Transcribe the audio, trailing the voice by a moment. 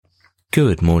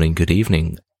Good morning, good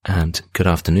evening, and good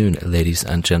afternoon, ladies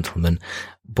and gentlemen,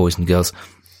 boys and girls.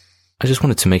 I just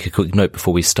wanted to make a quick note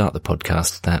before we start the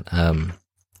podcast that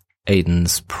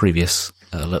Aidan's previous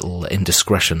little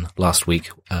indiscretion last week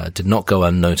did not go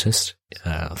unnoticed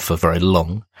for very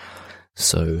long.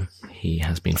 So he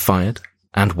has been fired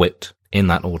and whipped in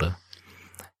that order.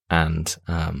 And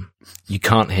you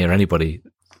can't hear anybody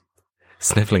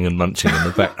sniffling and munching in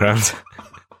the background.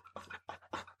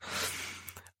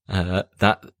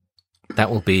 That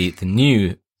will be the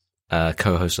new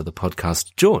co-host of the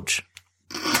podcast, George.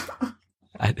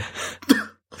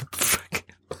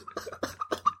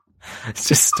 Let's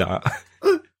just start.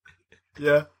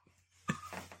 Yeah.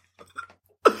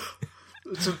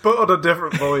 Just put on a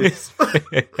different voice.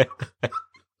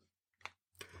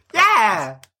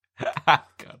 Yeah!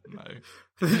 God, no.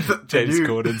 James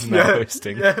Corden's now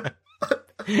hosting. Yeah.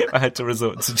 I had to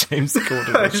resort to James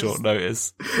Corden at short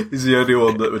notice. He's the only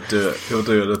one that would do it. He'll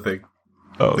do anything.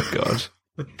 Oh, God.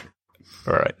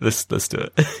 All right, let's do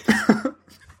it.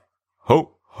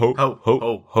 Ho, ho, ho, ho,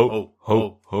 ho, ho,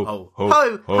 ho, ho, ho, ho.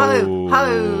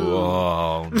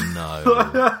 Oh,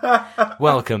 no.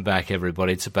 Welcome back,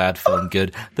 everybody, to Bad Film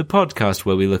Good, the podcast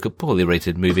where we look at poorly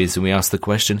rated movies and we ask the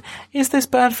question, is this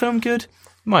bad film good?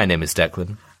 My name is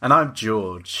Declan. And I'm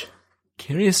George.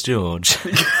 Curious George.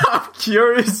 I'm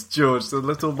Curious George, the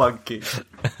little monkey.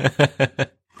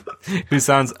 Who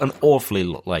sounds an awfully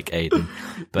lot like Aidan.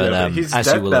 But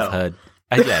as you will have heard...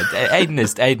 Aidan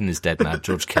is dead now.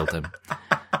 George killed him.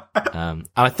 And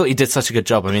I thought he did such a good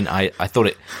job. I mean, I thought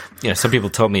it... You know, some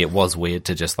people told me it was weird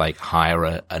to just, like, hire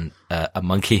a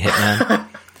monkey hitman.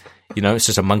 You know, it's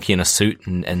just a monkey in a suit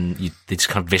and they just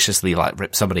kind of viciously, like,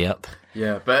 rip somebody up.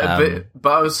 Yeah, but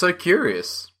I was so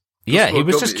curious. Yeah, he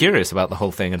was just curious about the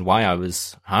whole thing and why I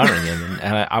was hiring him.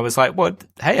 And I was like, "What?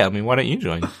 Hey, I mean, why don't you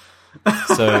join?"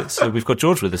 So we've got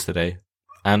George with us today,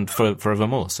 and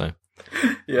forevermore. So,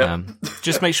 yeah,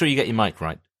 just make sure you get your mic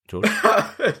right, George.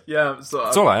 Yeah, so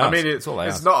that's all I ask. I mean, it's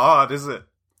not hard, is it?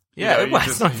 Yeah,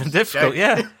 it's not even difficult.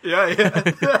 Yeah, yeah.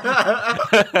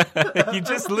 You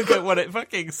just look at what it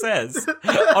fucking says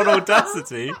on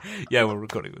Audacity. Yeah, we're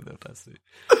recording with Audacity.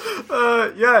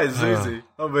 Yeah, it's easy.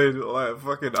 I mean, like,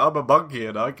 fucking, I'm a monkey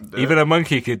and I can do it. Even a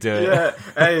monkey could do it. Yeah.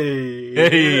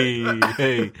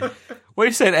 Hey. What are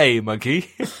you saying, hey, monkey?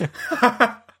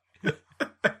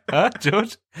 Huh,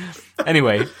 George?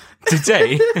 Anyway,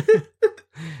 today,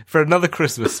 for another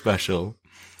Christmas special,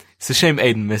 it's a shame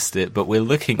Aidan missed it, but we're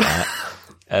looking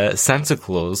at Santa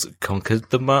Claus conquers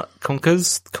the Martians.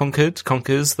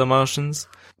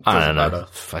 I don't know. Matter.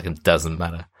 Fucking doesn't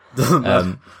matter. Doesn't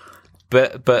matter.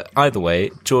 But either way,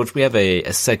 George, we have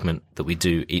a segment that we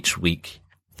do each week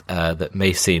that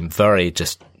may seem very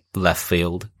just left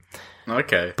field.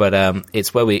 Okay. But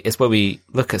it's where we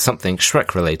look at something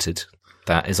Shrek related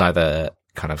that is either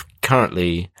kind of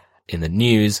currently in the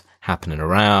news, happening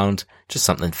around, just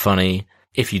something funny.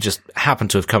 If you just happen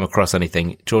to have come across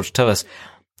anything, George, tell us,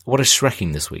 what is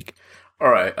Shrekking this week? All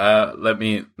right, let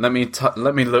me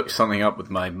look something up with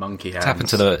my monkey hands. Tap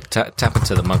into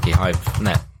the monkey hive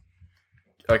net.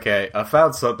 Okay, I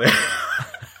found something.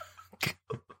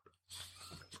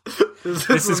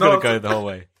 This is going to go the whole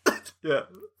way. Yeah,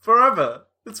 forever.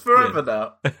 It's forever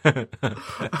now.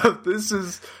 This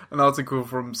is an article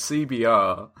from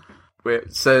CBR where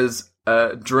it says,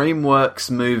 DreamWorks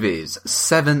movies,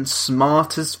 7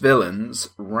 smartest villains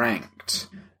ranked.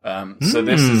 So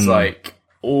this is like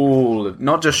all of,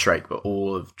 not just Shrek, but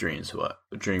all of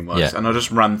DreamWorks. Yeah. And I'll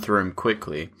just run through them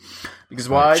quickly. Because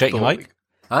why? Check your mic?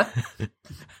 Huh?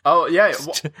 Oh, yeah.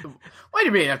 What do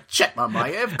you mean? I've checked my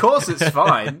mic. Of course it's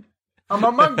fine. I'm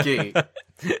a monkey.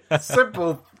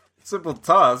 Simple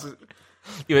task.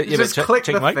 Just click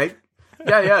the thing.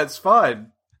 Yeah, it's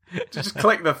fine. Just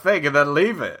click the thing and then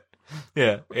leave it.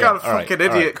 Yeah. What kind of fucking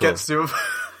idiot gets to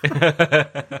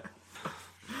it?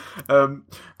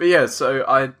 But yeah, so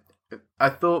I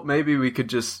thought maybe we could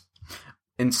just,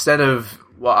 instead of,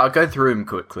 well, I'll go through them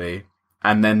quickly,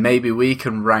 and then maybe we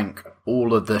can rank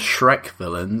all of the Shrek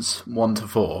villains 1 to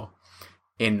 4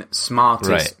 in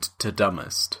smartest to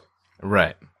dumbest.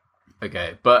 Right.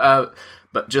 Okay, but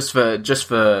just for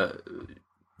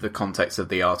the context of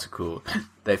the article,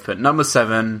 they've put number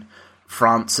 7,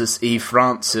 Francis E.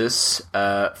 Francis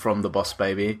from The Boss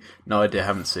Baby. No idea,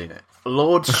 haven't seen it.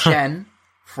 Lord Shen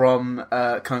from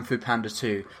Kung Fu Panda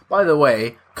 2. By the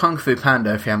way, Kung Fu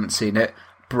Panda, if you haven't seen it,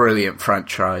 brilliant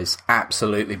franchise.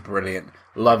 Absolutely brilliant.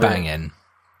 Love it. Banging.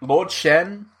 Lord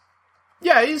Shen?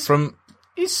 Yeah, he's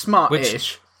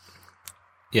smart-ish.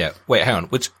 Yeah, wait, hang on.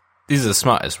 These are the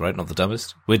smartest, right? Not the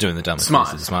dumbest? We're doing the dumbest.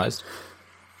 Smartest. These are the smartest?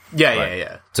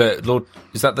 Yeah. So, Lord,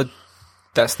 is that the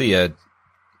That's the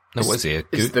no, what is he?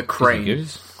 It's the Crane.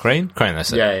 Crane? Crane,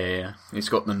 that's it. Yeah. He's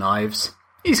got the knives.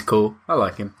 He's cool. I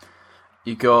like him.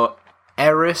 You got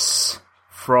Eris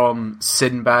from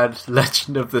Sinbad,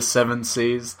 Legend of the Seven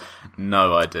Seas.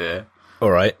 No idea.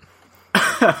 All right.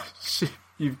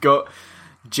 You've got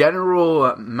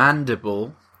General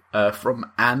Mandible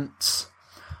from Ants.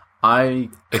 I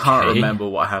can't remember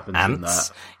what happens in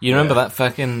that. You remember that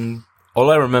fucking... All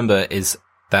I remember is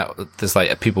that there's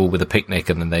like people with a picnic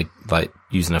and then they like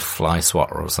using a fly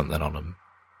swatter or something on them.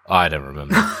 I don't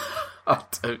remember. I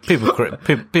don't.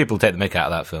 People take the mick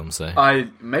out of that film, so...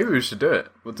 Maybe we should do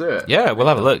it. We'll do it. Yeah, we'll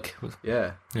have a look.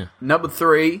 Yeah. Number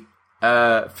 3,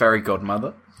 Fairy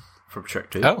Godmother from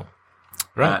Shrek 2. Oh,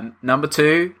 right. Number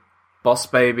 2, Boss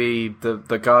Baby,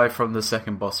 the guy from the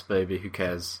second Boss Baby, who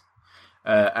cares?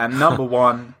 And number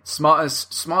 1,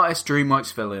 smartest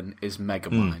DreamWorks villain is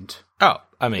Megamind. Oh,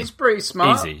 I mean... He's pretty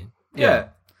smart. Easy. Yeah.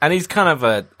 And he's kind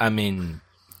of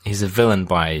he's a villain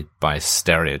by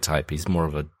stereotype. He's more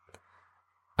of a...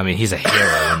 he's a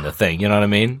hero in the thing, you know what I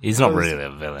mean? He's not really a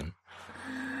villain.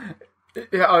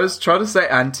 Yeah, I was trying to say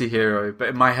anti-hero, but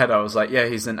in my head I was like, yeah,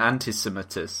 he's an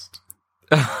anti-Semitist.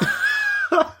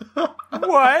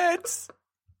 What?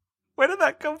 Where did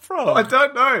that come from? I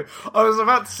don't know. I was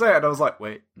about to say it, and I was like,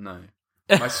 wait, no.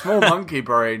 My small monkey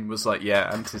brain was like,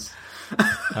 yeah,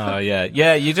 Oh, yeah.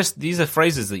 Yeah, these are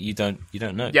phrases that you don't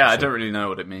know. Yeah, I don't really know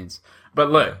what it means. But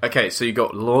look, okay, so you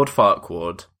got Lord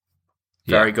Farquaad,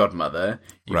 Fairy Godmother.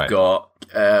 You've got,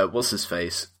 what's his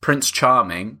face? Prince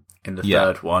Charming in the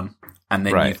third one. And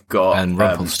then you've got... And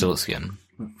Rumpelstiltskin.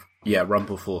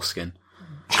 Rumpelforeskin.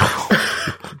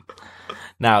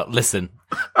 Now, listen.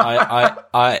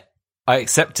 I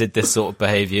accepted this sort of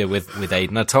behaviour with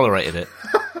Aiden. I tolerated it,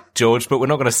 George, but we're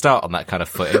not going to start on that kind of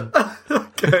footing.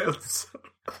 Okay.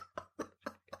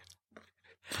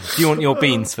 Do you want your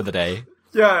beans for the day?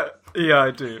 Yeah,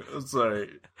 I do. I'm sorry.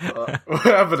 What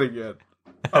happened again?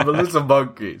 I'm a little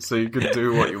monkey, so you can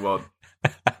do what you want.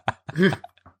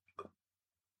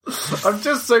 I'm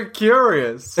just so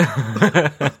curious.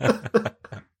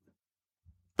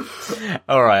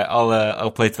 All right,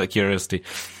 I'll play to that curiosity.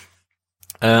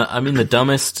 The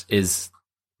dumbest is,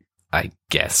 I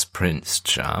guess, Prince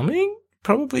Charming.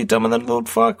 Probably dumber than Lord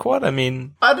Farquaad.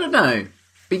 I don't know,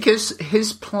 because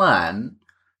his plan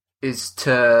is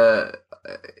to.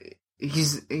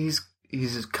 He's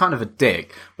kind of a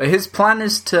dick, but his plan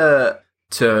is to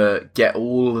get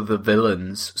all of the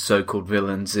villains, so-called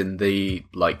villains in the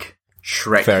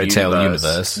Shrek fairy tale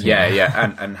universe.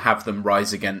 Yeah, and have them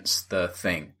rise against the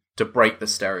thing to break the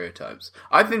stereotypes.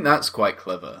 I think that's quite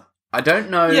clever. I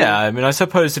don't know. Yeah, I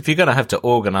suppose if you're going to have to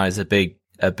organize a big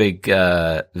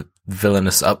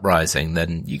villainous uprising,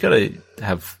 then you got to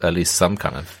have at least some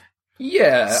kind of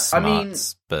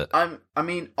smarts, but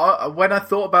when I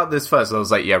thought about this first, I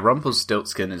was like, yeah,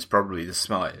 Rumpelstiltskin is probably the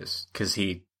smartest because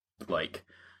he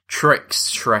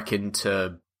tricks Shrek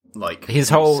into his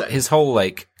whole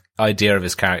idea of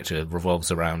his character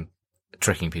revolves around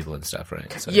tricking people and stuff,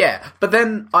 right? So. Yeah, but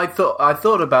then I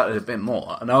thought about it a bit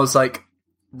more, and I was like,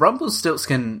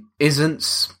 Rumpelstiltskin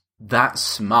isn't that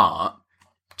smart.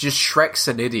 Just Shrek's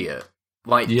an idiot.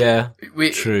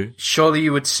 True. Surely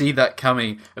you would see that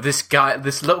coming. This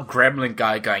little gremlin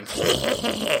guy going,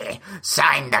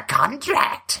 sign the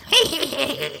contract.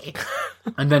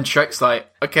 And then Shrek's like,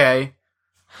 okay,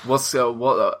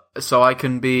 so I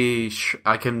can be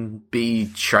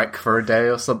Shrek for a day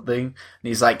or something. And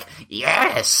he's like,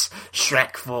 yes,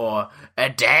 Shrek for a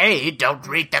day. Don't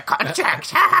read the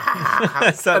contract.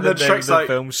 That's and the name of the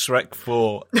film, Shrek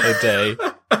for a day.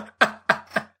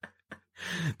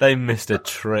 They missed a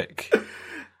trick.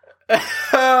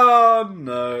 Oh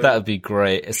no, that would be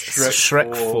great. It's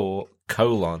Shrek for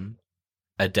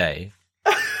a day.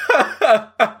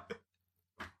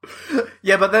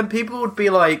 Yeah, but then people would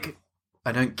be like,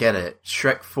 I don't get it.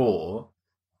 Shrek 4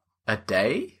 a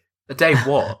day? A day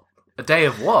what? A day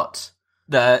of what?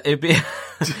 It'd be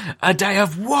a day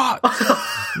of what?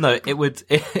 No, it would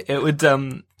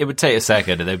take a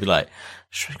second and they'd be like,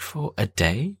 Shrek 4 a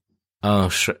day? Oh,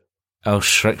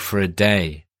 Shrek for a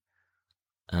day.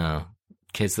 Oh,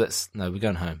 kids, we're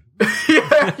going home.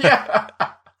 yeah.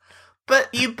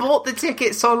 But you bought the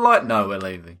tickets online. No, we're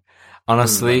leaving.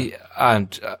 Honestly,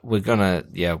 we'll go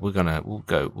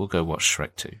watch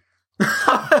Shrek 2.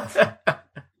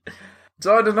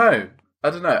 So I don't know.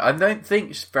 I don't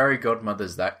think Fairy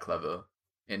Godmother's that clever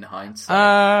in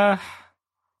hindsight.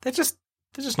 They're just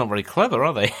not very clever,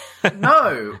 are they?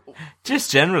 No.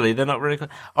 Just generally, they're not really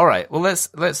clever. All right, well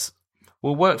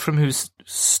we'll work from who's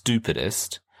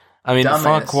stupidest.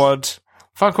 Farquaad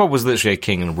was literally a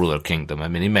king and ruler of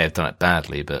kingdom. He may have done it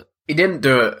badly, but He didn't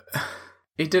do it.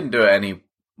 He didn't do it any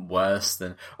worse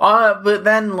than. But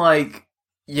then, like,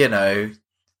 you know,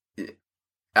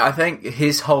 I think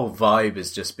his whole vibe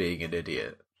is just being an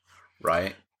idiot,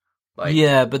 right? Like,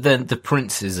 yeah, but then the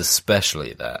Prince is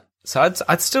especially that. So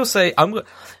I'd still say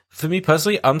for me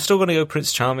personally, I'm still going to go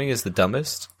Prince Charming as the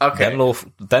dumbest. Okay.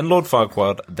 Then Lord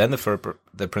Farquaad, then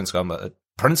the Prince Godmother,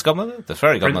 the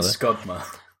Fairy Godmother, Prince Godmother,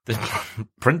 the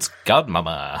Prince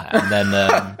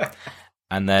Godmama,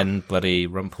 and then bloody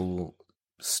Rumple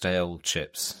stale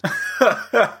chips,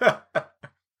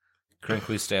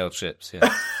 crinkly stale chips. Yeah.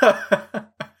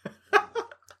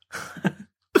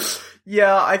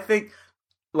 Yeah, I think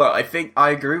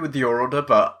I agree with your order,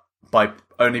 but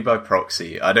only by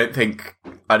proxy. I don't think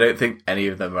any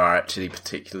of them are actually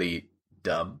particularly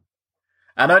dumb,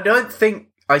 and I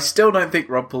still don't think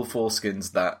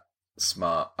Rumpleforeskin's that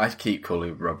smart. I keep calling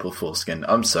him Rumpleforeskin.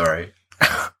 I'm sorry.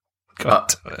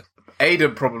 God damn it.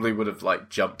 Aidan probably would have like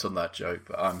jumped on that joke,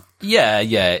 but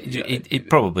it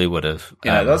probably would have.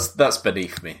 Yeah, that's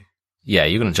beneath me. Yeah,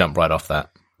 you're going to jump right off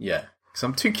that. Yeah, because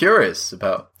I'm too curious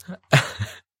about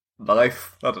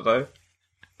life. I don't know.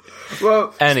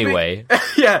 Well, anyway,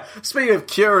 speaking of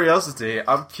curiosity,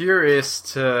 I'm curious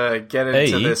to get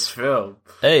into this film.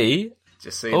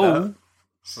 Just see that?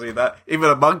 See that? Even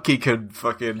a monkey can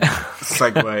fucking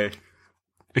segue.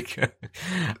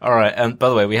 All right. And by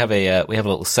the way, we have a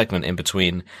little segment in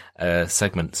between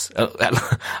segments. A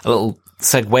little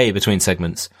segue between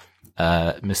segments.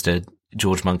 Mr.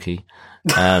 George Monkey,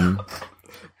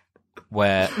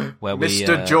 where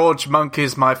Mr. George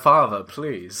Monkey's my father,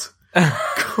 please.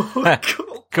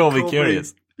 Call me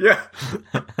curious. Yeah.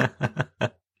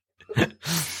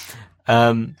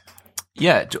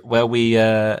 Where we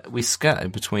scatter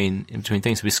in between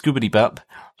things. We scoobity bop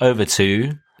over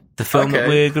to the film that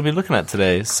we're going to be looking at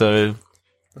today. So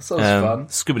that sounds fun.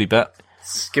 Scoobity bop.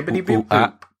 Skibbity boop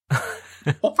boop.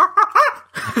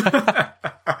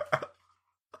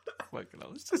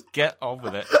 Let's just get on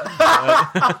with it.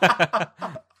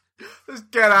 Let's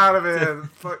get out of here.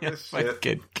 Fuck this shit.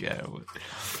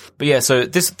 But yeah, so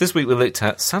this week we looked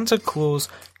at Santa Claus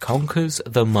Conquers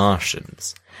the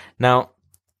Martians. Now,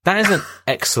 that is an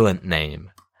excellent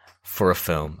name for a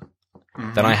film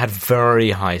that I had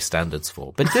very high standards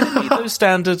for. But did it meet those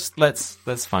standards? Let's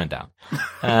find out.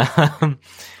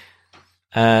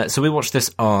 So we watched this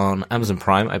on Amazon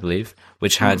Prime, I believe,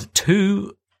 which had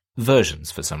two versions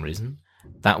for some reason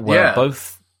that were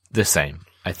both the same,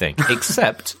 I think.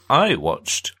 Except I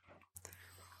watched,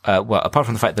 apart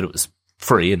from the fact that it was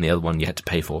free and the other one you had to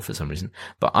pay for some reason,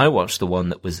 but I watched the one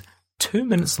that was 2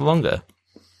 minutes longer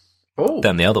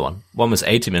than the other one. One was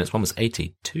 80 minutes, one was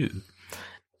 82.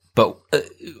 But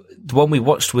the one we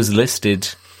watched was listed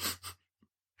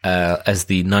as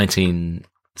the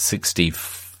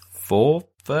 1964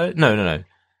 version. No.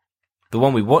 The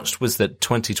one we watched was the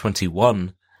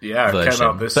 2021 version. It came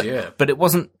out this year. But it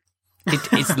wasn't...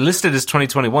 it's listed as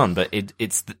 2021, but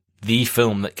it's the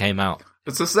film that came out.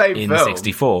 It's the same in film.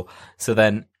 64. So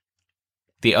then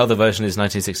the other version is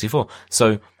 1964.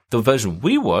 So the version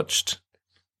we watched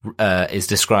is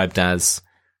described as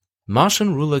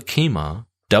Martian ruler Kimar,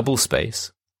 double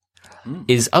space,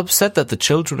 is upset that the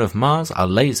children of Mars are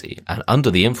lazy and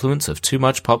under the influence of too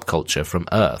much pop culture from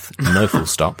Earth, no full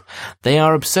stop. They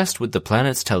are obsessed with the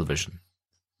planet's television.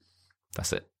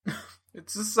 That's it.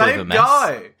 It's the same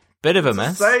guy. Bit of a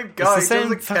mess. The same guy. It's the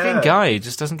same fucking guy. He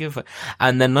just doesn't give a fuck.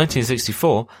 And then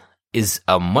 1964 is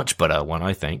a much better one,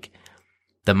 I think.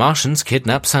 The Martians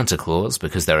kidnap Santa Claus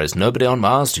because there is nobody on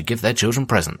Mars to give their children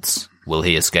presents. Will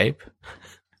he escape?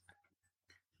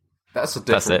 That's a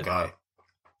different guy.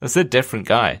 That's a different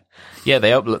guy. Yeah, they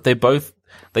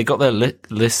got their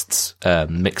lists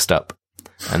mixed up,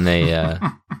 and they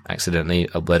accidentally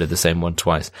uploaded the same one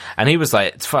twice. And he was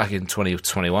like, "It's fucking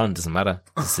 2021. Doesn't matter.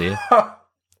 To see it.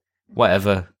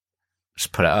 Whatever.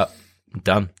 Just put it up. I'm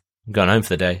done. I'm going home for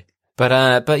the day."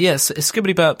 But yes,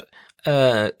 Skibbity Bop.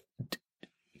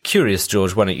 Curious,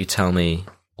 George. Why don't you tell me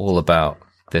all about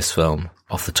this film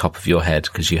off the top of your head,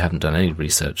 because you haven't done any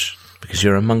research because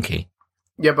you're a monkey.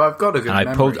 Yeah, but I've got a good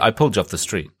memory. I pulled you off the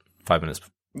street 5 minutes.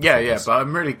 Yeah, but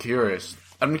I'm really curious.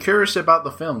 I'm curious about the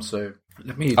film, so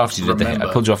let me after you did the hit.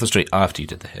 I pulled you off the street after you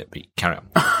did the hit, but carry on.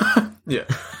 Yeah.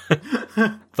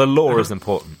 The law is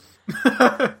important.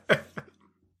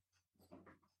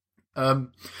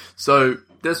 So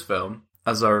this film,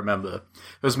 as I remember, it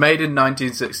was made in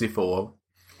 1964.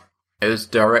 It was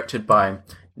directed by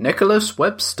Nicholas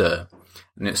Webster,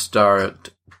 and it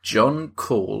starred John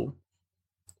Cole,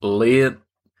 Leonard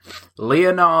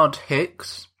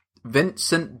Hicks,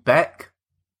 Vincent Beck,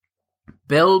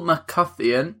 Bill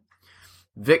McCutcheon,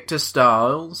 Victor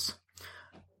Stiles,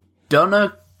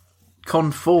 Donna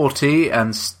Conforti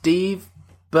and Steve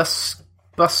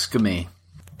Buscemi.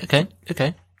 Okay.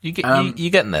 You're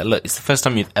getting there. Look, it's the first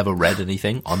time you've ever read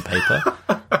anything on paper.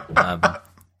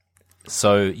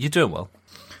 So you're doing well.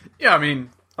 Yeah, I mean,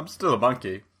 I'm still a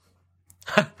monkey.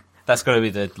 That's got to be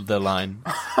the line.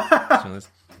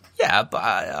 Yeah, but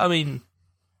I mean,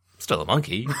 still a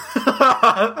monkey.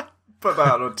 Put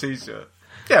that on a t-shirt.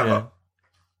 Yeah, well,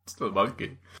 still a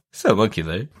monkey. Still a monkey,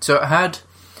 though. So it had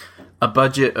a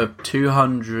budget of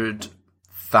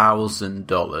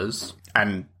 $200,000,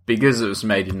 and because it was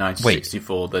made in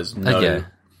 1964, there's no... yeah.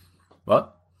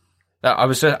 What? I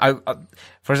was just...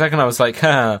 for a second, I was like,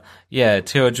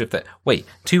 200... Wait,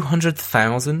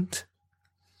 200,000?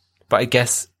 But I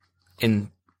guess in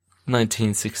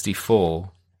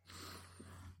 1964...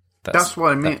 That's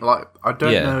what I mean. I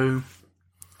don't know...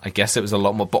 I guess it was a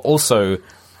lot more. But also,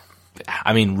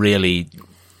 I mean, really,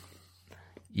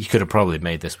 you could have probably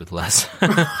made this with less.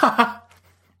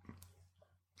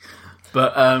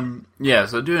 But, so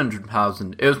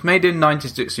 200,000. It was made in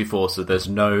 1964, so there's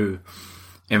no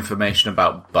information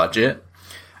about budget.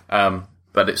 But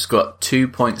it's got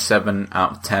 2.7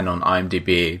 out of 10 on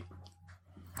IMDb,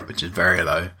 which is very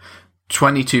low.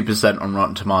 22% on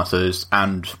Rotten Tomatoes,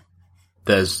 and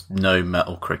there's no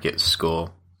Metacritic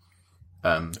score.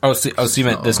 You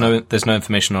meant there's no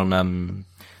information on,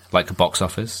 like, a box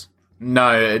office?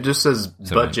 No, it just says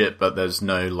budget, but there's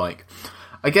no,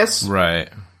 I guess... Right.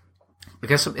 I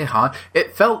guess a bit hard.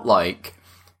 It felt like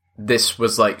this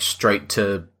was straight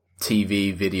to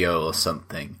TV video or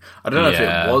something. I don't know if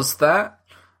it was that,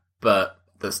 but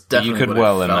that's definitely you could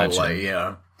what it felt imagine. like.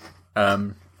 Yeah.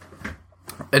 An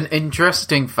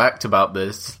interesting fact about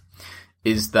this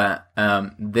is that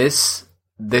this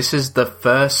is the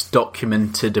first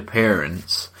documented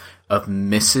appearance of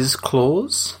Mrs.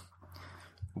 Claus.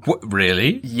 What,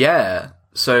 really? Yeah.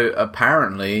 So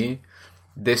apparently,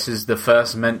 this is the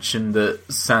first mention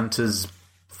that Santa's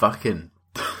fucking.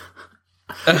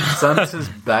 Santa's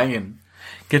banging.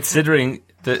 Considering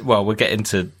that, well, we'll get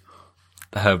into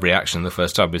her reaction the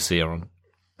first time we see her on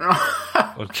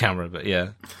camera, but yeah.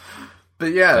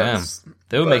 But yeah. Damn.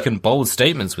 They were making bold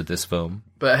statements with this film.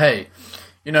 But hey,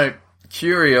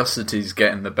 curiosity's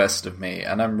getting the best of me,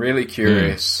 and I'm really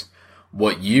curious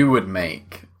what you would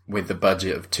make with the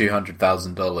budget of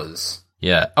 $200,000.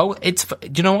 Yeah. Oh,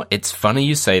 you know what? It's funny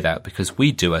you say that, because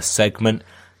we do a segment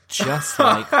just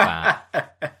like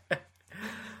that.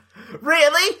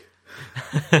 Really?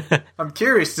 I'm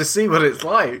curious to see what it's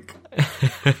like.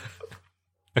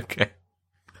 Okay.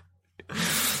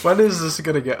 When is this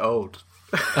going to get old?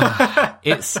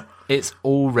 It's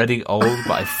already old,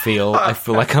 but I feel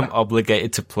like I'm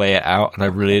obligated to play it out, and I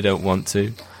really don't want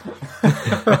to.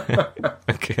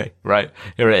 Okay, right,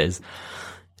 here it is.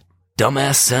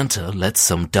 Dumbass Santa lets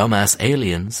some dumbass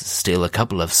aliens steal a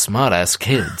couple of smartass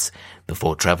kids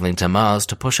before traveling to Mars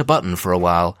to push a button for a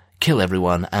while, kill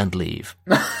everyone, and leave.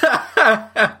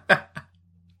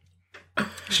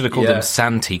 Should have called him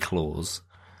Santa Claus.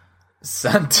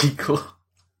 Santa Claus.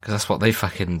 Because that's what they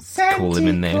fucking call him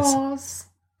in this.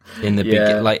 In the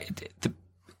the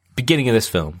beginning of this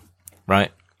film,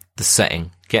 right? The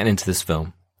setting, getting into this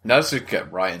film. No, let's just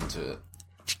get right into it.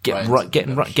 Getting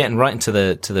right into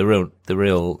the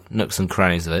real nooks and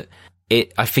crannies of it.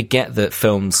 I forget that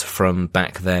films from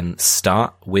back then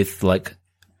start with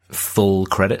full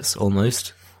credits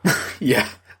almost. Yeah.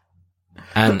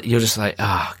 And you're just like,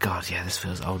 oh god, yeah, this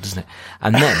feels old, doesn't it?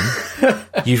 And then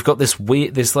you've got this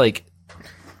weird, I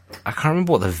can't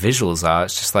remember what the visuals are.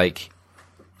 It's just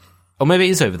or maybe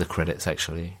it is over the credits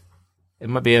actually. It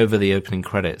might be over the opening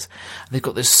credits. They've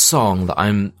got this song that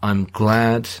I'm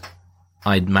glad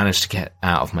I'd managed to get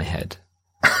out of my head,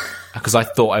 because I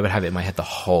thought I would have it in my head the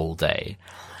whole day.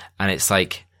 And it's I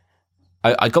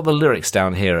got the lyrics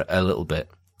down here a little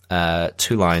bit.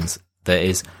 2 lines. There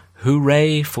is,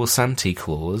 "Hooray for Santa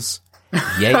Claus,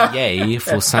 yay yay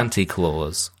for Santa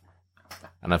Claus."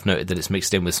 And I've noted that it's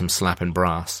mixed in with some slapping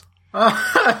brass.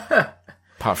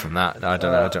 Apart from that, I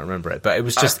don't know. I don't remember it. But it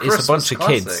was just, it's a bunch of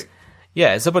kids.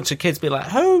 Yeah, it's a bunch of kids be like,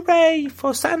 "Hooray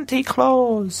for Santa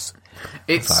Claus."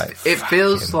 It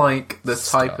feels like the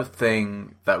type of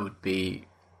thing that would be.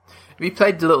 Have you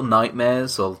played Little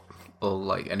Nightmares or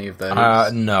any of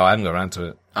those? No, I haven't got around to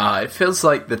it. It feels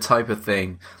like the type of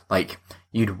thing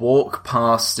you'd walk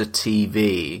past a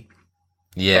TV,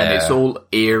 and it's all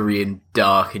eerie and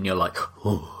dark, and you're like,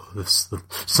 "Oh, there's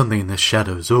something in the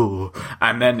shadows." Oh,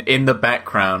 and then in the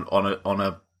background on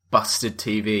a busted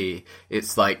TV,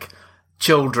 it's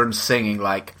children singing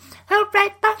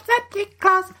 "Hooray for Santa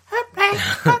Claus! Hooray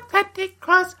for Santa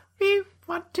Claus! We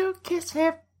want to kiss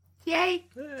him." Yay!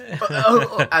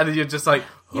 And you're just like,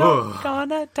 You're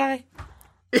gonna die.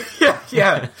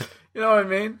 yeah. You know what I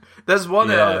mean? There's one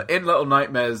in Little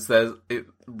Nightmares. It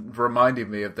reminded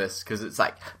me of this because it's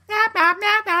like,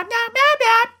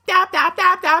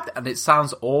 and it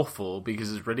sounds awful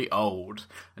because it's really old,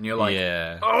 and you're like,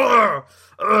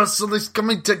 something's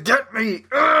coming to get me.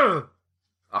 I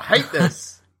hate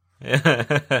this.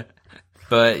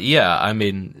 But yeah, I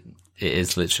mean,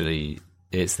 it's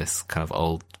this kind of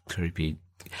old creepy.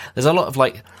 There's a lot of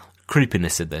like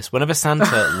creepiness in this. Whenever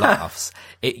Santa laughs,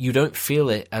 you don't feel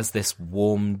it as this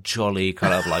warm, jolly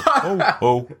kind of like, ho,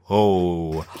 ho,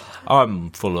 ho. I'm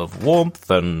full of warmth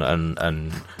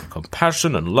and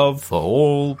compassion and love for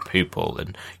all people,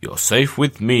 and you're safe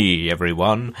with me,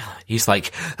 everyone. He's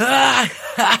like, and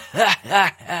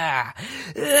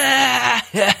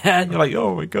you're like,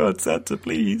 oh my God, Santa,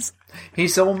 please.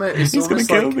 He's gonna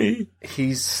kill me.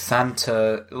 He's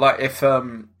Santa, like if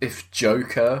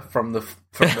Joker from the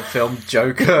film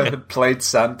Joker had played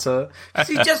Santa, 'cause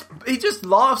he just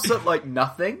laughs at like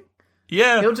nothing.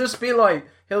 Yeah, he'll just be like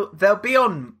they'll be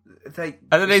on. And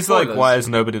then he's spoilers. like, why is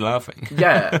nobody laughing?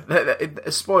 Yeah,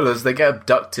 spoilers. They get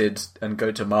abducted and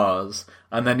go to Mars,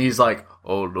 and then he's like,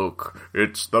 "Oh look,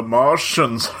 it's the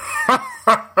Martians."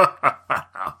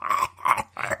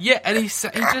 Yeah, and he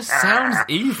just sounds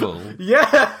evil.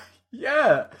 Yeah.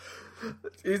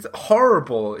 He's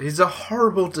horrible. He's a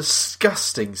horrible,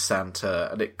 disgusting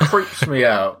Santa, and it creeps me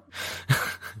out.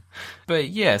 But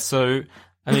yeah, so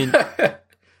I mean,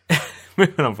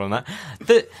 moving on from that,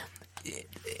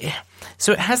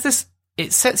 so it has this.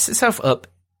 It sets itself up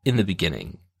in the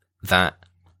beginning that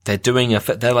they're doing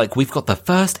they're like, we've got the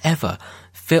first ever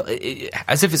film,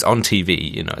 as if it's on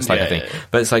TV, you know, it's like a thing.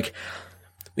 But it's like,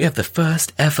 we have the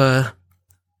first ever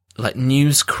like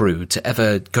news crew to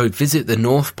ever go visit the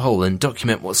North Pole and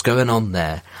document what's going on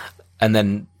there. And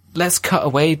then let's cut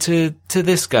away to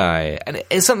this guy. And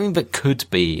it's something that could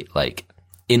be like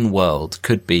in world,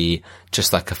 could be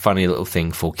just like a funny little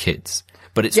thing for kids.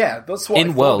 But it's that's what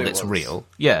in world it's real.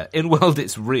 Yeah, in world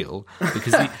it's real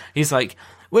because he's like,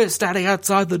 we're standing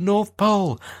outside the North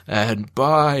Pole and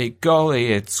by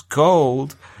golly, it's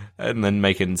cold. And then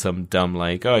making some dumb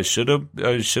like, I should have.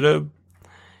 Yeah,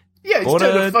 he's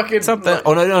doing a fucking something. Like...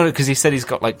 Oh no, because he said he's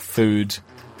got like food,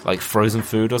 like frozen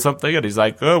food or something, and he's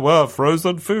like, oh well,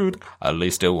 frozen food. At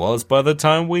least it was by the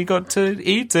time we got to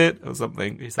eat it or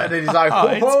something. He's like, and then he's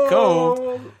like, it's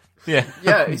cold. Yeah,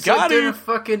 he's like doing a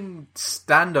fucking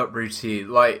stand-up routine.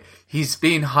 Like he's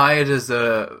been hired as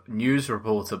a news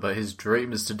reporter, but his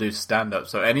dream is to do stand-up.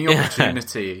 So any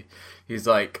opportunity, he's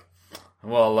like,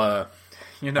 well.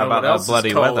 You know about what else that bloody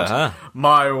is cold? weather, huh?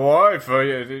 My wife,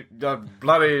 bloody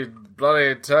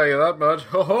tell you that much.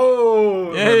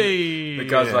 Ho! Hey! The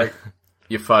guy's like,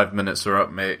 your 5 minutes are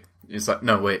up, mate. He's like,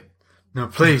 no, wait. No,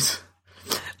 please.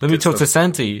 Let me talk to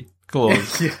Santa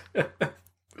Claus.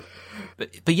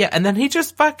 But yeah, and then he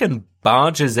just fucking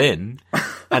barges in,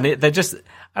 and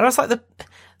I was like,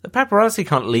 the paparazzi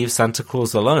can't leave Santa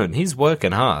Claus alone. He's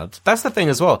working hard. That's the thing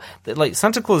as well. Like,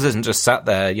 Santa Claus isn't just sat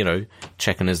there, you know,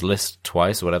 checking his list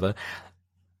twice or whatever.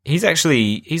 He's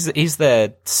actually, he's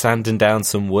there sanding down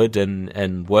some wood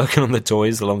and working on the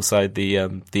toys alongside the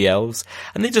elves.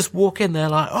 And they just walk in there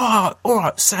like, oh,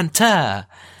 alright, Santa.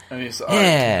 And he's like,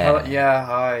 yeah.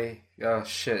 Hi. Oh,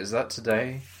 shit, is that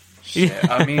today? Shit, yeah.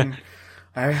 I mean,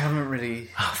 I haven't really...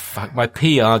 Oh, fuck, my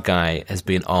PR guy has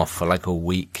been off for like a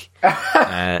week.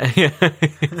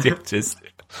 Just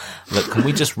look, can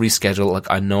we just reschedule? Like,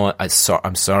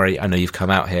 I'm sorry. I know you've come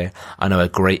out here. I know a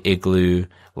great igloo,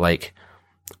 like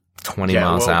 20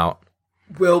 miles out.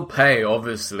 We'll pay,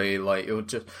 obviously. Like, it'll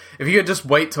just if you could just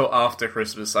wait till after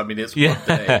Christmas. I mean, it's one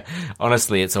day.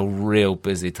 Honestly, it's a real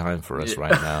busy time for us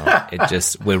right now.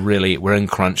 We're in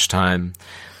crunch time.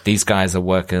 These guys are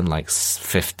working like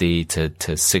 50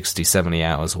 to 60, 70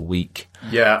 hours a week.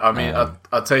 Yeah, I mean,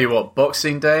 I'll tell you what,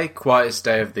 Boxing Day, quietest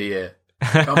day of the year.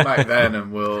 Come back then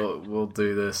and we'll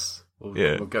do this. We'll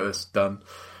get this done.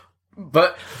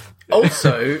 But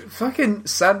also, fucking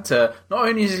Santa, not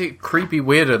only is he a creepy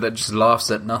weirdo that just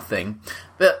laughs at nothing,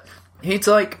 but he's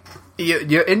like,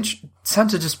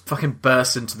 Santa just fucking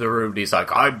bursts into the room and he's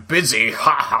like, I'm busy,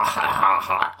 ha ha ha ha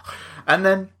ha. And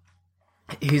then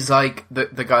he's like,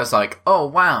 the guy's like, oh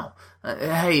wow,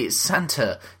 hey, it's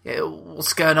Santa,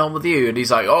 what's going on with you? And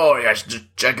he's like, oh yes,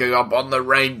 just checking up on the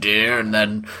reindeer, and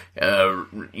then,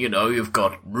 you've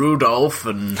got Rudolph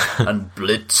and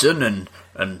Blitzen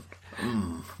and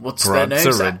what's their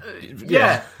names?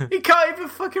 Yeah, he can't even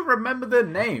fucking remember their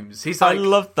names. He's like, I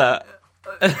love that.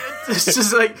 It's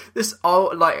just like, this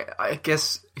old, like, I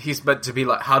guess he's meant to be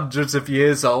like hundreds of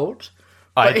years old.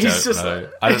 I But he's don't just know.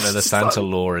 like- I don't he's know the just Santa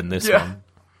like- lore in this Yeah. one.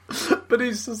 But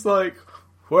he's just like,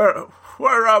 where am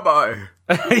I?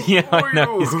 Yeah, I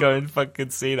know. you? He's going fucking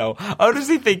senile. How does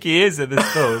he think he is in this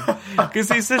film? Because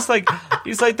he's just like,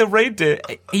 he's like the reindeer.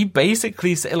 He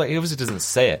basically, like, he obviously doesn't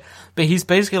say it, but he's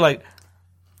basically like,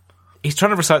 he's trying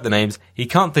to recite the names. He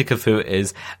can't think of who it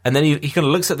is, and then he kind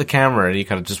of looks at the camera and he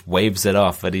kind of just waves it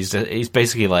off. And he's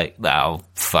basically like, "Oh,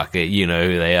 fuck it, you know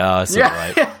who they are." So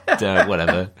like,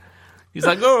 whatever. He's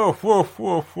like, "Oh,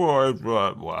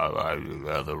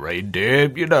 the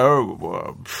reindeer, you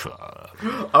know."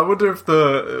 I wonder if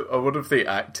the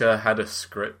actor had a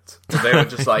script. They were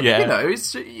just like, Yeah. you know,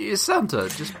 it's Santa.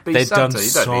 Just be They've Santa. done You don't need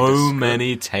a so script.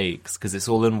 many takes because it's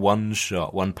all in one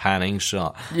shot, one panning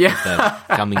shot. Yeah.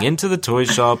 They're coming into the toy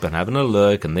shop and having a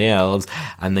look, and the elves,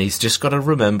 and he's just got to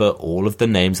remember all of the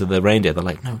names of the reindeer. They're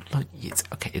like, no, look, it's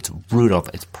okay. It's Rudolph,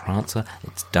 it's Prancer,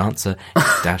 it's Dancer,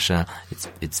 it's Dasher,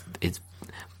 it's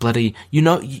bloody. You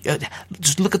know,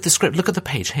 just look at the script. Look at the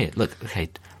page here. Look, okay,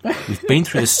 we've been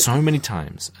through this so many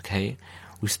times. Okay,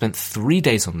 we've spent 3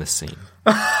 days on this scene.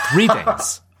 3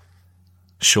 days.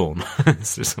 Sean.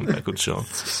 It's just some guy called Sean.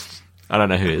 I don't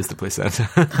know who it is to play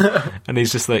Santa. And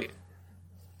he's just like,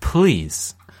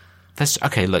 please.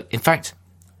 Okay, look, in fact,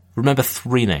 remember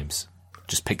 3 names.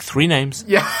 Just pick 3 names.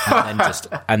 Yeah.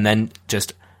 and then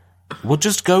just we'll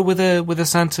just go with a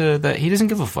Santa that he doesn't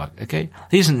give a fuck, okay?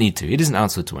 He doesn't need to. He doesn't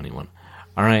answer to anyone.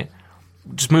 All right?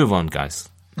 Just move on, guys.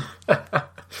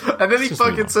 And then he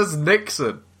fucking says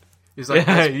Nixon. He's like,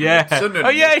 Yeah. Nixon and Oh,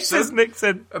 yeah, he Nixon. says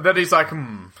Nixon. And then he's like,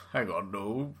 hang on,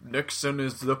 no, Nixon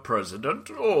is the president.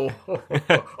 Oh,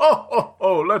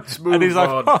 let's move And he's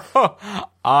like, on.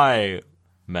 I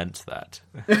meant that.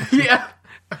 Yeah.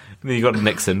 And then you got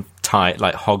Nixon tied,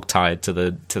 like hog-tied to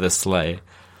the sleigh.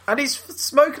 And he's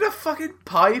smoking a fucking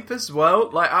pipe as well.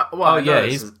 Like, I know yeah,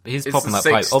 it's- he's it's popping the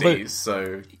that pipe. 60s,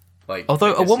 so like, Although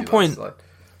I guess at one he point- likes, like-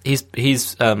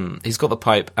 He's got the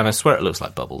pipe, and I swear it looks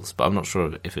like bubbles, but I'm not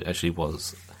sure if it actually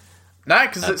was. nah,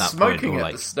 because at it's that point, smoking or, at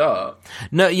like- the start.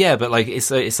 No, yeah, but like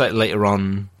it's like later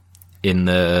on in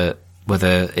the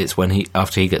whether it's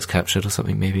after he gets captured or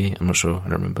something. Maybe I'm not sure. I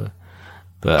don't remember.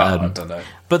 But I don't know.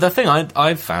 But the thing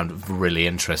I found really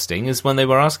interesting is when they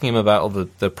were asking him about all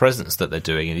the presents that they're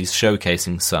doing, and he's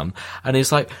showcasing some, and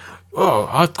he's like, "Oh,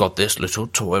 I've got this little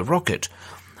toy rocket,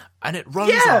 and it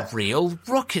runs Yeah. on real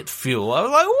rocket fuel." I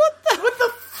was like, "What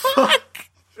the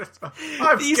fuck?"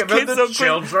 I've These given kids the are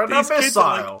children a these kids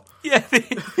are missile. like-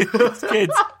 these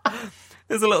kids.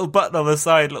 There's a little button on the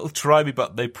side, little try me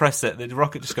button. They press it, the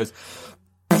rocket just goes,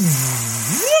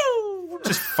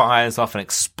 just fires off and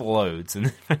explodes,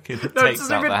 and fucking No, it takes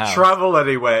doesn't out even the house. travel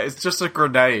anywhere. It's just a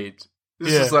grenade.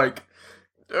 It's Yeah. just like,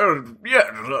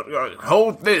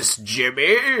 hold this,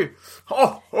 Jimmy.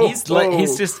 Oh,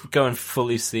 He's just going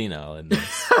fully senile in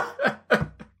this.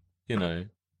 You know.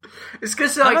 It's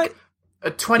because I like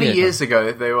 20 Yeah, years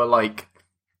ago they were like,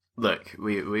 look,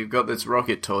 we've got this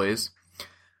rocket toys,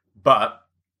 but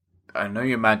I know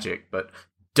you're magic, but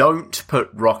don't put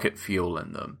rocket fuel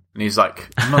in them. And he's like,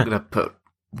 I'm not gonna put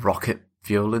rocket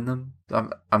fuel in them.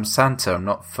 I'm Santa. I'm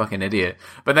not a fucking idiot.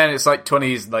 But then it's like 20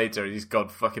 years later, and he's gone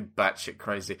fucking batshit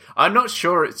crazy. I'm not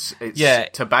sure it's Yeah.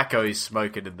 tobacco he's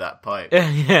smoking in that pipe.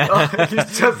 Yeah.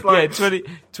 He's just like,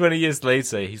 20 years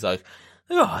later, he's like,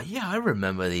 oh, yeah, I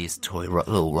remember these toy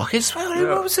little rockets.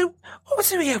 What was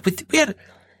it we had? We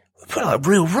put like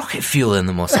real rocket fuel in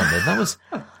them or something.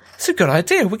 It's a good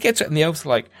idea. We get to it, and the elves are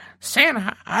like,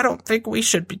 Santa, I don't think we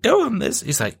should be doing this.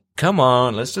 He's like, come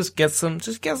on, let's just get some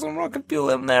rocket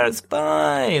fuel in there. It's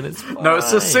fine. no,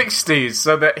 it's the 60s,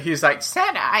 so that he's like,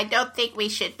 Santa, I don't think we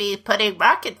should be putting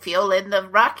rocket fuel in the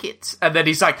rockets. and then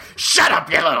he's like, shut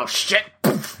up, you little shit.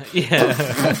 Poof,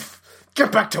 Yeah.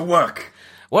 get back to work.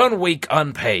 1 week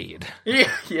unpaid.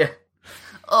 Yeah.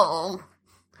 Oh,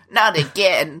 not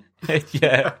again.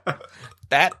 Yeah.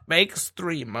 That makes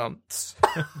 3 months.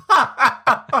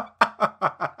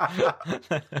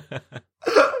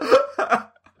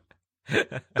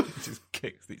 Just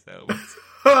kicks these elbows.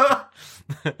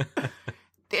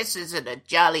 This isn't a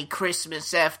jolly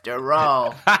Christmas after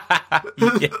all.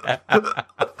 Yeah.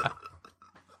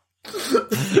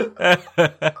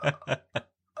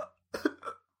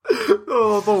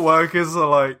 Oh, the workers are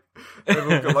like, they've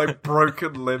all got like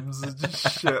broken limbs and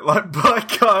just shit, like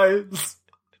black eyes.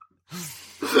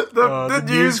 The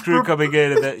news crew coming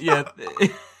in, and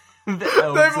the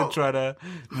elves all- are trying to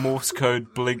Morse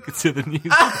code blink to the news.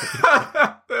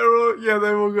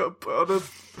 They've all got put on a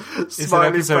It's an smiley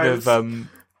episode face. of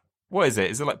what is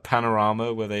it? Is it like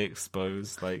Panorama where they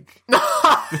expose like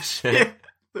the shit?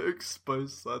 The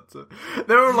exposed Santa.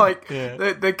 They were like,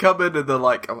 they come in and they're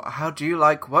like, oh, how do you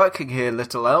like working here,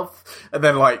 little elf? And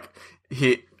then like,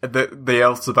 the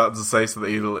elf's about to say something,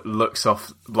 he looks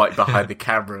off like behind the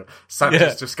camera.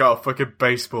 Santa's just got a fucking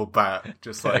baseball bat,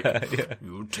 just like,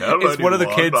 you tell It's one of the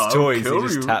kids' I'll toys. He kill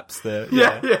just you. taps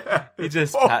the He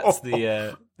just pats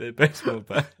the baseball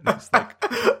bat. And it's like,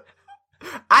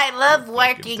 I love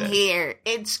working here.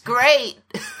 It's great.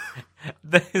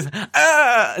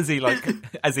 as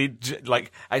he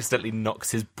accidentally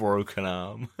knocks his broken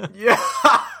arm. Yeah.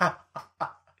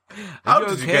 How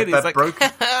did you get that broken?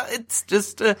 It's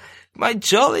just my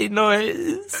jolly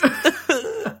noise.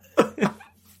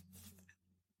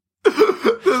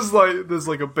 There's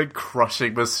like a big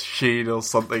crushing machine or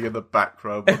something in the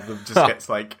background. One of them just gets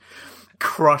like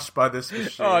crushed by this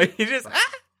machine. Oh, he just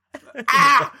woo,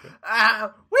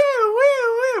 woo,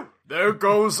 woo. There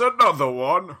goes another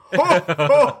one. Ho,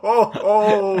 ho, ho,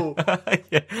 ho.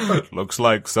 Yeah. Looks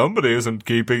like somebody isn't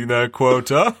keeping their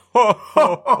quota. Ho,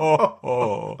 ho, ho,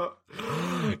 ho.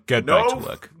 Get back to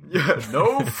work. Yeah,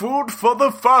 no food for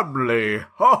the family.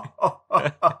 Ho, ho,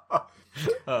 ho, ho.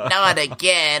 Not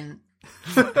again.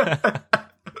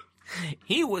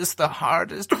 He was the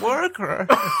hardest worker.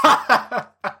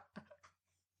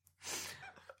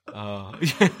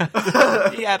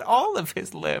 He had all of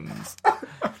his limbs.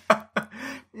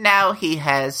 Now he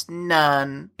has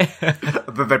none.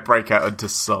 Then they break out into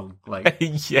song, like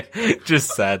Yeah,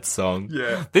 just sad song.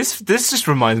 Yeah. This just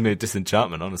reminds me of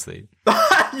Disenchantment, honestly.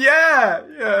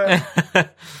 yeah.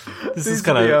 This These is are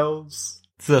kind the of elves.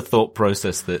 the thought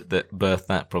process that birthed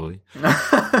that, probably.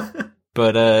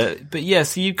 But yeah,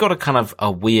 so you've got a kind of a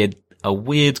weird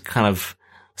kind of,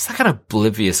 it's that kind of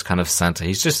oblivious kind of Santa.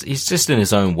 He's just in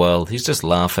his own world. He's just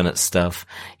laughing at stuff.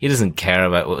 He doesn't care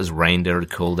about what his reindeer are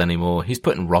called anymore. He's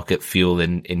putting rocket fuel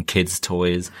in kids'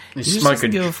 toys. He's just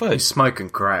doesn't give a fuck. He's smoking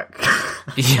crack.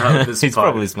 Yeah, he's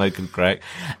probably smoking crack.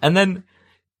 And then,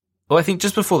 well, I think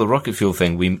just before the rocket fuel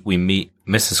thing, we meet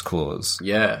Mrs. Claus.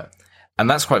 Yeah. And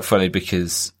that's quite funny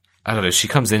because, I don't know, she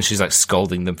comes in, she's like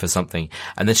scolding them for something,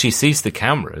 and then she sees the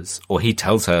cameras, or he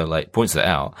tells her, like, points it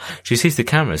out. She sees the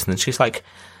cameras, and then she's like,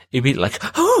 immediately like,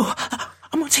 oh,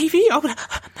 I'm on TV,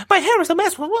 my hair is a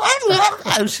mess.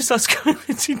 And she starts going,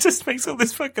 and she just makes all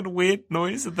this fucking weird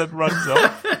noise and then runs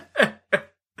off.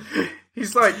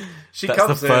 He's like, That's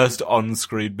comes the in. first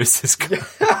on-screen Mrs.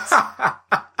 Claus.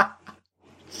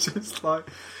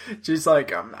 She's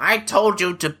like, I told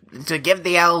you to give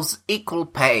the elves equal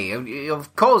pay. You're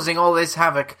causing all this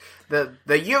havoc.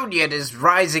 The union is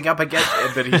rising up against it.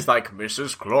 and then he's like,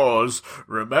 Mrs. Claus,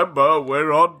 remember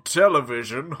we're on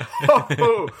television.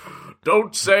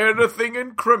 Don't say anything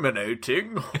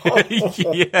incriminating.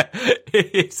 Yeah,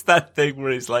 it's that thing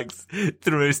where he's like,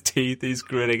 through his teeth, he's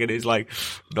grinning, and he's like,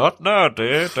 not now,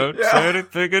 dear, don't say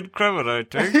anything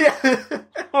incriminating.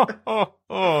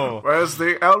 Where's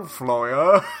the elf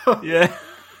lawyer? Yeah.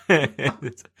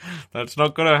 That's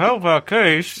not going to help our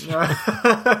case.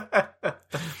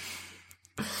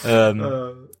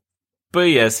 But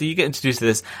yeah, so you get introduced to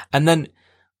this, and then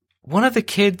one of the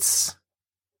kids,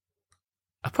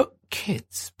 I put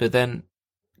kids, but then,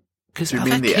 because Do you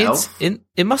mean the elf?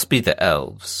 It must be the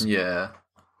elves. Yeah.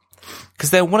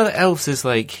 Because then one of the elves is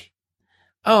like,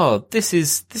 oh, this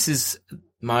is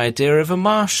my idea of a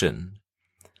Martian.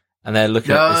 And they're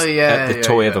looking at the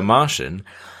toy of a Martian.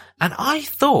 And I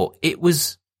thought it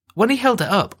was, when he held it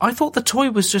up, I thought the toy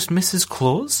was just Mrs.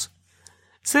 Claus.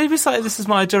 So he was like, this is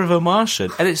my idea of a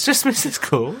Martian. And it's just Mrs.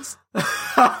 Claus.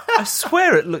 I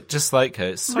swear it looked just like her.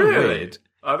 It's so weird.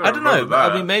 I don't know.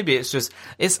 I mean, maybe it's just,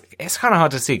 it's kind of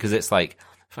hard to see because it's like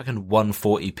fucking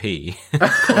 140p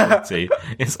quality.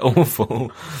 It's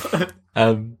awful.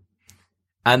 And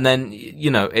then,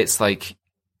 it's like,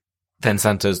 then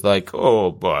Santa's like, oh,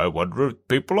 but I wonder if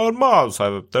people on Mars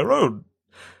have their own.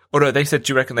 Oh no, they said,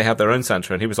 do you reckon they have their own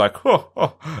Santa? And he was like,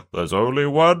 there's only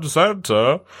one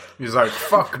Santa. He's like,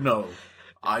 fuck no.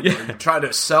 You trying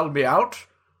to sell me out?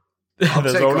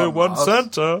 There's only one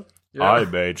Santa. Yeah. I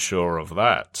made sure of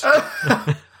that.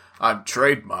 I'm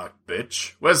trademarked,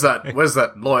 bitch. Where's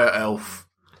that lawyer elf?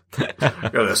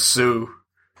 Gonna sue.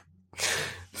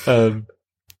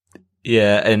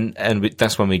 Yeah, and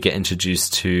that's when we get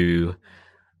introduced to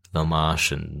the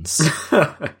Martians.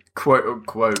 Quote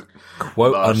unquote.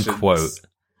 Quote Martians. unquote.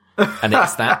 And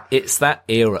it's that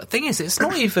era. Thing is, it's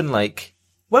not even like,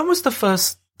 when was the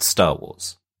first Star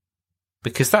Wars?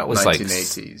 Because that was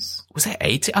 1980s. Like, was it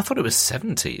 80? I thought it was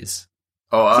 70s.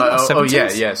 Oh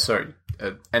yeah, sorry.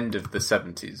 End of the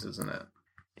 70s, isn't it?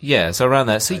 Yeah, so around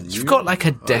there. So you've got like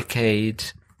a decade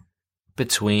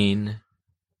between.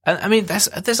 And I mean,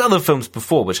 there's other films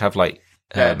before which have like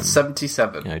it's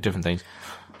 77. Different things.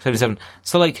 77.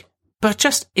 So like, but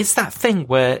just it's that thing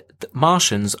where the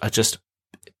Martians are just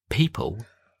people.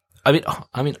 I mean,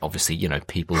 obviously,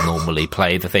 people normally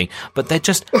play the thing, but they're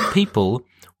just people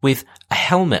with a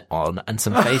helmet on and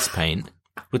some face paint,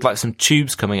 with like some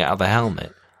tubes coming out of the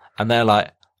helmet, and they're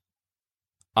like,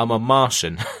 "I'm a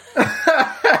Martian,"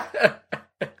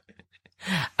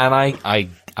 and I,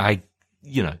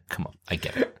 come on, I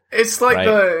get it. It's like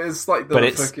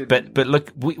but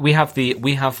look, we have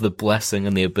the blessing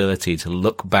and the ability to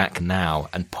look back now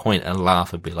and point and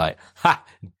laugh and be like, "Ha,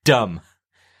 dumb."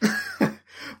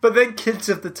 But then kids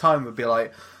of the time would be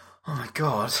like, "Oh my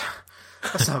god,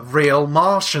 that's a real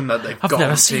Martian that they've got." I've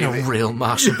never on seen TV. a real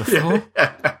Martian before.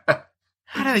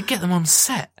 How do they get them on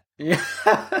set? Yeah.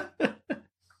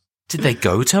 Did they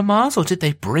go to Mars or did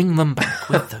they bring them back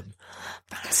with them?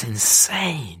 That's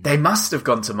insane. They must have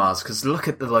gone to Mars because look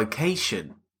at the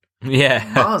location. Yeah.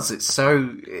 Mars,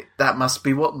 that must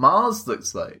be what Mars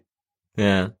looks like.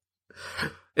 Yeah.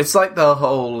 It's like the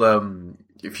whole,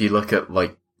 if you look at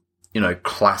like,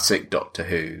 classic Doctor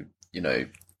Who,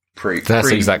 That's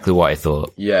exactly what I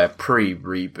thought. Yeah,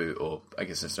 pre-reboot, or I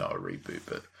guess it's not a reboot,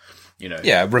 but,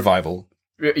 Yeah, revival.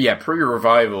 Yeah,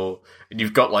 pre-revival, and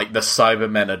you've got like the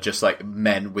Cybermen are just like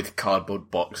men with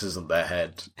cardboard boxes on their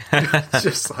head. It's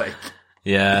just like...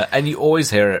 Yeah, and you always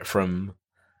hear it from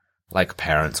like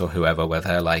parents or whoever where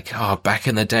they're like, "Oh, back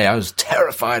in the day I was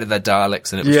terrified of the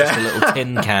Daleks and it was just a little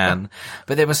tin can,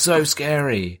 but they were so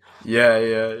scary."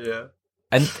 Yeah.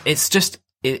 And it's just,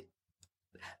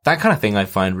 that kind of thing I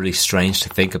find really strange to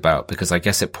think about, because I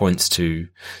guess it points to,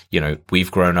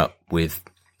 we've grown up with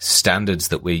standards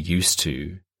that we're used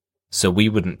to, so we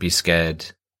wouldn't be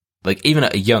scared. Like, even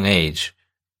at a young age,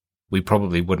 we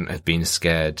probably wouldn't have been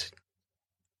scared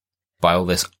by all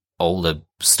this older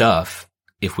stuff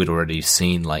if we'd already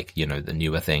seen, like, the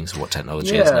newer things, what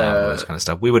technology is now, all this kind of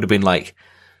stuff. We would have been like,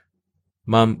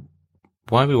 "Mum,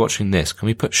 why are we watching this? Can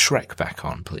we put Shrek back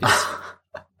on, please?"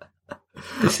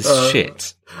 This is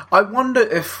shit. I wonder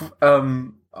if,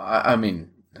 I mean,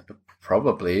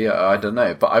 probably, I don't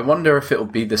know, but I wonder if it'll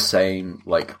be the same,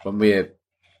 like, when we're,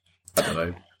 I don't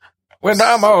know. When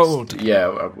I'm old!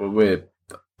 Yeah, we're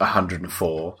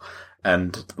 104,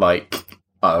 and, like,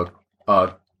 our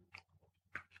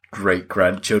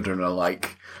great-grandchildren are,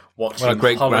 like, watching Well,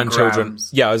 great-grandchildren. holograms.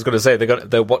 Yeah, I was going to say,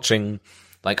 they're watching,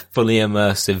 like, fully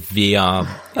immersive VR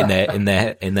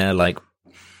in their, like,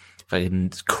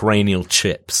 fucking cranial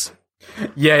chips.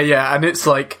 Yeah, and it's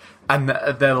like, and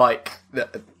they're like,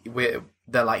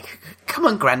 "Come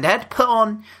on, Grandad, put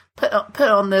on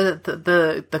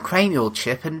the cranial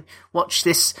chip and watch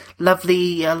this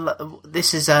lovely.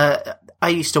 This is I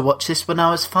used to watch this when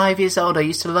I was 5 years old. I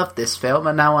used to love this film,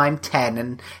 and now I'm 10,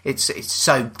 and it's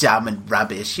so dumb and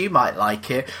rubbish. You might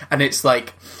like it." And it's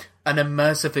like an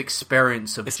immersive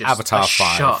experience of just Avatar a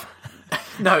 5. shark.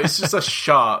 No, it's just a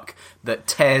shark that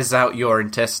tears out your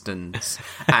intestines,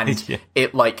 and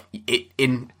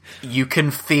you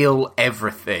can feel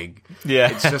everything.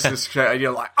 Yeah. It's just this, and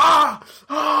you're like,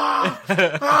 Granddad,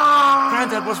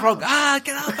 what's wrong?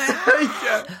 Get up there!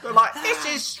 yeah. They're like,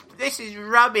 This is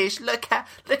rubbish. Look at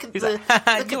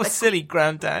You're silly,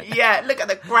 Granddad. Yeah, look at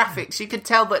the graphics. You can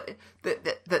tell that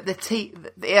the teeth.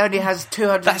 It only has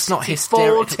 264 That's not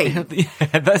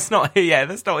teeth. That's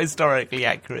not historically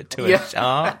accurate to a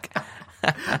shark.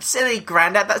 Silly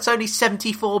Grandad, that's only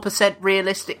 74%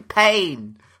 realistic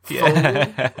pain.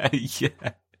 Yeah.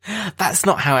 That's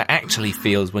not how it actually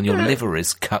feels when your liver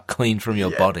is cut clean from your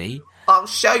body. I'll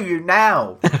show you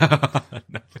now.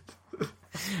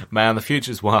 Man, the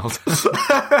future's wild.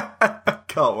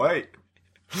 can't wait.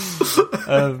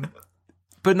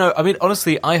 But no, I mean,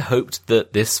 honestly, I hoped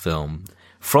that this film,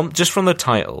 from the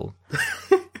title,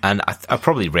 and I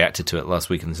probably reacted to it last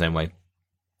week in the same way,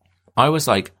 I was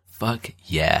like, fuck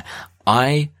yeah.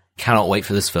 I cannot wait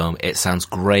for this film. It sounds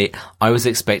great. I was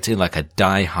expecting like a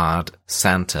die-hard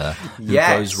Santa who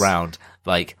goes round,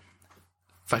 like,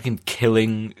 fucking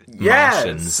killing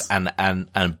Martians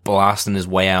and blasting his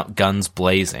way out, guns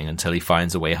blazing, until he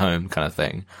finds a way home kind of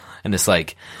thing. And it's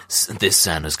like, this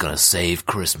Santa's gonna save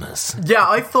Christmas. Yeah,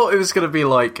 I thought it was gonna be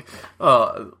like,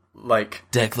 deck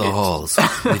the halls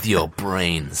with your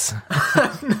brains.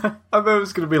 I thought it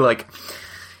was gonna be like,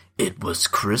 it was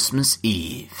Christmas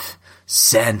Eve.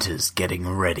 Santa's getting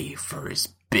ready for his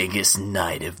biggest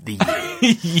night of the year.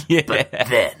 Yeah. But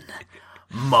then,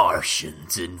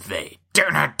 Martians invade.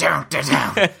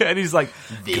 And he's like,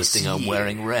 good This thing I'm year.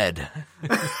 wearing red.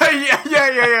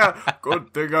 yeah.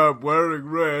 Good thing I'm wearing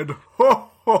red.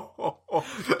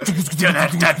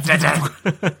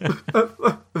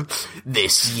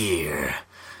 This year,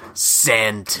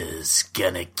 Santa's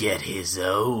gonna get his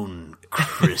own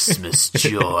Christmas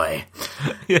joy.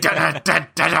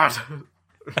 Da-da-da-da-da.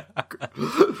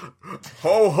 Ho,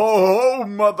 ho, ho,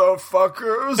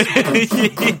 motherfuckers.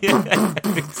 Yeah,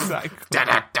 exactly.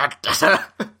 Da-da-da-da-da.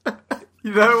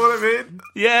 You know what I mean?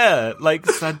 Yeah, like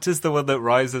Santa's the one that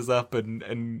rises up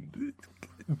and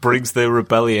brings the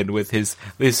rebellion with his.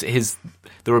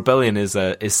 The rebellion is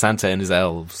Santa and his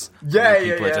elves. Yeah, and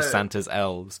people are just Santa's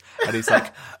elves, and he's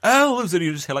like elves, and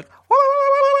you just hear like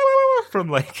from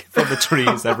the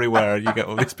trees everywhere, and you get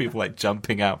all these people like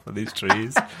jumping out from these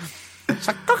trees. It's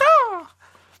like,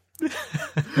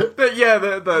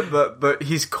 but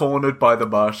he's cornered by the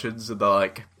Martians, and they're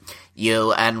like,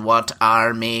 "You and what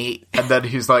army?" And then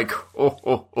he's like,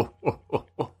 "Oh,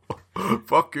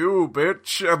 fuck you,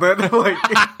 bitch!"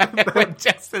 And then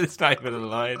just it's not even a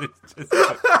line. It's just.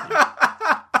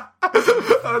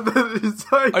 And then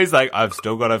he's like, "I've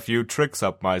still got a few tricks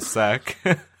up my sack."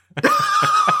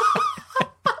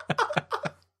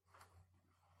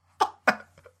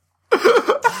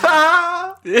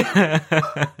 He's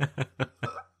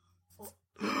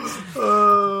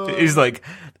like,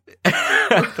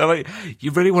 they're like, "You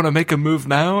really want to make a move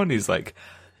now?" And he's like,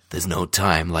 "There's no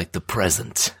time like the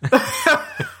present."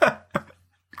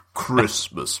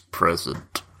 Christmas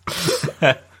present.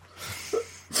 And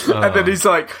then he's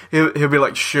like, he'll be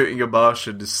like shooting a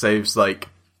Martian who saves like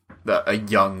a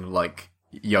young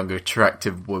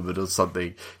attractive woman or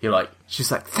something.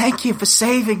 She's like, "Thank you for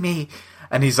saving me."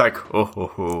 And he's like,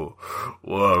 "Oh,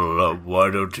 well, why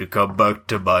don't you come back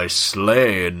to my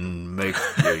sleigh and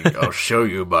I'll show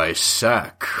you my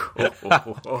sack."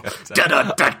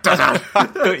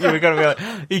 Da-da-da-da-da. You were gonna be like,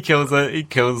 he kills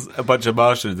a bunch of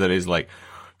Martians, and he's like,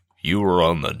 "You were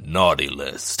on the naughty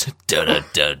list."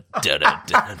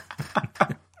 Da-da-da-da-da-da.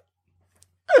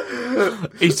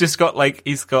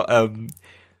 He's got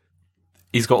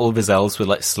all of his elves with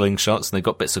like slingshots, and they've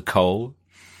got bits of coal.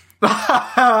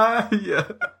 Yeah.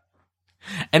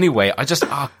 Anyway,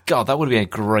 God, that would have been a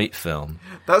great film.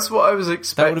 That's what I was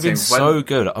expecting. That would have been so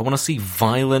good. I want to see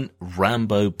violent,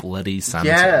 Rambo, bloody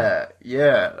Santa.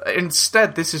 Yeah.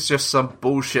 Instead, this is just some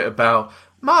bullshit about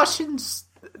Martians.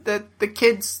 The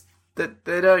kids that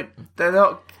they're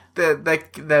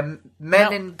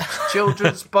men in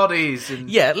children's bodies. And...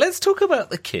 Yeah, let's talk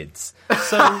about the kids.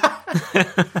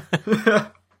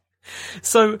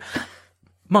 So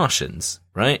Martians,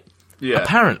 right? Yeah.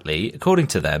 Apparently, according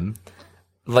to them,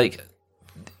 like,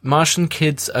 Martian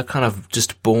kids are kind of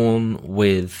just born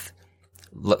with,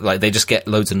 like, they just get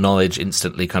loads of knowledge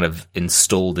instantly kind of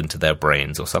installed into their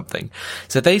brains or something.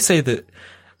 So they say that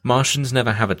Martians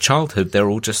never have a childhood, they're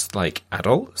all just, like,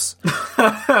 adults.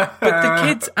 But the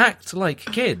kids act like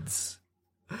kids.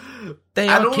 They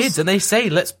are kids, and they say,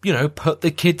 "Let's, put the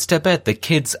kids to bed." The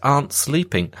kids aren't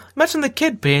sleeping. Imagine the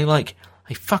kid being like,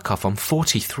 "Hey, fuck off, I'm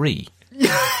 43.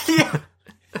 Yeah.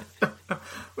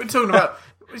 We're talking about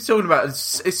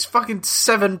it's fucking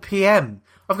 7 p.m.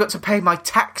 I've got to pay my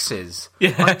taxes.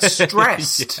 Yeah. I'm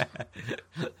stressed.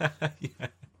 Yeah.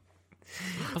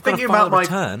 I've got to file a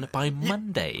return by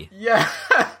Monday. Yeah.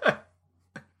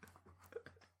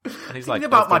 And he's like,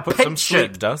 about my put some pension.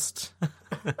 sleep dust.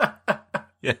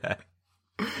 Yeah.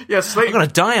 Yeah, sleep. I'm going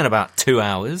to die in about 2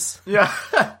 hours. Yeah.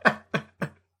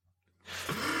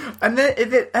 And then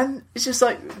and it's just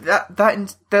like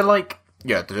that they're like,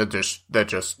 yeah, they're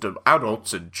just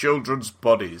adults in children's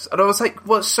bodies. And I was like,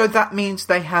 what? So that means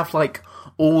they have like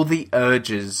all the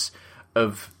urges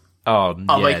of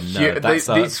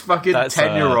these fucking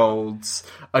 10-year-olds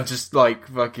are just like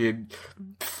fucking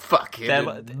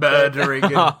murdering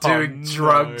and doing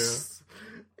drugs.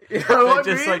 No. You know what I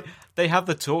just mean? like they have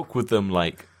the talk with them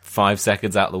like 5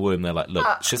 seconds out of the womb. They're like,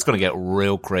 "Look, shit's gonna get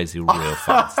real crazy real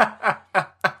fast."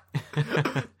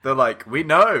 They're like, "We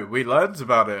know, we learned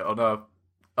about it on our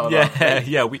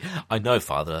I know,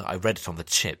 Father. I read it on the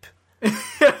chip."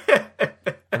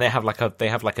 And they have like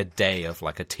a day of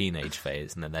like a teenage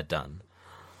phase, and then they're done.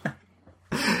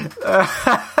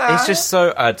 It's just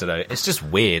so, I don't know. It's just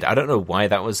weird. I don't know why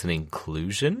that was an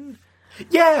inclusion.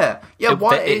 Yeah.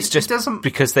 Why? It's just doesn't...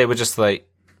 because they were just like,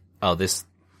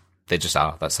 they just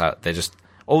are. That's how they just.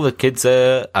 All the kids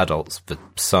are adults for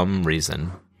some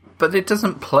reason. But it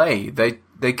doesn't play. They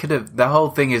could have. The whole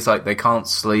thing is like they can't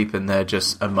sleep and they're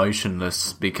just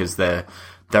emotionless because they're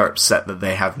upset that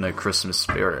they have no Christmas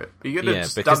spirit. Yeah,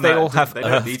 because they all have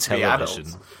Earth television.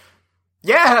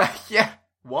 Yeah.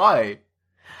 Why?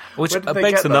 Which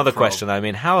begs another question. I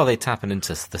mean, how are they tapping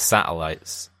into the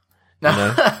satellites? You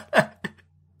know?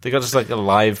 They got just like a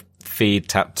live feed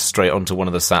tapped straight onto one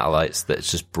of the satellites that's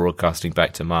just broadcasting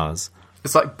back to Mars.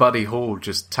 It's like Buddy Hall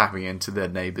just tapping into their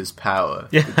neighbour's power.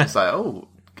 Yeah. It's like, oh,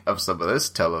 have some of this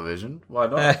television. Why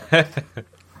not?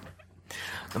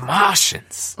 The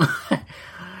Martians.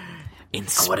 In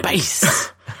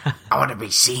space. I want to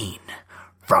be seen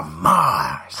from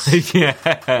Mars. Yeah,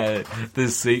 the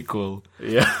sequel.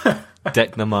 Yeah.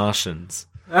 Deck the Martians.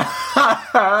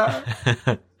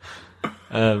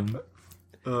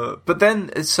 But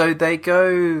then, so they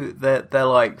go, they're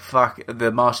like, fuck,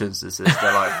 the Martians, they're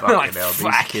like, fucking hell,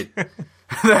 these kids.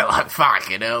 They're like,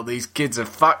 fucking hell, these kids are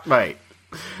fucked, mate.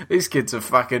 These kids are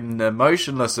fucking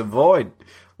motionless and void.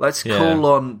 Let's call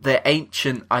on the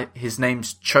ancient, his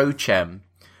name's Cho-Chem.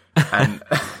 And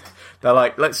they're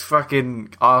like, let's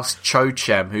fucking ask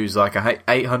Cho-Chem, who's like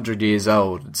 800 years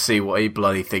old, and see what he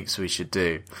bloody thinks we should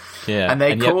do. Yeah, and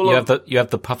they call you have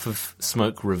the puff of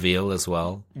smoke reveal as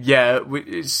well. Yeah,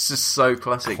 it's just so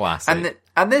classic.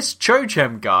 And this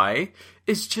Cho-Chem guy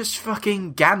is just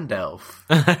fucking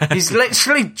Gandalf. He's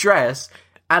literally dressed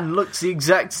and looks the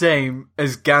exact same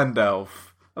as Gandalf.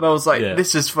 And I was like,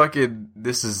 this is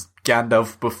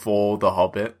Gandalf before The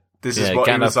Hobbit. This is what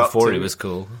Gandalf he was up before to. He was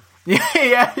cool.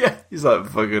 Yeah. He's like,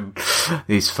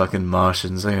 these fucking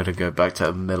Martians, I gotta go back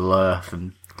to Middle Earth.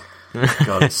 And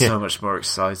God, it's so much more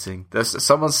exciting.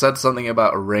 Someone said something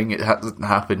about a ring. It hasn't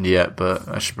happened yet, but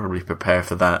I should probably prepare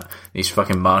for that. These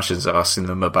fucking Martians are asking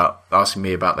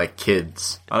me about their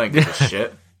kids. I don't give a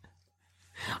shit.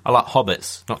 I like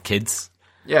hobbits, not kids.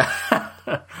 Yeah.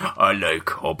 I like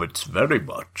hobbits very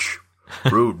much.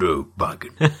 Frodo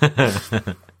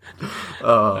Baggins.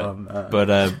 Oh, man.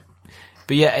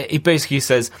 But yeah, he basically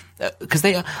says, because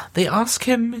they ask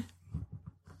him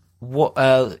what,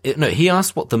 he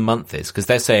asked what the month is, because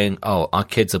they're saying, oh, our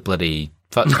kids are bloody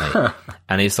fucked, mate.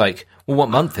 And he's like, well, what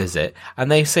month is it?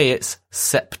 And they say it's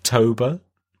Septober.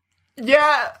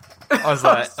 Yeah. I was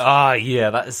like,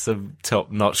 yeah, that is some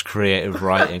top-notch creative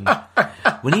writing.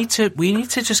 We need to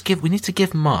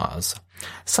give Mars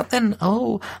something.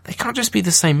 Oh, they can't just be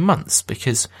the same months,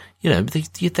 because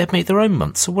they've made their own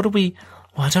months. So what do we?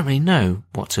 Well, I don't really know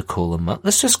what to call a month.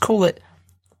 Let's just call it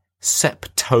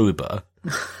Septober.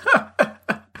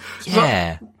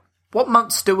 Yeah. What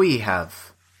months do we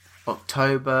have?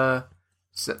 October,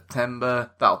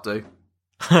 September. That'll do.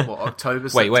 What, October?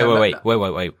 September?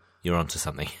 Wait. You're onto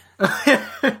something.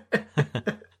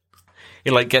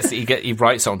 He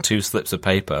writes it on 2 slips of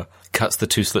paper, cuts the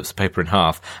 2 slips of paper in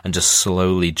half, and just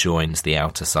slowly joins the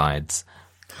outer sides.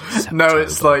 Septober. No,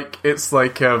 it's like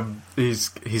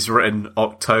he's written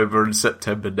October and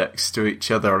September next to each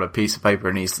other on a piece of paper,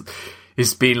 and he's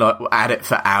been like at it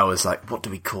for hours. Like, what do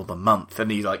we call the month?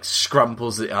 And he like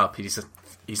scrumples it up. He's like,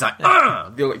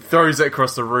 he like throws it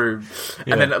across the room,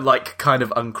 and then it like kind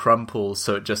of uncrumples,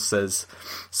 so it just says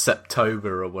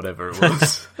Septober or whatever it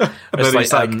was.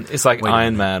 It's like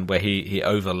Iron Man, where he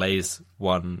overlays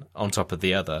one on top of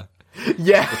the other.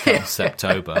 Yeah,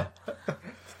 Septober.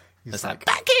 It's like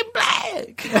back in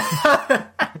black.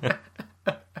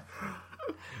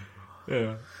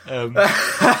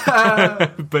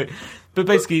 But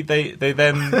basically, they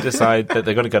then decide that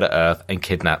they're going to go to Earth and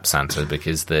kidnap Santa,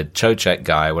 because the Cho-Chek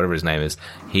guy, whatever his name is,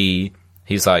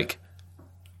 he's like,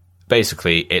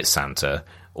 basically, it's Santa.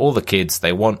 All the kids,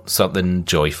 they want something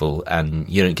joyful, and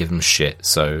you don't give them shit,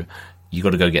 so you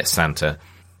got to go get Santa.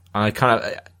 My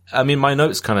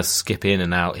notes kind of skip in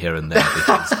and out here and there,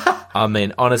 because,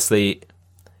 honestly,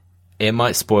 it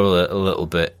might spoil it a little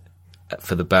bit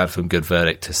for the bad from good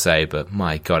verdict to say, but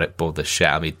my God, it bored the shit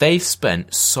out of me. They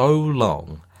spent so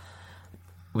long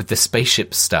with the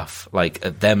spaceship stuff, like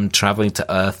them traveling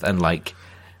to Earth, and like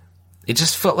it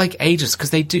just felt like ages, because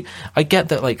they do. I get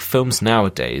that like films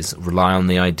nowadays rely on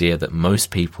the idea that most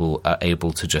people are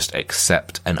able to just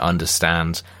accept and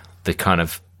understand the kind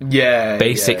of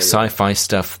basic sci-fi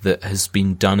stuff that has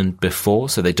been done before,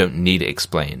 so they don't need it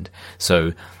explained.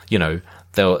 So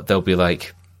they'll be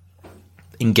like,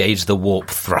 engage the warp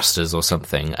thrusters or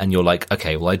something, and you're like,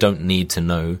 okay, well, I don't need to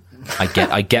know. I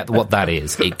get what that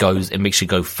is. It makes you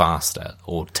go faster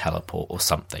or teleport or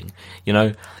something.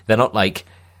 They're not like,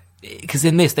 because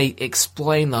in this they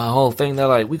explain the whole thing. They're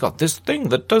like, we got this thing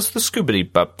that does the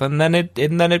scoobity bop, and then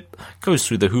it goes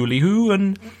through the hooly hoo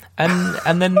and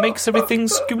then makes everything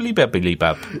scoobly babbly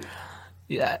bab.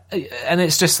 Yeah, and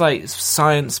it's just like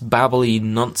science babbly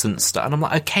nonsense stuff. And I'm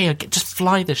like, okay, just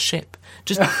fly the ship.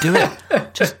 Just do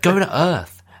it. Just go to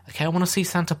Earth. Okay, I want to see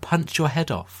Santa punch your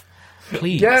head off.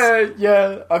 Please.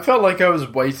 Yeah. I felt like I was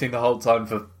waiting the whole time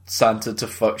for Santa to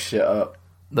fuck shit up.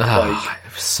 It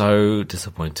was so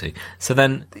disappointing. So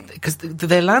then, because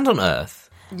they land on Earth,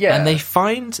 and they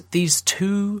find these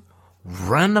 2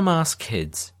 random-ass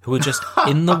kids who are just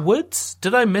in the woods.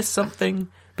 Did I miss something?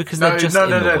 Because they're just no, in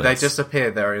the woods. They just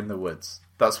appear there in the woods.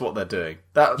 That's what they're doing.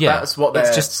 Yeah, That's what their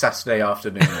it's just- Saturday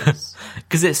afternoon is.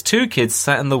 Because it's two kids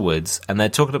sat in the woods, and they're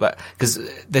talking about, because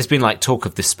there's been like talk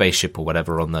of this spaceship or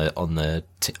whatever on the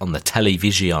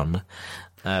television.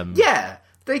 Yeah,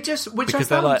 they just, which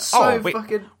Because I they're found like, so "Oh,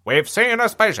 fucking. We've seen a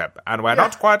spaceship, and we're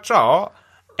not quite sure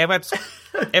if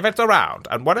it's around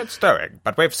and what it's doing,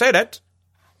 but we've seen it.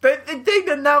 They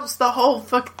didn't announce the whole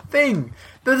fucking thing.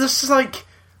 They're just like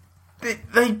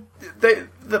the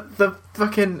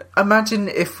fucking. Imagine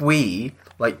if we,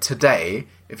 like today,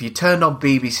 if you turned on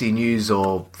BBC News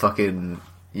or fucking,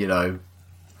 you know,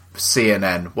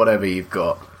 CNN, whatever you've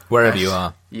got, Wherever you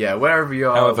are. yeah, wherever you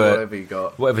are, However- whatever you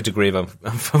got. Whatever degree of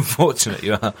unfortunate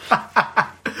you are.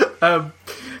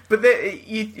 But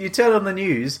you turn on the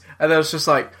news and there's just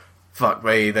like, fuck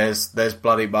me, there's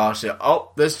bloody Martian.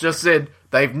 Oh, this just in,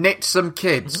 they've nicked some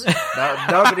kids. Now,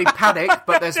 nobody panic,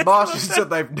 but there's Martians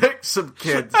and they've nicked some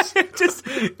kids.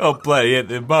 Bloody yeah,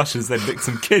 the Martians, they nicked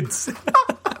some kids.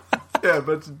 Yeah,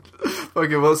 but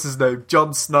fucking what's his name?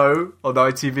 Jon Snow on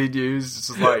ITV News. It's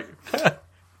just like,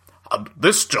 and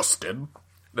this just in,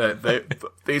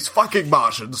 these fucking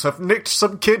Martians have nicked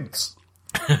some kids.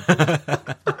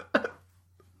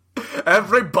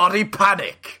 Everybody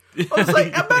panic. I was like,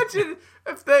 imagine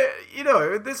if they, you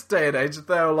know, in this day and age, if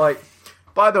they were like,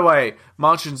 by the way,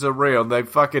 Martians are real and they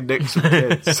fucking nicked some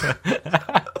kids.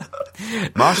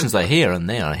 Martians are here, and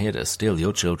they are here to steal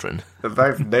your children.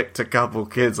 They've nicked a couple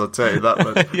kids, I'll tell you that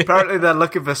much. Apparently they're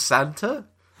looking for Santa.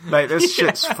 Mate, this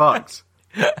shit's fucked.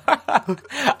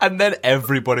 And then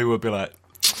everybody would be like,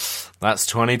 that's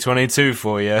 2022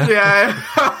 for you. Yeah.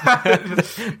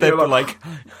 They'd be like,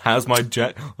 how's my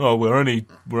oh, we're only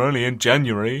in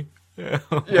January. Yeah,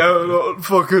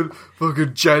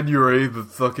 fucking January, the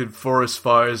fucking forest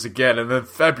fires again, and then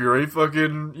February,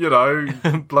 fucking, you know,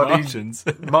 bloody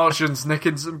Martians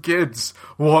nicking some kids.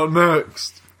 What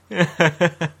next?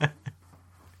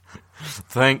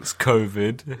 Thanks,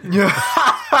 COVID.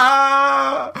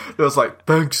 Yeah. It was like,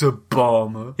 thanks,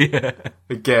 Obama. Yeah.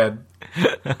 Again.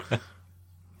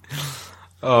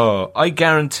 Oh, I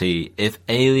guarantee if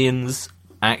aliens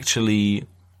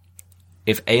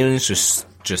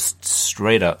just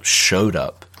straight up showed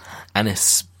up, and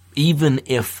even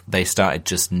if they started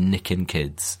just nicking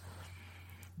kids,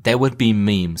 there would be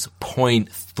memes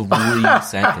 0.3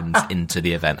 seconds into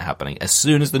the event happening. As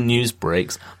soon as the news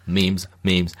breaks, memes.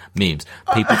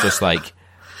 People just like...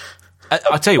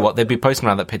 I'll tell you what, they'd be posting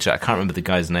around that picture. I can't remember the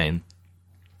guy's name.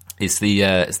 It's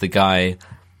the guy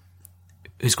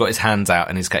who's got his hands out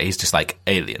and he's just like,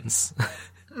 aliens.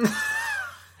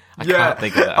 I can't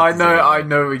think of that. I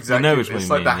know exactly. You know which one it's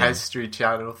you like the mean, yeah. History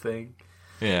Channel thing.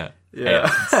 Yeah. Yeah.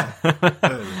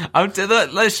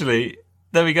 Literally,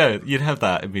 there we go. You'd have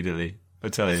that immediately. I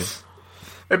tell you.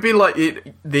 It'd be like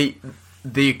the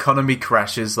economy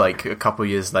crashes like a couple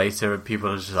years later, and people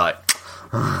are just like,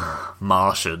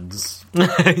 Martians,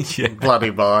 Yeah.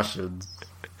 bloody Martians.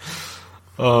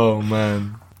 Oh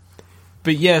man.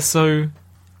 But yeah, so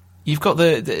you've got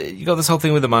you got this whole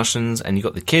thing with the Martians, and you've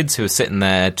got the kids who are sitting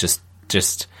there just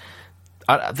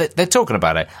they're talking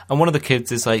about it, and one of the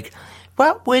kids is like,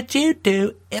 what would you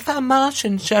do if a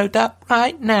Martian showed up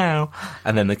right now?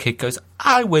 And then the kid goes,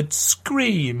 I would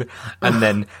scream. And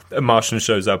then a Martian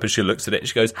shows up and she looks at it and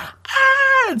she goes,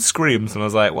 ah, and screams. And I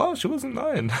was like, well, she wasn't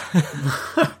lying.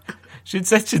 She'd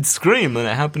said she'd scream, and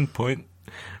it happened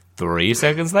 0.3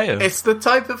 seconds later. It's the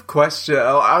type of question,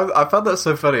 I found that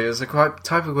so funny. It's the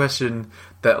type of question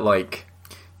that, like,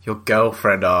 your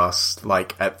girlfriend asked,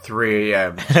 like, at 3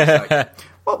 a.m. She's like,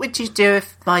 what would you do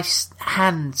if my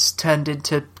hands turned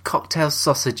into cocktail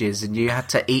sausages and you had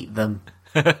to eat them?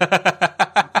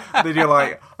 Then you're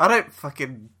like, I don't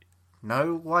fucking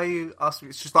know why you asked me.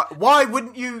 It's just like, why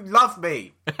wouldn't you love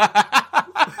me?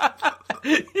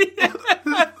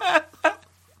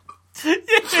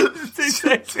 It's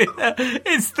exactly that.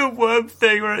 It's the worm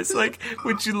thing where it's like,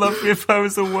 would you love me if I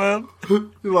was a worm?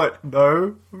 You're like,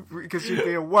 no, because you'd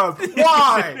be a worm.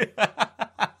 Why?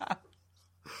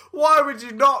 Why would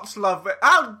you not love me?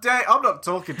 How dare... I'm not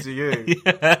talking to you.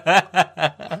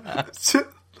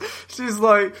 She's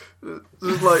like,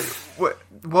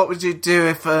 what would you do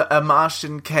if a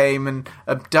Martian came and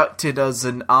abducted us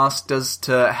and asked us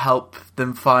to help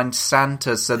them find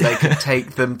Santa so they could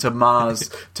take them to Mars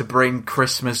to bring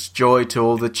Christmas joy to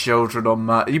all the children on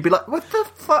Mars? You'd be like, what the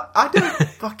fuck?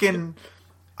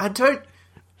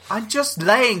 I'm just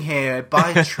laying here by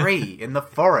a tree in the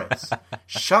forest.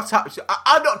 Shut up.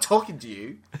 I'm not talking to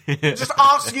you. I'm just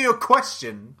asking you a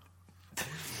question.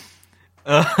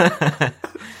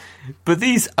 But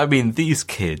these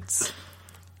kids,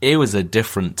 it was a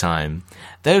different time.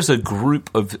 There's a group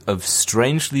of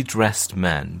strangely dressed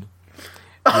men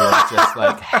who are just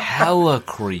like hella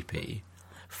creepy.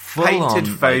 Painted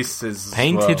faces.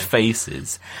 Painted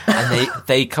faces. And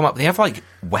they come up, they have like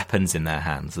weapons in their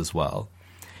hands as well.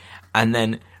 And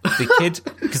then the kid,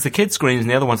 because the kid screams and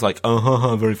the other one's like,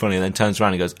 oh, very funny, and then turns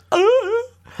around and goes,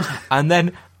 oh. And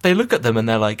then they look at them and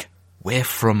they're like, we're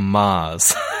from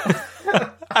Mars.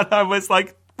 And I was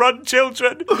like, run,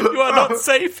 children, you are not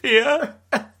safe here.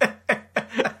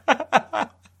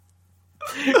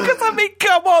 Because, I mean,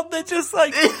 come on, they're just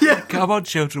like, come on,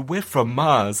 children, we're from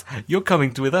Mars. You're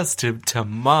coming with us to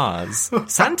Mars.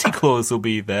 Santa Claus will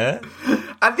be there.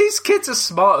 And these kids are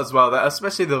smart as well,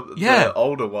 especially the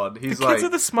older one. He's the kids are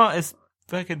the smartest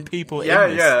fucking people in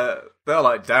this. Yeah. They're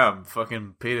like, damn,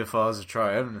 fucking paedophiles are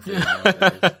trying everything.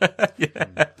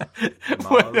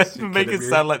 Mars, make it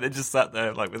sound like they just sat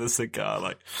there like with a cigar,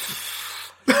 like...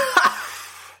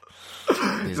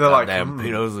 These they're like, damn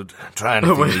pedos are trying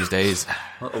anything these days.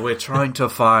 We're trying to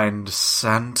find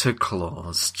Santa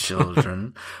Claus,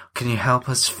 children. Can you help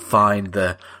us find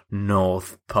the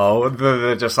North Pole? And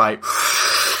they're just like...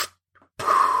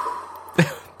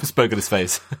 Spoke at his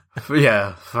face.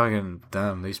 Yeah, fucking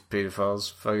damn, these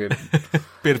pedophiles fucking...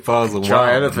 Pedophiles are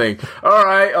try wild. anything.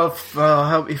 Alright, I'll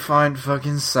help you find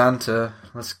fucking Santa.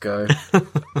 Let's go.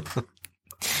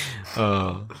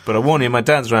 Oh, but I warn you, my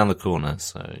dad's around the corner,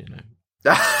 so, you know.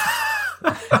 And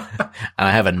I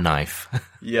have a knife.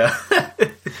 Yeah.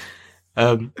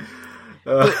 But,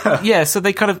 yeah, so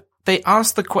they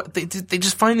ask they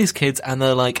just find these kids and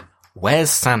they're like,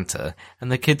 where's Santa?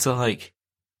 And the kids are like,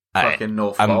 fucking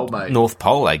North Pole, mate. North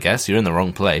Pole, I guess. You're in the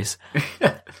wrong place.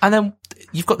 And then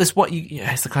you've got this,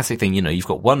 it's the classic thing, you know, you've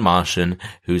got one Martian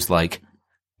who's like,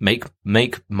 make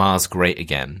Mars great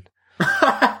again.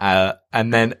 And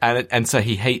so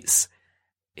he hates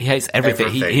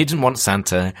everything. He didn't want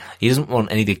Santa. He doesn't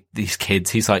want any of these kids.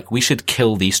 He's like, we should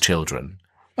kill these children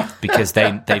because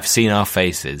they've seen our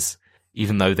faces,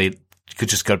 even though they could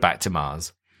just go back to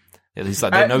Mars. He's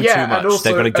like, they know too much.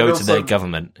 They're going to go to their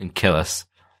government and kill us.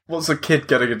 What's a kid's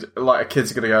gonna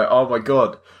go, oh my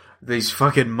god, these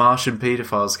fucking Martian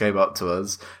pedophiles came up to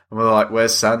us and we're like,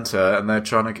 where's Santa? And they're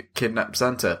trying to kidnap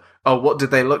Santa. Oh, what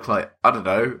did they look like? I don't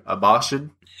know, a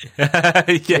Martian?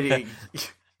 Yeah.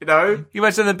 You know? You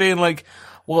imagine them being like,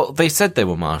 well, they said they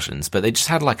were Martians, but they just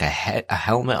had like a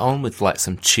helmet on with like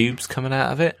some tubes coming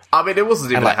out of it. I mean, it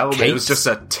wasn't even like a helmet. capes. It was just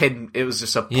a tin. It was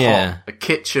just a pot, a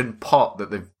kitchen pot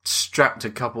that they've strapped a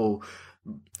couple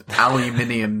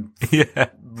aluminium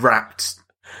wrapped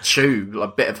tube, like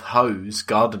a bit of hose,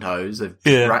 garden hose.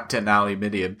 They've wrapped it in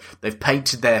aluminium. They've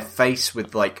painted their face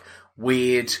with like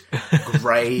weird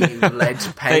grey lead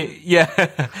paint.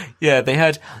 They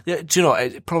had. Yeah, do you know what?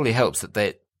 It probably helps that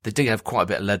they did have quite a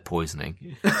bit of lead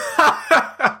poisoning.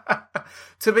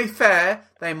 To be fair,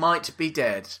 they might be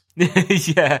dead.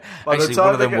 Yeah, By the actually, time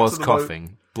one of they them get was to the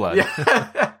coughing blood.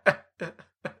 Yeah.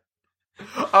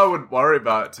 I wouldn't worry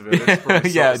about it, to be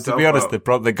honest. Yeah, to be honest,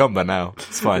 they're gone by now.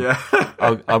 It's fine. Yeah.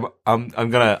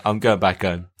 I'm going back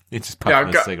home. It's just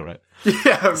puffing a cigarette.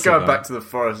 Yeah, I'm going back to the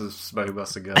forest and smoking my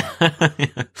cigar.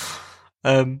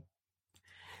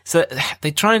 So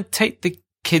they try and take the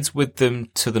kids with them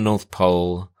to the North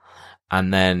Pole,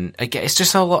 and then again, it's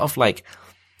just a lot of like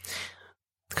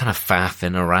kind of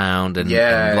faffing around and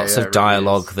lots of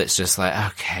dialogue that's just like,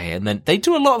 okay. And then they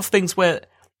do a lot of things where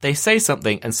they say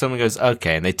something and someone goes,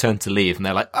 okay, and they turn to leave and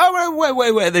they're like,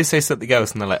 oh, wait, they say something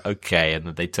else and they're like, okay, and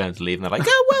then they turn to leave and they're like,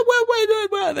 oh,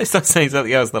 wait, and they start saying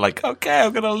something else and they're like, okay,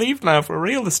 I'm gonna leave now for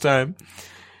real this time.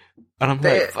 And I'm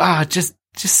like, just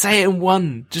say it in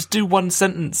one, just do one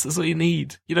sentence, that's all you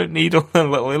need. You don't need all the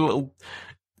little,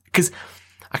 because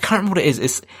I can't remember what it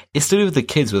is. It's to do with the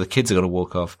kids, where the kids are gonna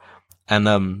walk off.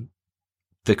 And,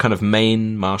 the kind of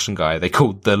main Martian guy, they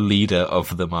called the leader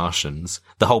of the Martians,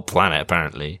 the whole planet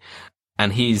apparently.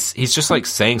 And he's just like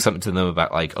saying something to them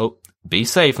about like, oh, be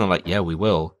safe. And I'm like, yeah, we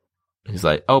will. And he's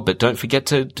like, oh, but don't forget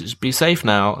to just be safe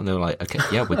now. And they were like, okay,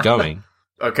 yeah, we're going.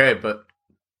 Okay, but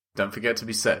don't forget to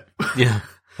be safe. Yeah.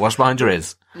 Wash behind your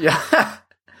ears. Yeah.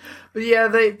 But yeah,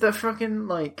 they're fucking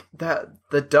like that.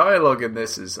 The dialogue in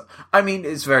this is, I mean,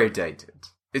 it's very dated.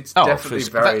 It's definitely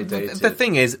very dated. The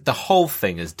thing is, the whole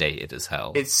thing is dated as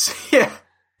hell. It's, yeah.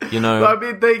 You know? I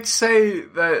mean, they say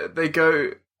that they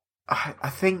go, I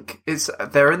think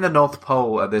they're in the North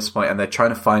Pole at this point and they're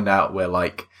trying to find out where,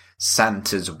 like,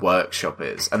 Santa's workshop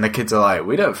is. And the kids are like,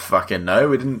 we don't fucking know.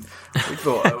 We didn't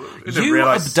You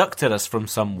realize. Abducted us from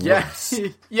some woods.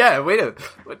 Yeah, we don't.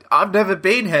 I've never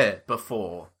been here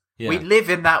before. Yeah. We live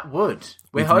in that wood.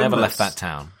 We've never left that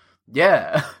town.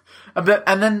 Yeah.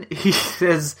 And then he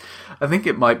says, I think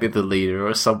it might be the leader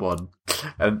or someone,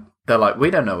 and they're like, we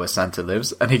don't know where Santa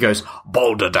lives. And he goes,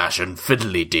 Balderdash and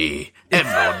Fiddly-Dee.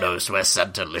 Everyone knows where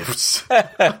Santa lives.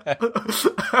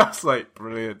 That's like,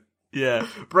 brilliant. Yeah.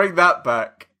 Bring that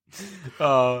back.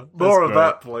 Oh, More of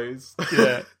that, please.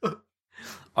 Yeah.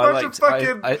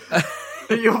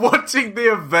 You're watching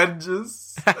the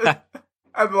Avengers,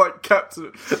 and like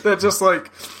Captain, they're just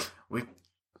like,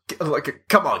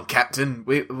 come on, Captain,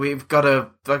 we've got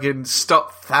to fucking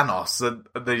stop Thanos, and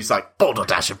then he's like,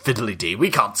 Balderdash and Fiddly-Dee, we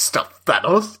can't stop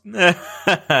Thanos.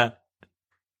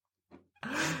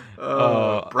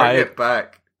 Bring it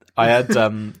back. I had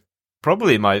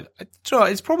probably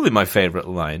it's probably my favourite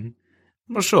line.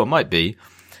 I'm not sure, it might be.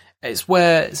 It's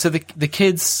where the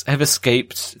kids have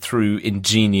escaped through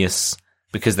ingenious,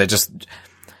 because they're just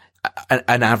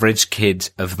an average kid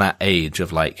of that age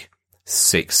of like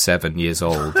 6-7 years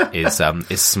old is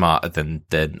smarter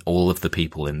than all of the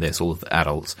people in this, all of the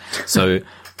adults. So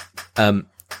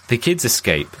the kids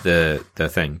escape the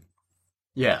thing.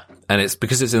 Yeah. And it's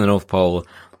because it's in the North Pole,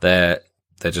 they're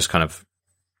just kind of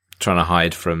trying to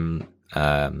hide from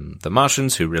the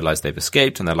Martians, who realize they've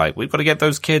escaped, and they're like, we've got to get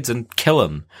those kids and kill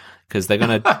them, because they're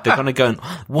gonna go and,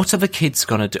 what are the kids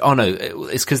gonna do? Oh no,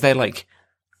 it's because they're like,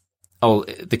 oh,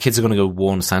 the kids are gonna go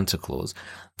warn Santa Claus.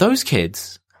 Those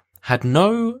kids had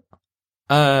no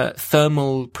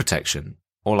thermal protection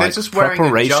or like just wearing a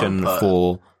preparation jumper.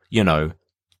 for,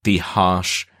 the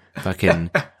harsh fucking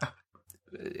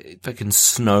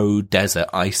snow desert,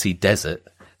 icy desert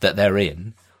that they're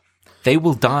in. They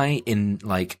will die in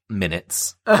like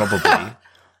minutes, probably,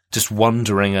 just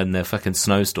wandering in the fucking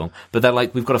snowstorm. But they're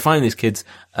like, we've got to find these kids.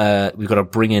 We've got to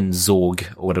bring in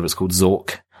Zorg, or whatever it's called,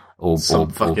 Zork, or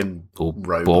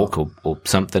robot. Bork, or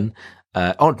something.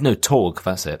 Torg,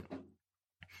 that's it.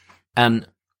 And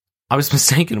I was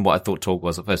mistaken what I thought Torg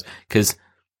was at first, because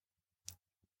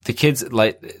the kids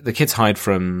hide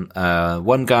from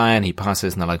one guy, and he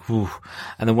passes, and they're like, whew.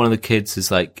 And then one of the kids is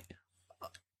like,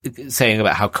 saying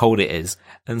about how cold it is,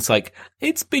 and it's like,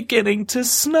 it's beginning to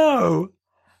snow.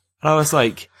 And I was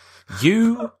like,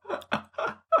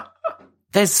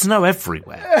 there's snow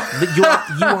everywhere. You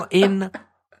are in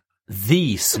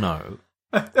the snow.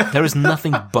 There is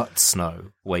nothing but snow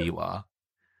where you are.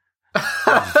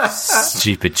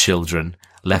 Stupid children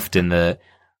left in is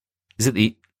it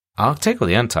the Arctic or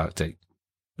the Antarctic?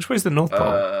 Which way is the North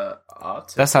Pole?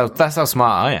 Arctic. That's how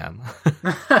smart I am.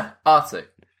 Arctic.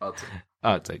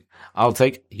 I'll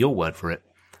take your word for it.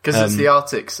 Because it's the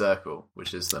Arctic Circle,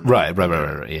 which is the... Right,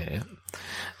 yeah.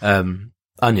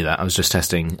 I knew that. I was just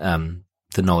testing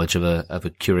the knowledge of a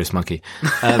curious monkey.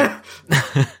 Oh,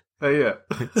 yeah.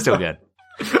 Still good.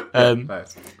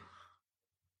 Nice.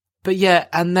 But yeah,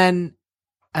 and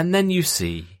then you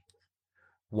see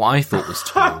what I thought was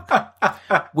Torg,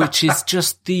 which is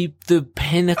just the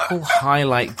pinnacle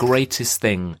highlight, greatest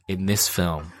thing in this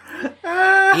film.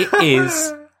 It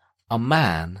is a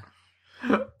man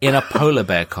in a polar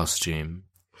bear costume,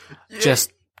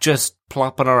 just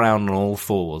plopping around on all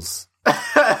fours,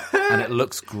 and it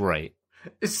looks great.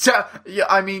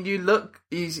 I mean,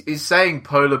 he's saying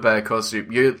polar bear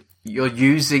costume. You're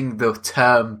using the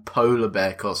term polar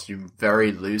bear costume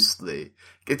very loosely.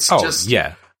 It's just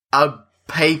a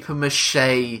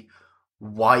papier-mâché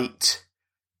white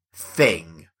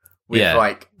thing. With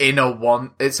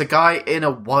it's a guy in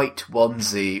a white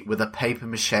onesie with a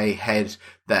papier-mâché head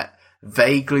that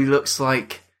vaguely looks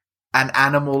like an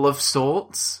animal of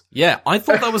sorts. Yeah, I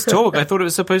thought that was Torg. I thought it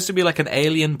was supposed to be like an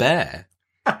alien bear.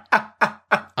 I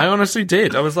honestly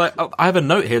did. I was like, I have a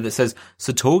note here that says,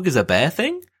 so Torg is a bear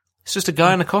thing? It's just a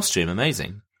guy in a costume.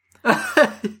 Amazing.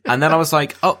 And then I was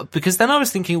like, because then I was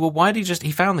thinking, well, why did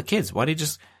he found the kids? Why did he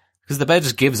just, because the bear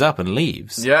just gives up and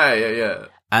leaves. Yeah.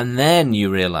 And then you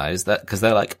realise that, because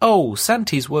they're like, oh,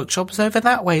 Santi's workshop is over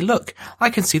that way. Look, I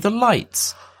can see the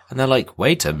lights. And they're like,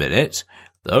 wait a minute.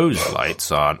 Those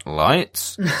lights aren't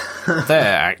lights.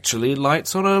 They're actually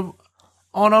lights on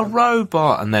a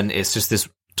robot. And then it's just this,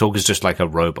 Torg is just like a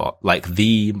robot. Like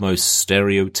the most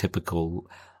stereotypical,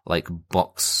 like,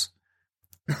 box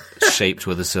shaped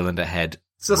with a cylinder head.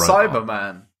 It's a robot.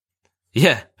 Cyberman.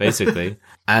 Yeah, basically.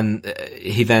 And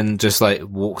he then just like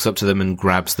walks up to them and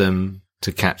grabs them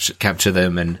to capture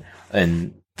them, and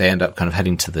they end up kind of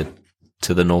heading to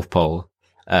the North Pole,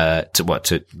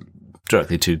 directly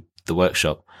to the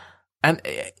workshop. And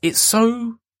it's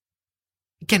so,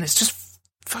 again, it's just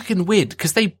fucking weird,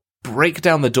 because they break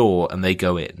down the door and they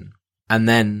go in, and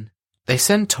then they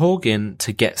send Torg in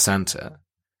to get Santa.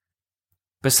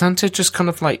 But Santa just kind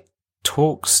of like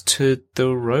talks to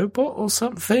the robot or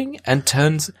something and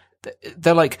turns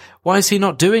they're like, why is he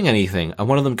not doing anything? And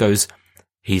one of them goes,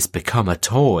 he's become a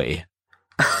toy.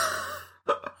 I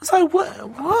was like,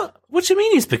 what? What do you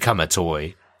mean he's become a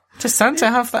toy? Does Santa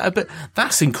have that? But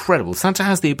that's incredible. Santa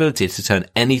has the ability to turn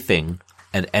anything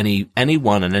and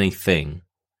anyone and anything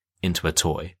into a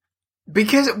toy.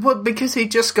 Because he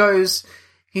just goes,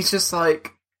 he's just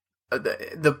like,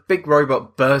 the big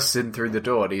robot bursts in through the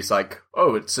door and he's like,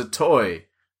 oh, it's a toy.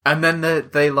 And then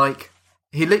they like,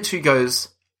 he literally goes,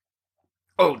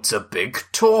 oh, it's a big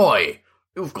toy.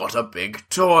 You've got a big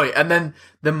toy. And then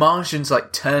the Martians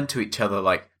like turn to each other,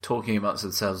 like talking amongst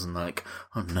themselves and like,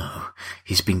 oh no,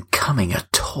 he's becoming a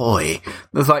toy.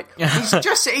 There's like,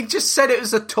 he just said it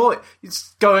was a toy.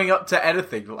 He's going up to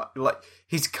anything. Like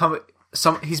he's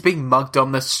being mugged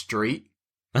on the street.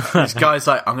 This guy's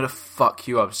like, I'm going to fuck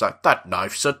you up. It's like, that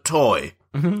knife's a toy.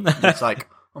 It's like,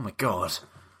 oh my God,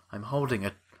 I'm holding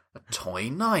a toy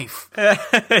knife.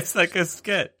 It's like a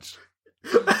sketch.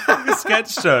 Like a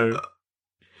sketch show.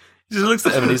 He just looks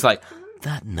at him and he's like,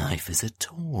 that knife is a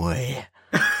toy.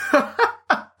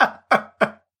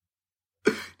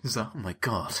 He's like, oh my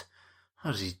God,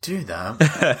 how did he do that?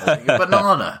 I'm holding a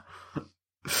banana.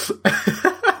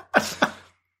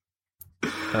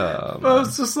 I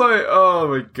was just like, oh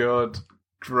my God,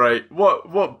 great.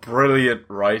 What brilliant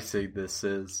writing this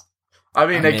is. I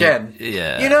mean, again,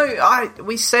 yeah. You know,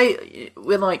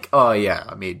 we're like, oh yeah,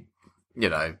 I mean, you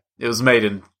know, it was made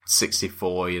in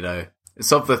 1964, you know.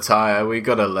 It's off the tire, we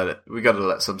gotta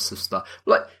let some stuff.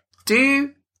 Like,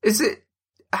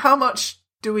 how much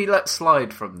do we let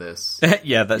slide from this?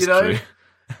 Yeah, that's true.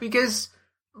 Because,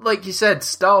 like you said,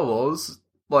 Star Wars,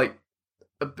 like,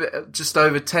 just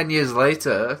over 10 years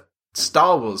later,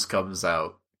 Star Wars comes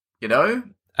out, you know?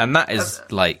 And that is,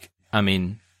 like, I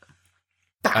mean,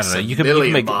 that's I don't know, you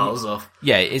can make miles off.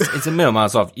 Yeah, it's a million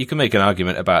miles off. You can make an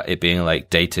argument about it being, like,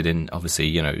 dated in, obviously,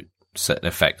 you know, certain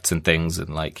effects and things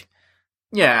and, like,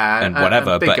 yeah, and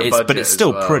whatever, but it's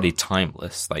still well. pretty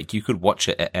timeless. Like, you could watch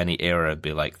it at any era and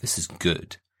be like, this is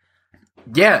good.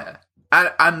 Yeah.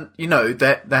 And you know,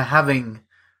 they're having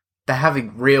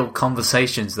real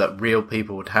conversations that real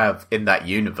people would have in that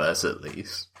universe, at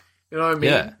least. You know what I mean?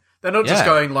 Yeah. They're not just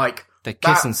going like, they're that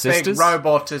kissing sisters. big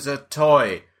robot is a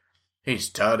toy. He's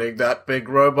turning that big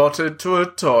robot into a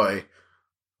toy.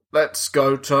 Let's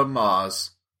go to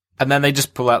Mars. And then they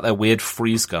just pull out their weird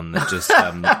freeze gun that just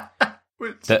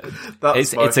it's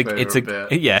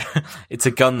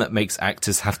a gun that makes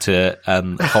actors have to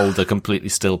hold a completely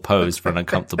still pose for an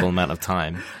uncomfortable amount of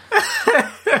time.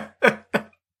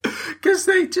 Because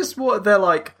they're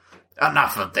like,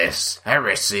 enough of this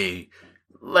heresy.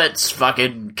 Let's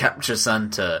fucking capture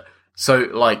Santa. So,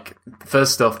 like,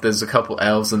 first off, there's a couple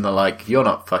elves and they're like, you're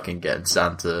not fucking getting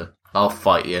Santa. I'll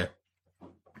fight you.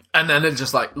 And then it's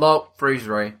just like, lol, freeze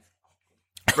ray.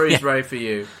 Freeze ray for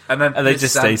you. And they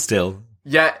just stay still.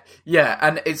 Yeah,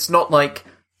 and it's not like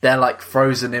they're like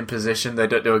frozen in position, they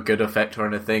don't do a good effect or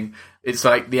anything. It's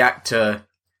like the actor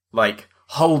like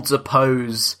holds a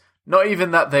pose, not even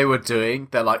that they were doing,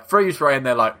 they're like freeze ray and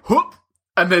they're like whoop,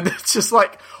 and then it's just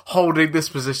like holding this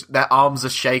position, their arms are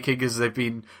shaking as they've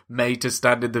been made to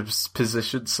stand in this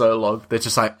position so long. They're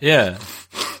just like, yeah.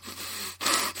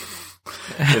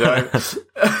 You know?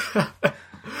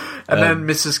 And then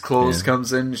Mrs. Claus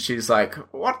comes in, she's like,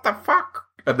 what the fuck?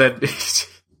 And then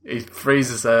he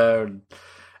freezes her,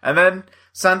 and then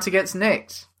Santa gets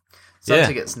nicked.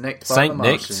 Santa gets nicked by the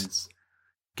Martians.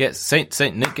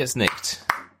 Saint Nick gets nicked.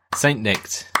 Saint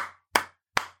nicked.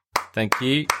 Thank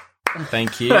you.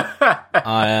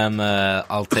 I am.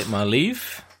 I'll take my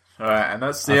leave. All right, and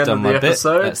that's the end of the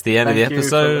episode. That's the end of the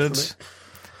episode.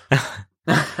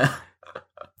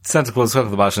 Santa Claus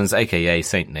Fuck the Martians, aka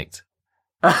Saint Nicked.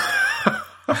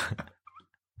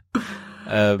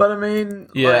 But I mean,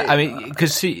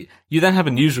 because you then have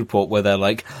a news report where they're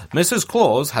like, Mrs.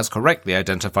 Claus has correctly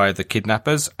identified the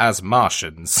kidnappers as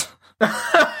Martians.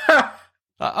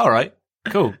 All right,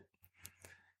 cool.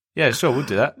 Yeah, sure, we'll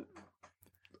do that.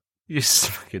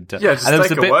 Just fucking just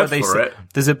take a word for it.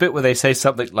 There's a bit where they say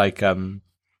something like,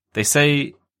 they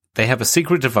say they have a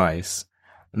secret device,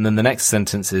 and then the next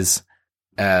sentence is,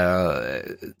 so I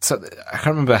can't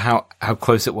remember how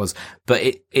close it was, but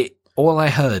it all I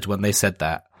heard when they said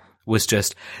that was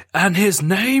just, and his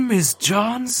name is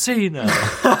John Cena.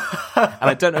 And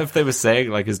I don't know if they were saying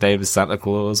like his name is Santa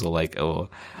Claus or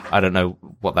I don't know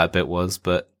what that bit was,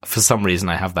 but for some reason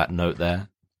I have that note there,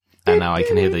 and now I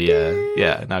can hear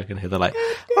now I can hear the like.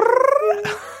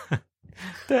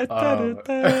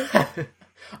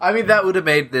 I mean, that would have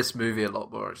made this movie a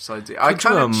lot more exciting. I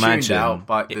kind of tuned out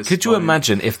by this Could you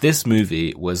imagine if this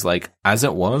movie was like as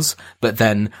it was, but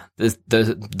then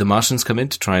the Martians come in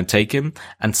to try and take him,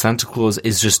 and Santa Claus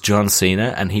is just John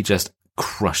Cena, and he just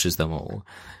crushes them all.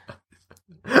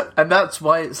 And that's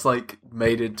why it's like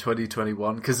made in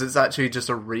 2021, because it's actually just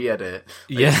a re-edit.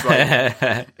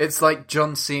 Yeah. It's like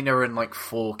John Cena in like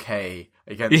 4K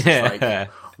against like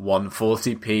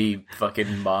 140p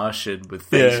fucking Martian with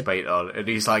face paint on, and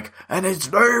he's like, and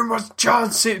his name was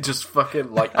John Cena, just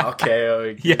fucking like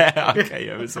RKOing. Yeah,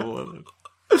 RKO is all of them.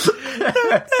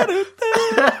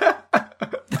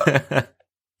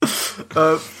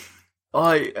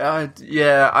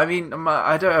 I mean,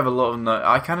 I don't have a lot of note.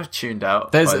 I kind of tuned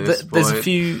out. There's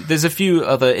a few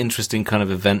other interesting kind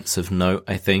of events of note,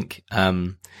 I think.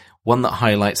 One that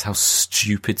highlights how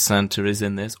stupid Santa is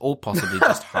in this, or possibly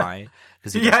just high.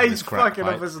 He's fucking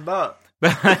off his nut.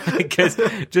 Because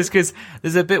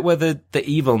there's a bit where the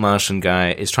evil Martian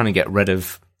guy is trying to get rid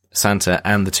of Santa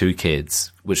and the two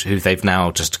kids, who they've now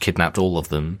just kidnapped all of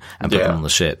them and put them on the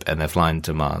ship, and they're flying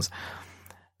to Mars.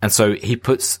 And so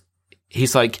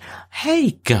he's like,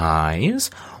 "Hey guys,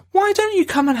 why don't you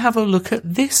come and have a look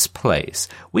at this place?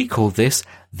 We call this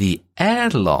the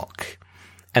airlock."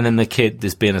 And then the kid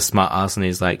is being a smart ass, and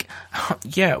he's like,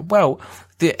 "Yeah, well,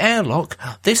 the airlock,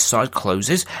 this side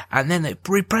closes, and then it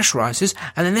repressurizes,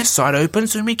 and then this side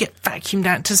opens, and we get vacuumed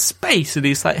out to space." And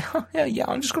he's like, "Oh, yeah,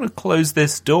 I'm just going to close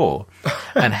this door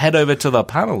and head over to the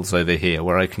panels over here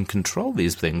where I can control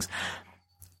these things."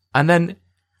 And then,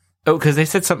 because they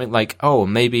said something like,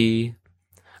 the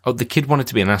kid wanted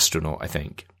to be an astronaut, I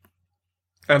think.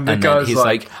 And the guy's he's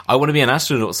like, "I want to be an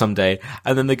astronaut someday."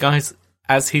 And then the guy's,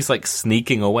 as he's like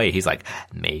sneaking away, he's like,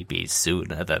 "Maybe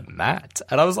sooner than that."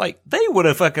 And I was like, they would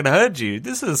have fucking heard you.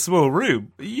 This is a small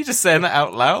room. You just saying that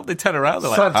out loud? They turn around,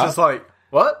 they're like, Santa's like,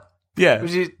 "What? Yeah.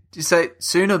 Would you say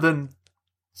sooner than..."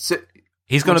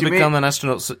 He's going to become an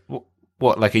astronaut.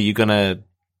 What, like, are you going to...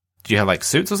 Do you have, like,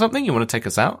 suits or something? You want to take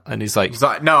us out? And he's like...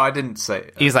 "No, I didn't say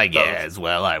it." He's like, "Yes,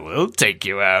 well, I will take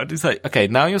you out." He's like, okay,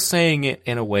 now you're saying it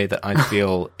in a way that I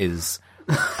feel is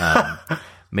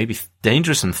maybe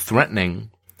dangerous and threatening.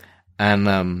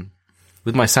 And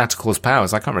with my Santa Claus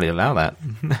powers, I can't really allow that.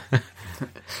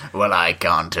 "Well, I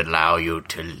can't allow you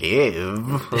to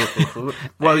live."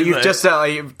 Well, you've just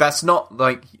said that's not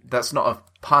a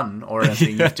pun or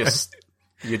anything. You're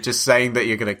just saying that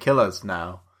you're going to kill us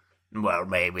now. "Well,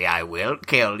 maybe I will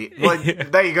kill you." Well,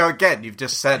 there you go again. You've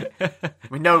just said.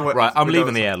 We know what. Right, I'm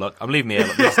leaving the airlock. This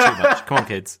is too much. Come on,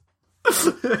 kids.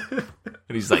 And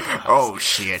he's like, "Oh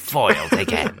shit, foiled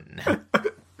again."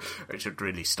 I should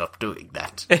really stop doing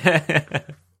that.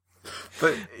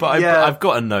 But I've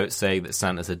got a note saying that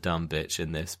Santa's a dumb bitch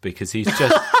in this, because he's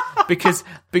just because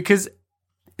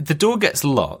the door gets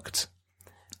locked,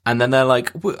 and then they're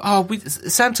like,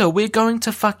 "Santa, we're going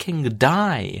to fucking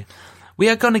die. We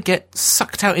are going to get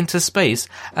sucked out into space,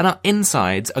 and our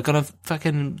insides are going to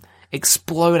fucking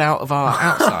explode out of our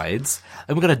outsides,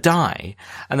 and we're going to die."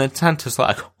 And then Santa's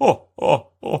like, well,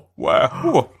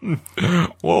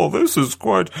 this is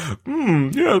quite, how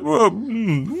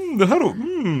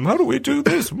do we do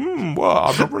this? Well,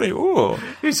 I'm not really,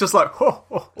 He's just like,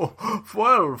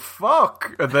 well,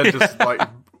 fuck. And then just like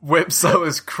whips out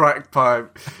his crack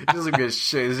pipe. He doesn't give a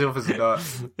shit. He's off his nut.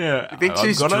 Yeah. He thinks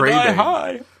he's gonna dreaming. Die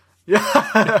high.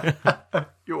 Yeah.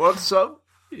 You want some?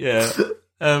 Yeah.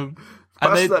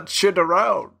 Pass that shit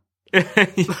around.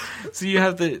 So you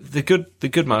have the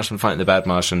good Martian fighting the bad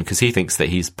Martian, because he thinks that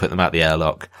he's put them out the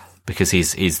airlock, because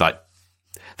he's like,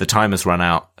 the time has run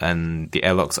out and the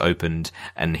airlock's opened,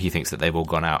 and he thinks that they've all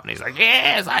gone out, and he's like,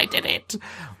 "Yes, I did it."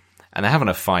 And they're having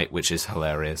a fight, which is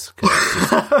hilarious, because it's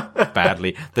just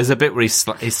badly. There's a bit where he's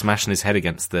smashing his head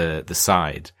against the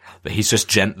side, but he's just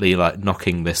gently like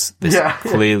knocking this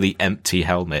clearly empty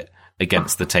helmet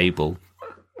against the table.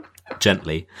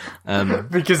 Gently.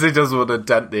 Because he doesn't want to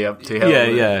dent the empty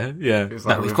helmet. Yeah. He's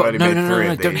like,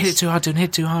 No, don't hit it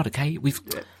too hard, okay? We've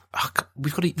got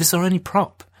to, this is our only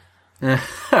prop.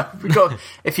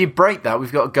 If you break that,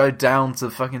 we've got to go down to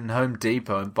fucking Home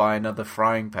Depot and buy another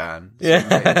frying pan.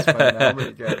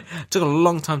 It took a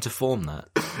long time to form that.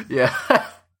 Yeah.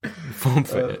 Form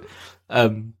for it.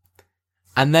 And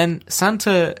then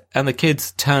Santa and the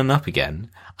kids turn up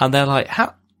again, and they're like,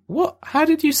 How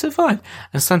did you survive?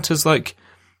 And Santa's like,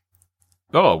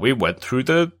 "Oh, we went through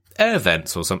the air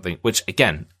vents or something," which,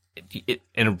 again,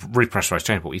 in a repressurized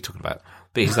chamber, what are you talking about?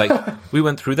 But he's like, "We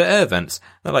went through the air vents."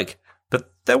 They're like,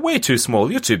 "But they're way too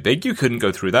small. You're too big. You couldn't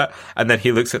go through that." And then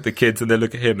he looks at the kids, and they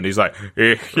look at him, and he's like,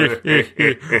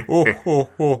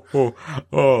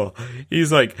 oh.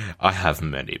 He's like, "I have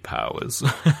many powers."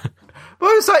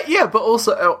 Well, it's like, yeah, but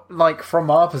also, like, from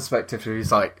our perspective,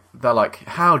 they're like,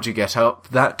 how'd you get up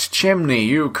that chimney?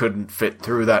 You couldn't fit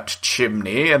through that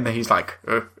chimney. And then he's like,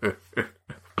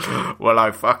 well,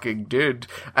 I fucking did.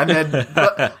 And then,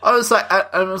 but I was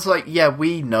like, yeah,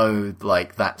 we know,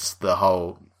 like, that's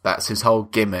his whole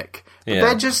gimmick. But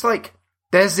they're just like,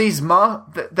 there's these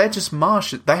they're just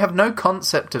Martians. They have no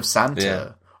concept of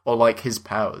Santa or, like, his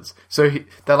powers. So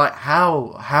they're like,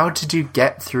 how did you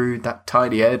get through that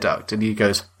tiny air duct? And he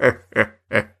goes,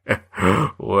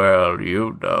 well,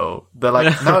 you know. They're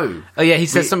like, no. Oh, yeah, he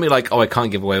says something like, I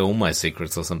can't give away all my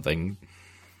secrets or something.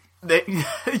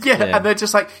 Yeah, and they're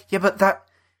just like, yeah, but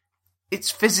it's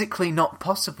physically not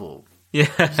possible. Yeah.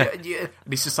 And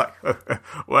he's just like,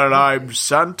 well, I'm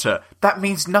Santa. That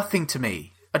means nothing to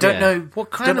me. I don't know. What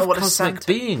kind of cosmic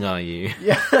being are you?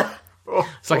 Yeah.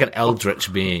 It's like an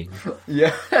eldritch being.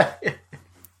 Yeah.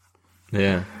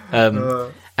 Yeah.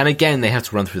 And again, they have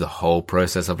to run through the whole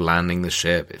process of landing the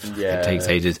ship. It takes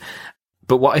ages.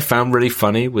 But what I found really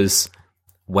funny was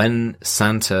when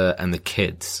Santa and the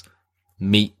kids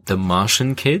meet the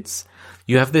Martian kids,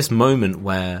 you have this moment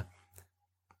where,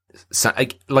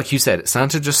 like you said,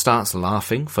 Santa just starts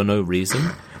laughing for no reason.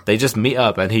 They just meet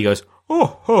up and he goes,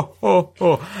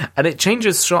 oh. And it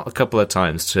changes shot a couple of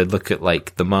times to look at,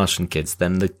 like, the Martian kids,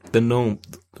 then the normal,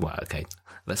 well, okay,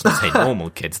 let's not say normal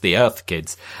kids, the Earth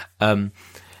kids.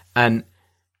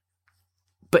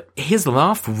 But his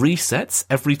laugh resets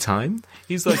every time.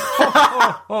 He's like,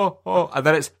 oh, and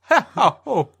then it's, and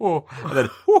then,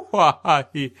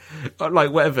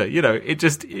 like, whatever, you know,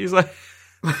 he's like,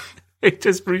 it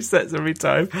just resets every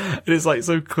time. And it's, like,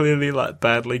 so clearly, like,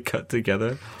 badly cut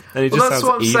together. And it just that's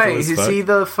what I'm saying.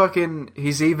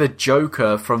 He's either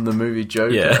Joker from the movie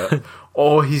Joker,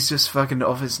 or he's just fucking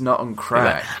off his nut on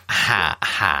crack. Like, ha,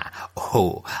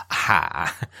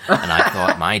 and I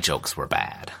thought my jokes were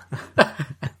bad.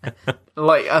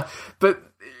 Like, but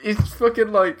it's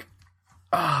fucking like,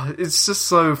 it's just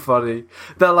so funny.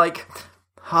 They're like,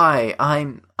 hi,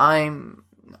 I'm,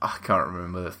 I can't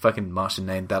remember the fucking Martian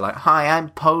name. They're like, hi, I'm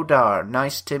Podar.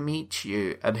 Nice to meet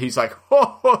you. And he's like,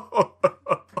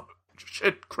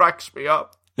 shit cracks me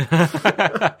up. Look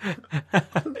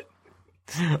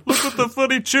at the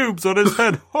funny tubes on his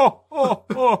head.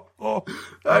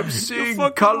 I'm seeing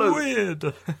fucking colours.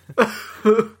 Weird.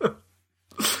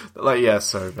 Like, yeah,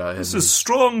 sorry about him. This is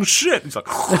strong shit. He's like,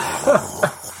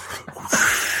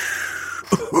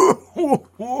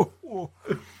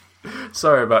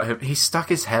 sorry about him. He stuck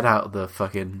his head out of the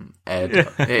fucking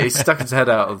air. He stuck his head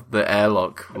out of the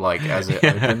airlock, like, as it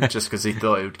opened, just because he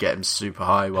thought it would get him super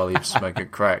high while he was smoking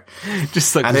crack.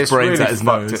 Just like his brains really at his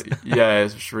nose. Yeah,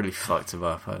 it's really fucked him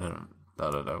up. I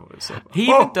don't know what it's about.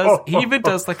 He even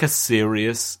does like a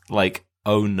serious, like,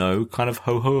 oh no kind of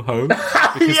ho ho ho,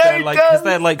 because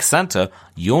they're like, Santa,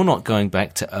 you're not going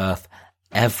back to Earth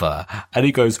ever. And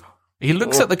he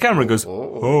looks at the camera and goes,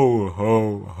 ho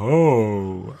ho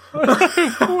ho.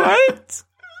 What?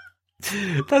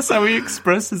 That's how he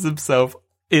expresses himself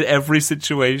in every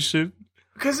situation.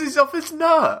 Because he's off his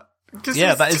nut.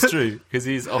 Yeah, that is true, because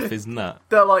he's off his nut.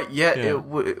 They're like, you're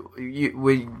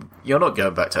not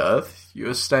going back to Earth.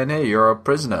 You're staying here. You're a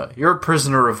prisoner. You're a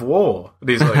prisoner of war. And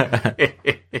he's like,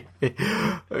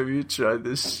 have you tried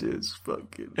this shit? It's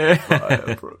fucking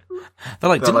fire, bro. They're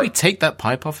like, didn't we take that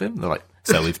pipe off him? They're like,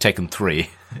 so we've taken 3.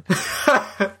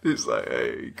 He's like,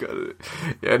 hey,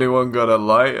 anyone got a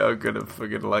light? I'm gonna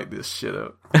fucking light this shit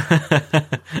up.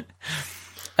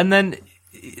 And then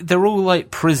they're all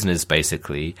like prisoners,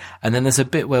 basically. And then there's a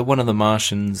bit where one of the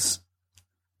Martians,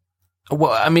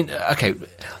 well, I mean, okay,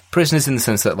 prisoners in the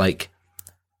sense that, like,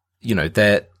 you know,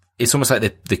 it's almost like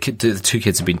the 2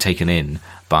 kids have been taken in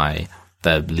by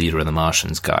the leader of the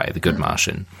Martians guy, the good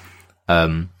Martian,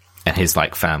 and his,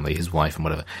 like, family, his wife and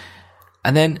whatever.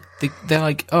 And then they're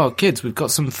like, oh, kids, we've got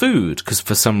some food. Because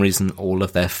for some reason, all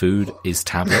of their food is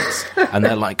tablets. And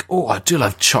they're like, oh, I do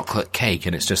love chocolate cake.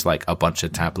 And it's just like a bunch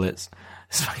of tablets.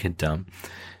 It's fucking dumb.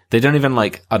 They don't even,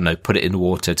 like, I don't know, put it in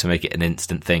water to make it an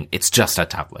instant thing. It's just a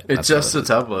tablet. It's just a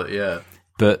tablet, yeah.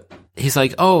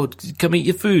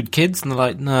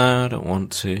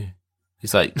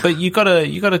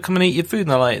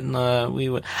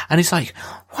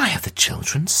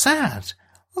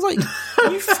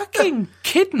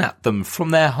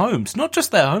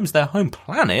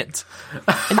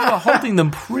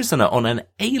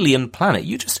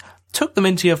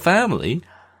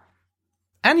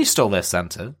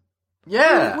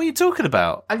 Yeah. What are you talking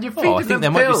about? And you're feeding I think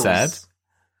them they pills. might be sad.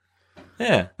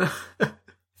 Yeah.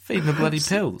 Feeding the bloody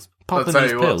pills. popping tell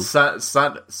these you pills. what,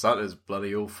 Santa's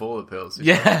bloody all for the pills.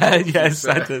 Yeah,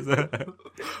 Santa's.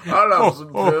 I'll have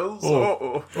some pills.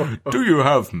 Do you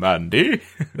have Mandy?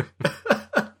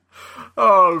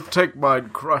 I'll take mine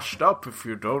crushed up if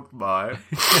you don't mind.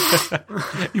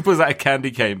 He pulls out a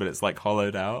candy cane, but it's like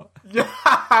hollowed out.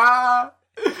 Yeah.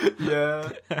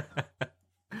 And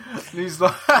he's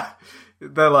like,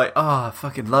 they're like, I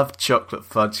fucking love chocolate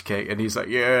fudge cake. And he's like,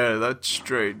 yeah, that's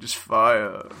strange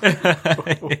fire.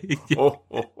 That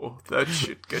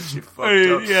shit gets you fucked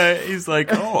up. Yeah, he's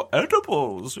like,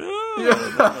 edibles.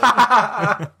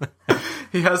 Yeah.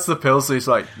 He has the pills, so he's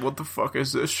like, what the fuck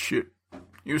is this shit?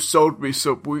 You sold me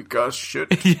some weak ass shit.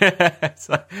 Yeah, it's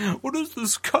like, what is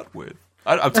this cut with?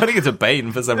 I'm turning into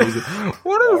Bane for some reason.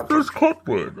 What is this cut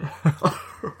with?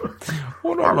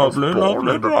 What a lovely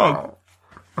drug.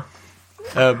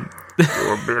 You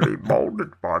were merely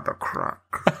molded by the crack.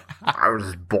 I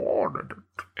was born in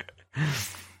it.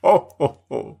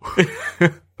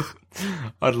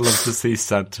 I'd love to see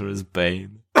Santa as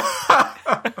Bane.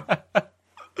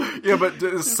 Yeah, but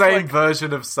the same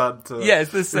version of Santa. Yeah, it's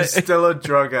the same. He's still a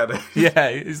drug addict. Yeah,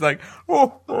 he's like,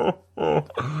 I'm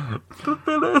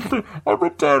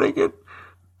returning it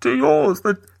to yours.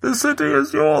 The city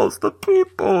is yours. The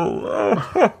people.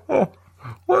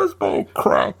 Where's my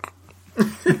crack?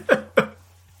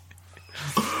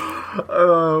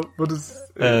 But it's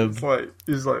like,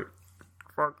 he's like,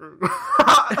 fucking.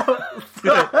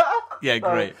 Yeah,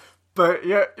 great. But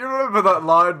yeah, you remember that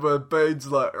line where Bane's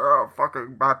like,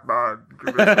 fucking Batman,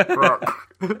 give me the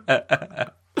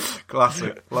crack.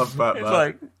 Classic. Love Batman. It's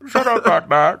like, shut up,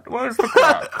 Batman. Where's the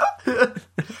crack?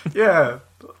 Yeah.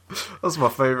 That's my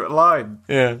favourite line.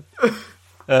 Yeah.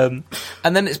 And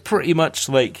then it's pretty much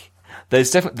like,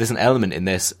 there's an element in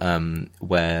this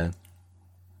where,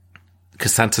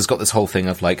 because Santa's got this whole thing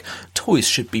of like, toys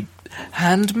should be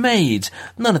handmade,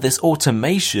 none of this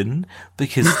automation,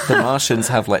 because the Martians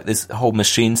have like this whole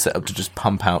machine set up to just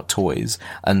pump out toys,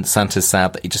 and Santa's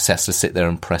sad that he just has to sit there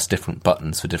and press different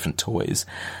buttons for different toys.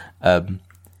 And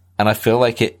I feel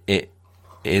like it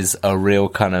is a real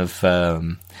kind of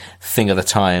thing of the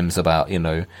times about,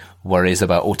 worries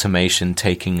about automation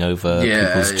taking over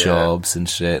people's jobs and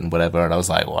shit and whatever. And I was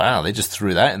like, wow, they just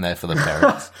threw that in there for the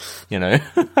parents,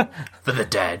 For the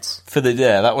dads.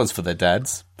 That one's for the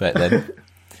dads. But then,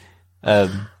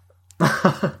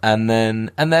 and then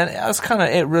that's kind of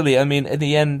it, really. I mean, in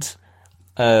the end,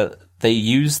 they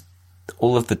used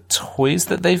all of the toys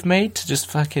that they've made to just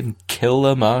fucking kill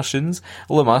the Martians.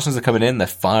 All the Martians are coming in, they're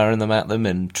firing them at them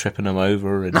and tripping them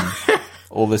over and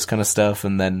all this kind of stuff.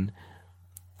 And then,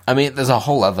 I mean, there's a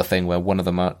whole other thing where one of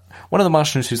the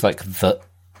Martians who's like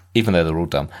even though they're all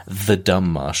dumb, the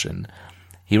dumb Martian,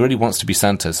 he really wants to be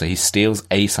Santa, so he steals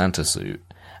a Santa suit,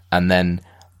 and then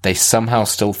they somehow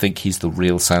still think he's the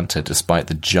real Santa despite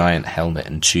the giant helmet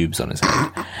and tubes on his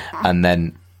head. And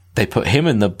then they put him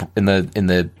in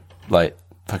the like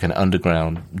fucking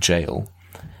underground jail,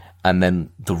 and then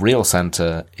the real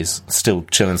Santa is still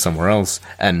chilling somewhere else,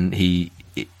 and he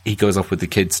goes off with the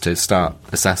kids to start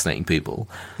assassinating people.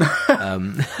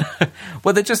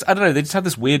 Well, they just have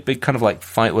this weird big kind of like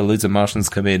fight where loads of Martians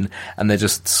come in and they're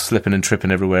just slipping and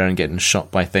tripping everywhere and getting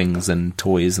shot by things and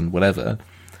toys and whatever.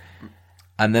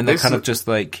 And then they're kind of just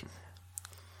like,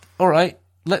 all right,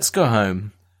 let's go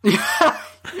home. Yeah.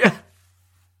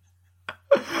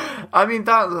 I mean,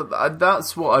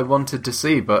 that's what I wanted to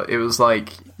see, but it was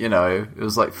like, it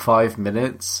was like 5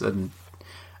 minutes and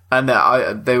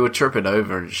they were tripping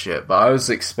over and shit, but I was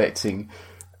expecting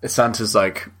Santa's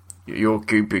like, you're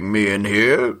keeping me in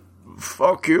here?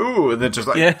 Fuck you. And then just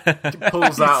like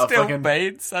pulls out a fucking...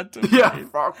 Bane, Santa. Yeah,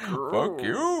 fuck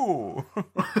you.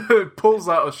 Pulls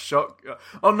out a shotgun.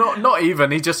 Oh, not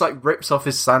even. He just like rips off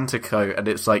his Santa coat and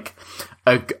it's like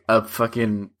a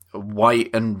fucking white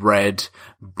and red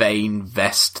Bane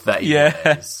vest that he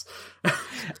wears.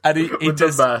 And he with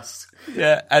just... the mask.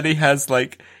 Yeah, and he has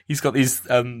like, he's got these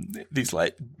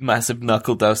like massive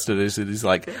knuckle dusters, and he's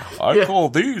like, I call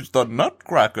these the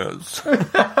nutcrackers.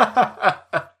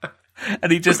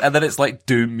 And then it's like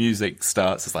Doom music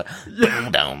starts. It's like,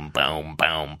 boom, boom, boom,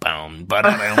 boom,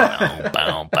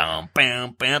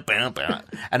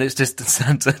 and it's just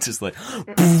Santa just like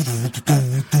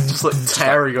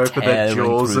tearing open their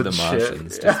jaws through and the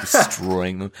Martians, just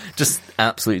destroying them, just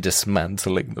absolutely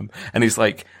dismantling them. And he's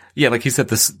like, like he said,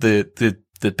 the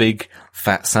big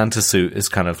fat Santa suit is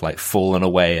kind of like fallen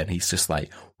away, and he's just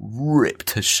like ripped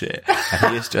to shit,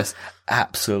 and he is just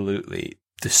absolutely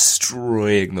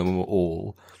destroying them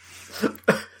all. And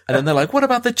then they're like, what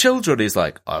about the children? He's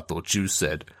like, I thought you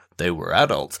said they were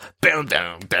adults. Down.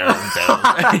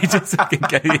 And he just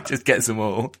gets them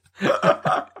all.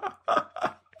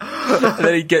 And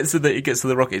then he gets to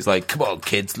the rocket. He's like, "Come on,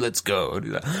 kids, let's go." And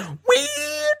he's like, "Wee!"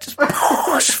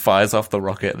 Just fires off the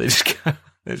rocket. They just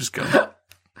go.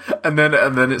 And then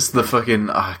it's the fucking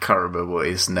I can't remember what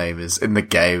his name is in the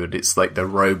game, and it's like the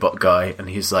robot guy, and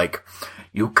he's like,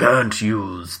 "You can't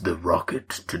use the rocket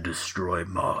to destroy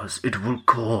Mars. It will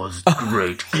cause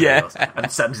great chaos."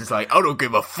 And Sam's just like, "I don't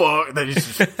give a fuck." And then he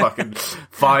just fucking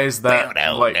fires that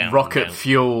rocket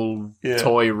fuel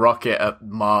toy rocket at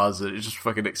Mars, and it just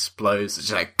fucking explodes. It's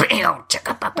just like, "Bam,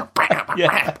 chicka,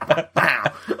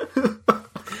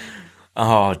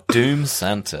 Oh, Doom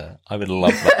Santa. I would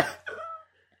love that.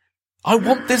 I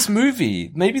want this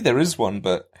movie. Maybe there is one,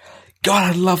 but God,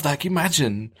 I love that. Can you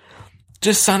imagine?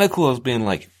 Just Santa Claus being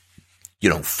like, "You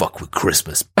don't fuck with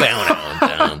Christmas." Down,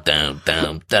 down, down,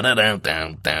 down, down, down,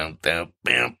 down, down, down,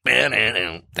 down,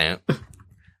 down, down.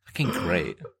 Fucking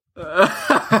great. All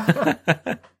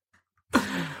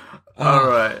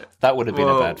right. That would have been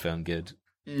a bad film, good.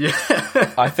 Yeah.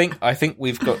 I think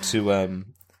we've got to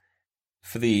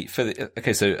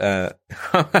okay, so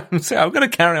I'm going to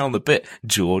carry on the bit,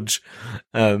 George.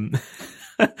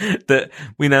 That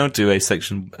we now do a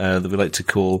section that we like to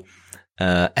call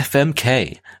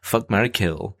FMK, Fuck, Marry,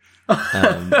 Kill.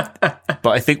 But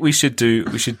I think we should do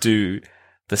the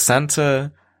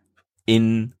Santa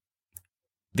in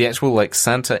the actual like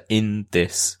Santa in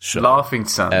this show. Laughing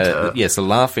Santa. Yes, a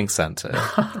laughing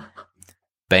Santa,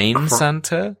 Bane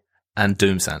Santa, and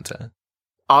Doom Santa.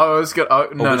 I was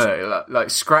gonna no, like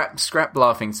scrap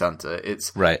Laughing Santa.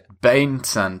 It's right. Bane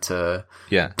Santa,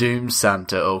 Doom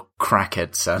Santa, or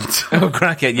Crackhead Santa. Oh,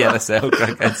 Crackhead, yeah, that's it. Oh,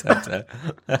 Crackhead Santa.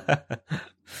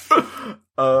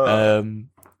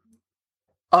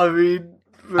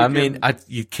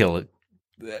 You'd kill it.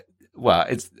 Well,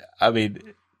 it's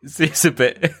a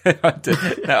bit.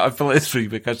 I feel like it's really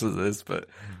because of this, but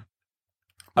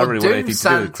I really want anything to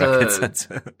do with Crackhead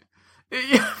Santa.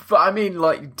 Yeah, but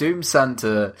like Doom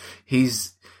Santa,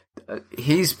 he's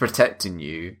protecting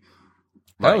you.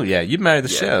 Like, oh yeah, you'd marry the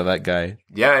shit out of that guy.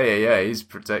 Yeah, he's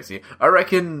protecting you. I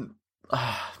reckon.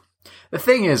 The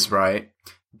thing is, right?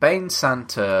 Bane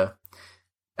Santa.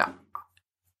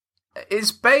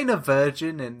 Is Bane a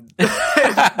virgin? And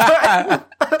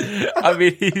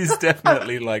he's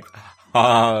definitely like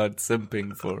hard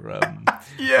simping for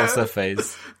what's her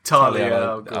face? Talia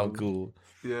Al Ghul.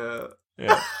 Yeah.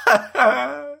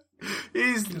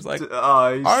 He's like,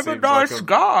 I'm a nice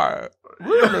guy.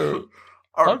 Really?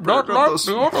 I'm not like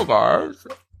the other guys.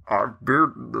 I've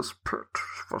been in this pit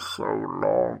for so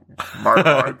long. My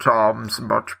right arm's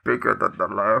much bigger than the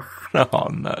left. Oh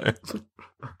no.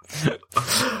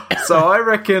 So I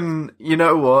reckon, you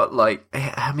know what, like,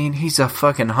 he's a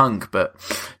fucking hunk, but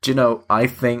do you know, I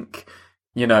think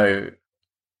he'd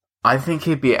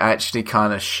be actually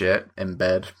kind of shit in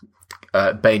bed.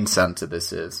 Bane Santa,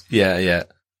 this is. Yeah.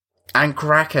 And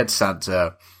Crackhead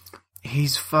Santa,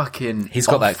 he's got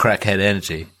that crackhead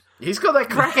energy. He's got that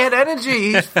crackhead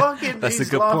energy. He's fucking. That's a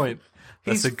good point.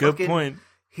 That's a good point.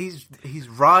 He's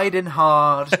riding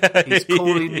hard. He's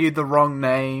calling you the wrong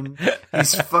name.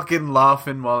 He's fucking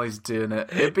laughing while he's doing it.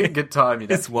 It'd be a good time. You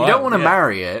know? It's wild, you don't want to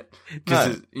marry it No.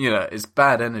 because it's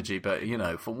bad energy. But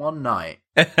for one night,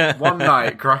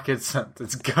 Crackhead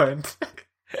Santa's going.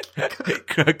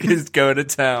 Cracker's going to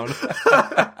town.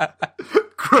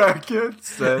 Crackhead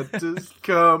Santa's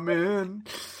coming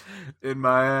in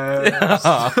my ass.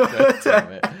 Oh, God damn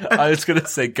it. I was going to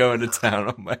say going to town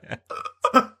on my ass.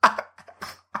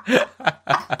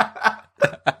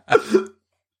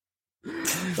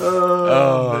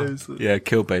 Yeah,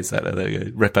 kill Bane Santa. There you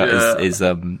go. Rip out his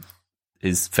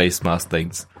face mask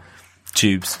things,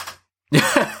 tubes.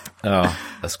 Oh,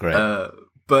 that's great.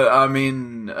 But I'm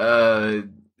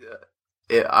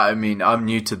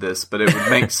new to this, but it would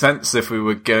make sense if we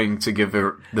were going to give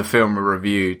the film a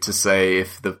review to say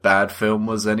if the bad film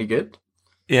was any good.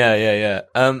 Yeah.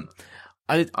 I'm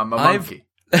a monkey.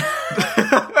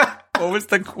 What was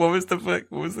the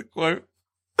quote?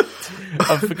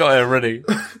 I forgot it already.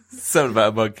 Something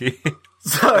about a monkey.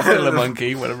 Still a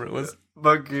monkey, whatever it was.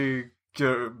 Monkey.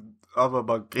 I'm a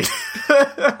monkey.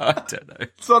 I don't know.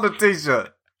 It's on a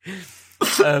t-shirt.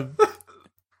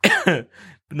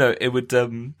 No, it would.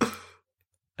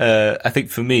 I think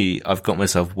for me, I've got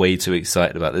myself way too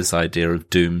excited about this idea of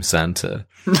Doom Santa,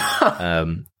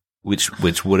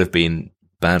 which would have been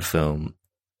bad film,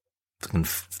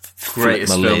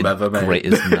 greatest film ever made, great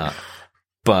as nut.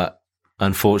 But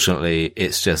unfortunately,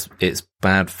 it's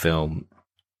bad film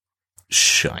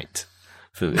shite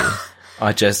for me.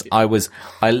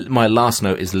 My last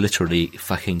note is literally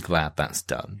fucking glad that's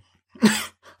done.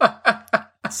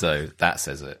 So that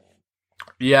says it.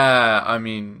 Yeah,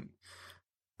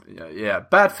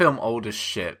 bad film, old as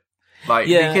shit. Like,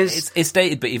 Yeah, because it's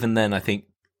dated, but even then, I think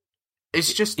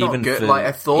it's just not even good. for- Like,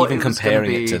 I thought even it was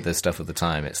comparing gonna it to be- the stuff of the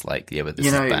time, it's like, yeah, but this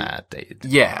is bad dated.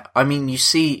 Yeah, I mean, you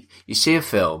see a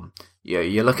film.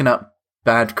 You're looking up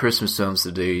bad Christmas films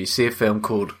to do. You see a film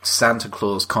called Santa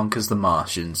Claus Conquers the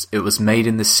Martians. It was made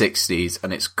in the 60s,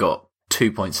 and it's got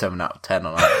 2.7 out of 10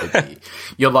 on IMDb.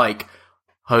 You're like,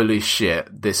 holy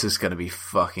shit, this is going to be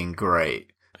fucking great.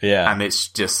 Yeah, And it's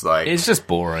just like, it's just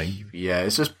boring. yeah,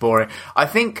 it's just boring. I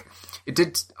think it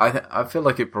did. I feel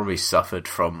like it probably suffered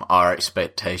from our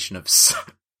expectation of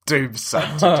Doom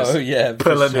Santa just yeah,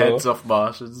 pulling heads off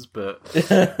Martians, but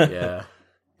yeah.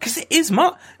 Because it is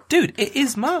dude, it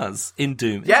is Mars in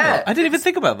Doom. Yeah. isn't it? I didn't even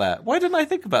think about that. Why didn't I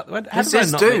think about that? How This did I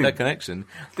is not Doom. make that connection?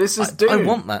 This is I Doom.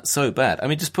 want that so bad. I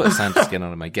mean, just put a Santa skin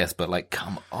on him, I guess, but like,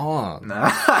 come on.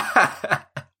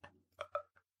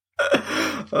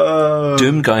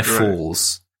 Doom guy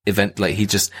falls. Event like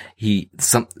there's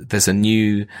a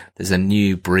new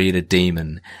breed of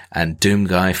demon, and Doom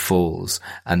guy falls,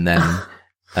 and then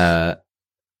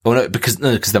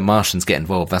because the Martians get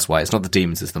involved. That's why it's not the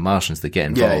demons, it's the Martians that get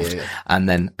involved. Yeah. And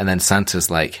then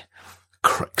Santa's like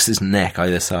crooks his neck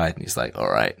either side, and he's like, "All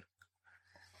right,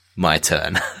 my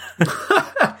turn." Two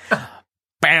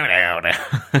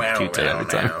turn every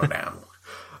time.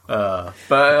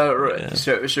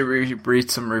 Should we read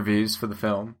some reviews for the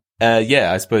film?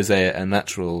 Yeah, I suppose a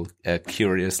natural,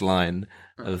 curious line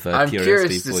of I'm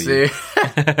curiosity curious to for you. see.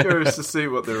 Curious to see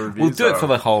what the reviews We'll do are. it for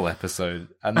the whole episode,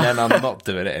 and then I'm not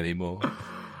doing it anymore.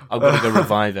 I'm going to go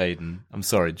revive Aiden. I'm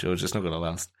sorry, George, it's not going to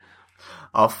last.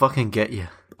 I'll fucking get you.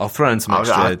 I'll throw in some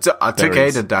extra I took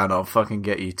berries. Aiden down. I'll fucking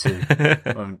get you too.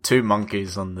 Two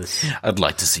monkeys on this. I'd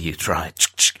like to see you try.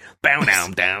 Bow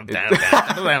down, down, down,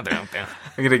 down, down, down.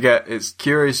 I'm gonna get it's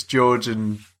Curious George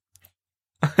and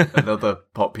another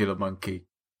popular monkey,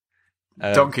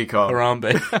 Donkey Kong.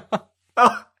 Harambe.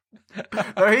 Oh,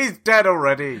 no, he's dead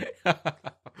already.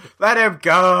 Let him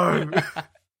go.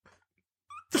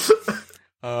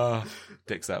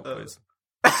 Dicks out, boys.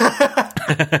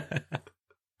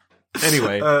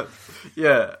 Anyway,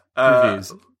 reviews.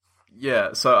 reviews.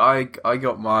 Yeah, so I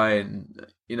got mine.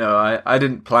 You know, I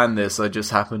didn't plan this. I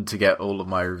just happened to get all of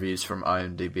my reviews from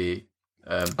IMDb.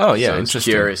 Oh, yeah, so I was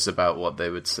interesting. curious about what they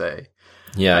would say.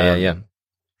 Yeah.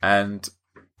 And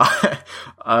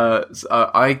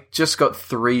I just got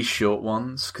 3 short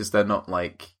ones because they're not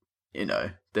like, you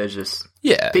know, they're just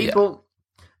people.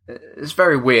 It's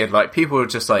very weird. Like, people are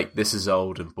just like, this is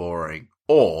old and boring,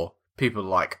 or people are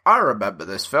like, I remember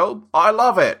this film. I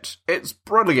love it. It's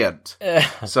brilliant.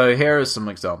 So here are some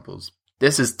examples.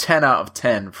 This is 10 out of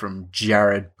 10 from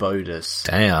Jared Bodus.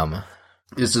 Damn.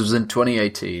 This was in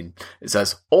 2018. It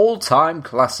says, all-time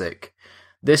classic.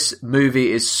 This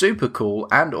movie is super cool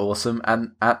and awesome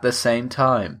and at the same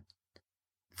time.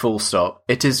 Full stop.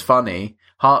 It is funny,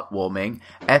 heartwarming,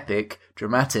 epic,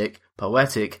 dramatic,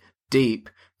 poetic, deep,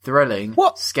 thrilling,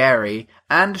 scary,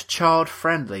 and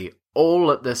child-friendly,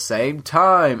 all at the same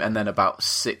time. And then about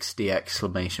 60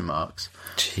 exclamation marks.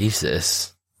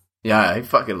 Jesus. Yeah, I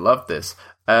fucking love this.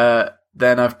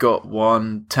 Then I've got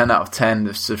 10 out of 10.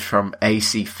 This is from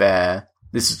AC Fair.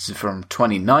 This is from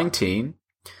 2019.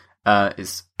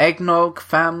 It's Eggnog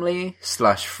Family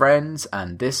 / Friends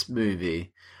and this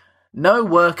movie. No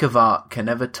work of art can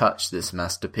ever touch this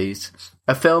masterpiece.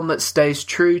 A film that stays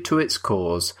true to its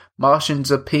cause.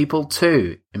 Martians are people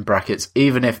too, in brackets,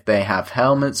 even if they have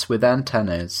helmets with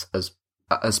antennas as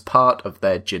part of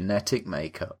their genetic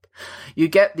makeup. You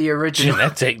get the original...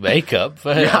 Genetic makeup?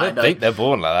 I don't think they're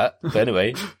born like that. But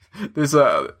anyway, this we're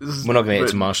not going to get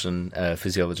into Martian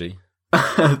physiology.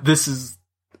 This is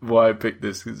why I picked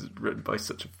this, because it's written by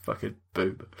such a fucking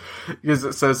boomer. Because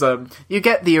it says, you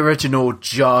get the original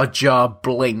Jar Jar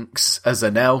Blinks as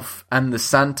an elf, and the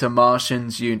Santa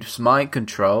Martians use mind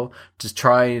control to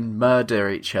try and murder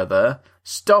each other.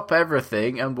 Stop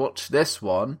everything and watch this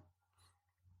one.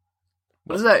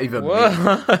 What does that even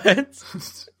mean?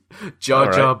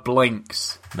 Jar Jar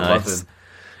Blinks. Nice.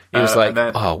 He was like,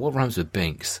 then, what rhymes with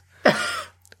Binks? Blinks.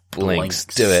 Blinks.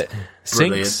 Do it.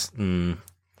 Brilliant. Sinks?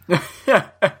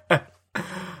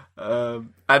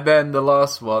 And then the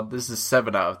last one, this is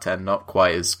 7 out of 10, not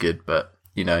quite as good, but,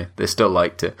 you know, they still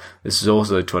liked it. This is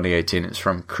also 2018, it's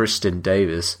from Kristen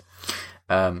Davis.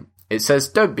 It says,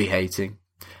 don't be hating.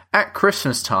 At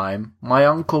Christmas time, my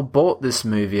uncle brought this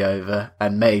movie over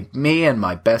and made me and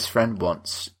my best friend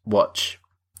watch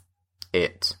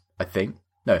it, I think.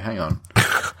 No, hang on.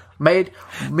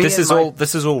 This is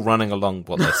all running along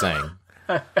what they're saying.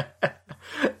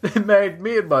 They made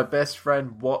me and my best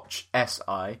friend watch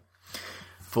SI.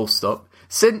 Full stop.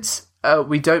 Since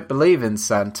we don't believe in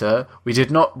Santa. We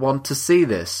did not want to see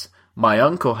this. My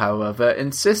uncle, however,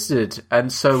 insisted,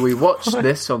 and so we watched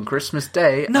this on Christmas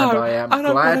Day, and I am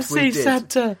glad we did.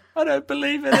 Santa. I don't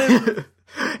believe in him.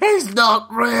 He's not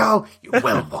real. You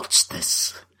will watch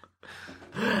this.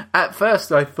 At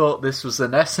first, I thought this was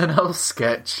an SNL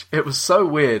sketch. It was so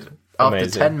weird. After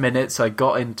Amazing. 10 minutes, I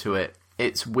got into it.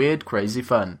 It's weird, crazy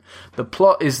fun. The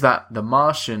plot is that the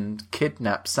Martian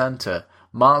kidnaps Santa.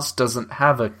 Mars doesn't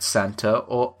have a Santa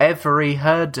or ever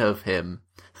heard of him.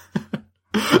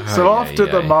 So after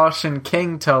the Martian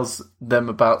king tells them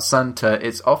about Santa,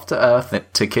 it's off to Earth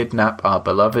to kidnap our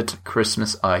beloved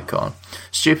Christmas icon.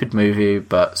 Stupid movie,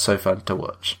 but so fun to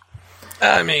watch.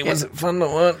 I mean, was it fun to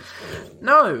watch?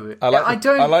 No, I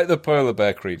don't. I like the polar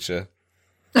bear creature.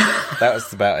 That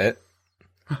was about it.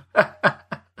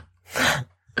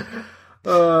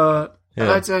 I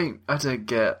don't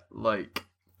get, like,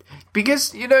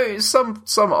 because, you know, some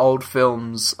old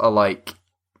films are like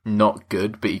not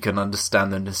good, but you can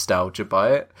understand the nostalgia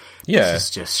by it. Yeah. This is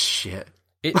just shit.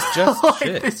 It's just Like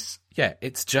shit. this. Yeah,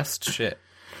 it's just shit.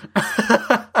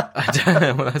 I don't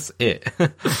know. Well, that's it.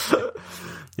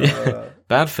 Yeah.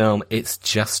 Bad film. It's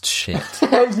just shit.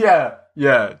 Yeah. Bad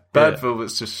Yeah. film,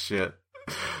 it's just shit.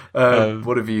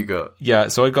 What have you got? Yeah,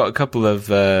 so I got a couple of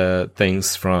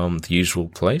things from The Usual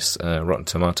Place, Rotten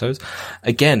Tomatoes.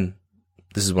 Again,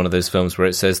 this is one of those films where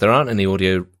it says there aren't any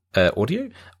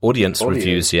audience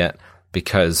reviews yet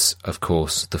because, of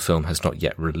course, the film has not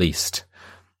yet released.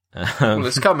 Well,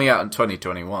 it's coming out in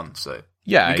 2021, so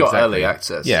Yeah, you got exactly. early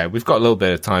access. Yeah, we've got a little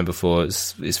bit of time before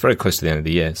it's very close to the end of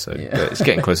the year, so but it's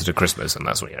getting closer to Christmas, and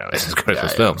that's what this is a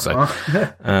Christmas film. So,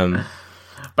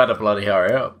 better bloody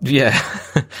hurry up. yeah.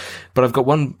 But I've got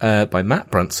one by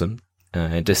Matt Brunson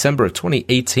in December of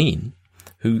 2018,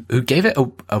 who gave it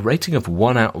a rating of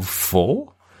 1 out of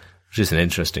 4, which is an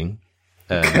interesting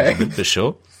for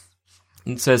sure.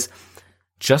 It says,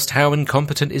 "Just how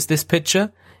incompetent is this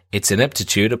picture? Its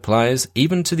ineptitude applies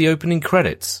even to the opening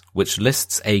credits, which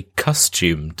lists a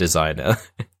costume designer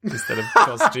instead of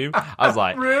costume." I was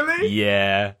like, Really?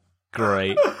 Yeah,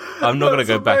 great. I'm not going to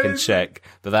go back and check,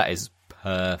 but that is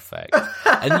perfect.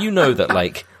 And you know that,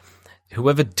 like,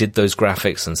 whoever did those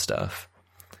graphics and stuff,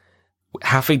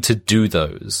 having to do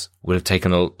those would have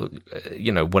taken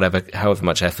however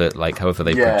much effort, like however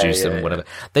they produce them, whatever.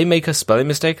 They make a spelling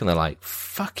mistake and they're like,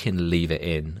 "Fucking leave it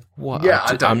in." What?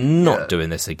 Yeah, I'm not doing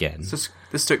this again.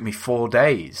 This took me 4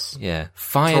 days. Yeah, To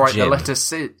fire write the Jim. letter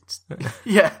C.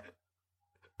 Yeah.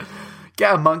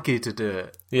 Get a monkey to do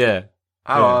it. Yeah,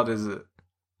 How hard is it?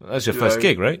 that's your You first know.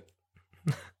 gig, right?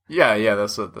 Yeah,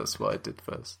 that's what I did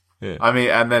first. Yeah. I mean,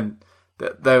 and then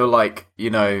they were like, you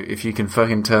know, if you can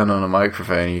fucking turn on a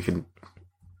microphone, you can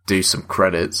do some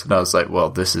credits. And I was like, well,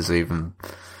 this is even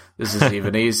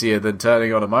easier than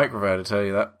turning on a microphone, to tell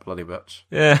you that bloody much.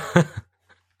 Yeah.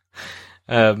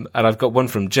 And I've got one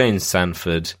from Jane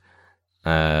Sanford,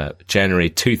 January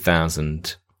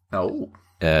 2000. Oh.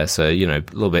 So, you know,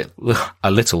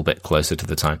 a little bit closer to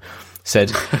the time.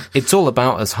 Said, "It's all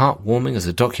about as heartwarming as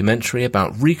a documentary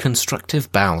about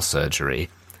reconstructive bowel surgery.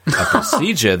 A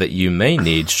procedure that you may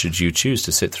need should you choose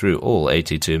to sit through all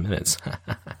 82 minutes.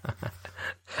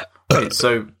 Wait,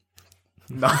 so...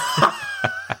 No.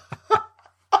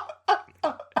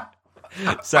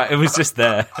 So it was just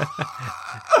there.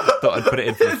 Thought I'd put it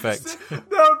in for effect.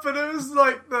 No, but it was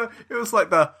like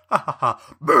the ha ha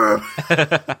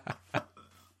ha.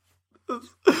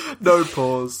 No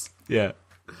pause. Yeah.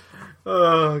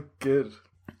 Oh, good.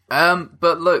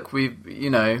 But look,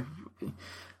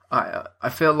 I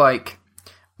feel like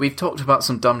we've talked about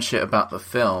some dumb shit about the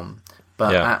film,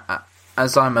 but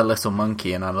as I'm a little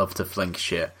monkey and I love to fling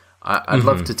shit, I'd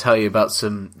love to tell you about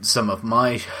some of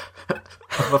my.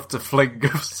 I'd love to fling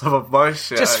some of my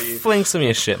shit Just at you. fling some of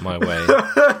your shit my way.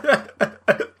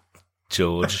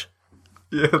 George.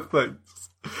 Yeah, thanks.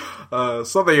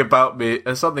 Something about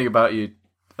you,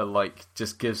 like,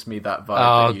 just gives me that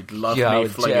vibe that you'd love me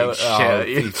flinging shit at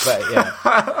you.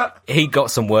 Yeah. He got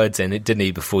some words in it, didn't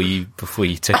he, before you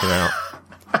took him out?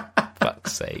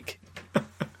 Fuck's sake.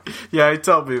 Yeah, he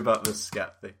told me about this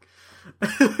scat thing.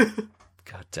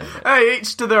 God damn it. Hey,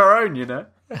 each to their own, you know.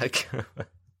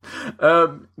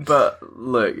 But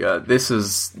look, this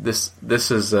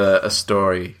is a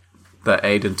story that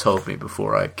Aidan told me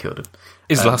before I killed him.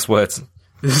 His last words.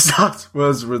 His last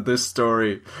words were this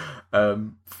story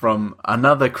from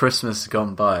another Christmas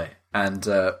gone by, and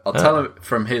I'll tell it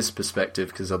from his perspective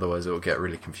because otherwise it will get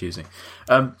really confusing.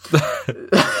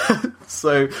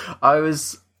 So I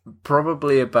was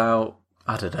probably about,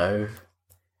 I don't know,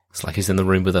 It's like he's in the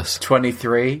room with us.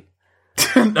 23.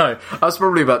 No, I was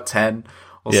probably about 10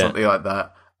 or something like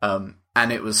that.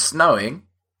 and it was snowing,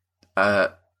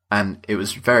 and it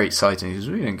was very exciting because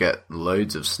we didn't get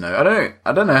loads of snow.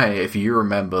 I don't know if you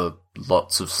remember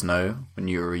lots of snow when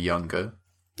you were younger.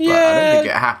 But I don't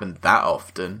think it happened that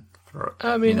often.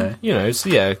 I mean, so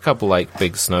a couple like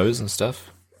big snows and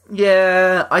stuff.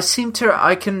 Yeah, I seem to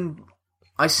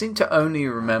only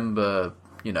remember,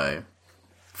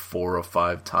 4 or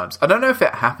 5 times. I don't know if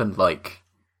it happened like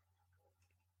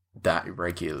that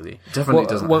regularly. It definitely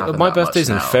doesn't happen my that birthday's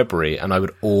much in now. February, and I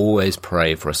would always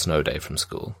pray for a snow day from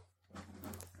school.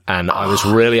 And I was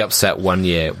really upset one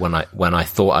year when I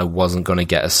thought I wasn't going to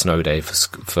get a snow day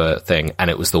for thing, and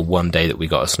it was the one day that we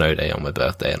got a snow day on my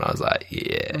birthday, and I was like,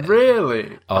 yeah.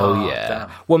 Really? Oh, yeah. Damn.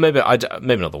 Well, maybe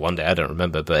not the one day, I don't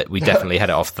remember, but we definitely had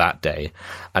it off that day.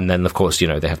 And then, of course,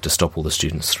 they have to stop all the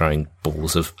students throwing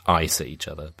balls of ice at each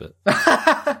other. But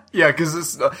Yeah,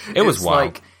 because it was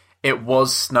wild. like it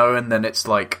was snow and then it's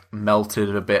like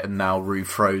melted a bit and now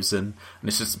refrozen and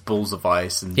it's just balls of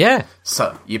ice. And Yeah.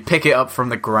 so you pick it up from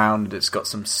the ground and it's got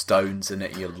some stones in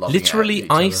it. You're lobbing Literally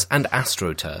it at each ice and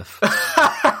astroturf.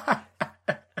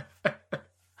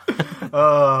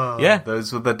 other. Yeah.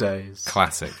 Those were the days.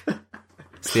 Classic.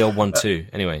 It's the old 1-2.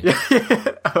 Anyway.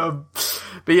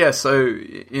 But yeah, so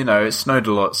it snowed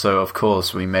a lot. So of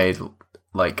course we made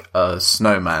like a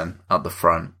snowman at the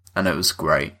front, and it was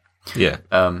great. Yeah.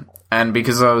 And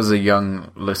because I was a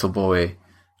young little boy,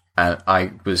 and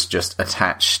I was just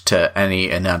attached to any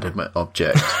inanimate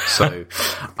object, so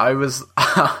I was.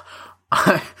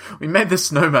 We made the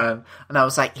snowman, and I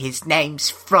was like, His name's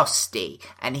Frosty,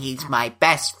 and he's my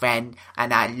best friend,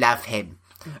 and I love him.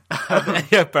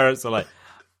 Your parents are like,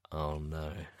 oh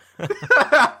no.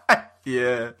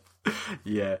 yeah.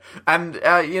 Yeah, and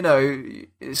snowmen,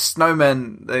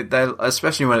 they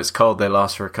especially when it's cold, they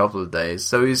last for a couple of days.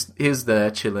 So he's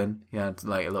there chilling. He had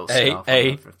like a little scarf.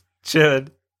 Hey, chilling.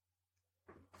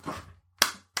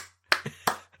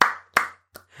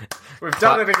 We've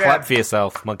done it again. Clap for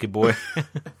yourself, monkey boy.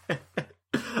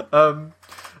 But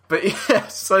yeah,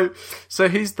 so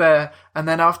he's there, and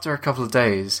then after a couple of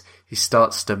days, he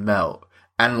starts to melt,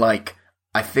 and like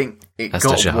I think it That's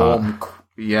got your warm.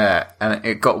 Yeah, and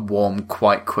it got warm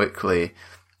quite quickly,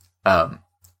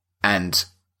 and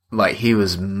like he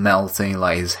was melting,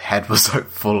 like his head was like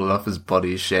falling off his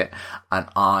body shit, and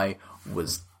I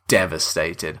was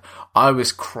devastated. I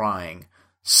was crying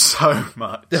so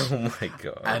much. Oh my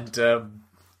god.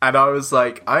 And I was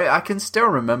like, I can still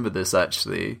remember this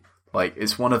actually. Like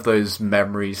it's one of those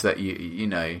memories that you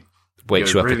know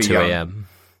wakes you you're up at really 2 young. a.m.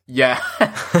 Yeah.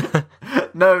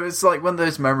 No, it's like one of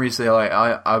those memories that like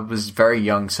I was very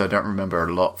young, so I don't remember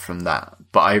a lot from that.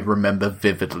 But I remember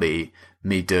vividly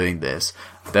me doing this.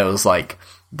 There was like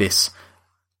this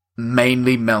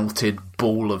mainly melted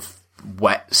ball of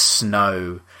wet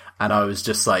snow, and I was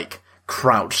just like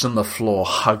crouched on the floor,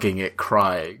 hugging it,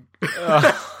 crying.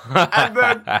 and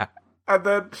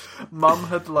then Mum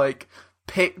had like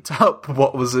picked up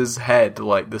what was his head,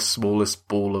 like the smallest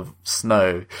ball of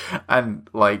snow, and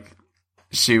like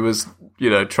she was,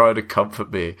 trying to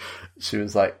comfort me. She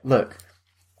was like, "Look,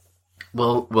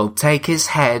 we'll take his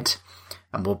head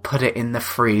and we'll put it in the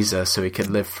freezer so he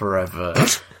can live forever."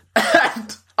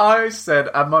 And I said,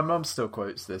 and my mum still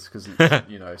quotes this because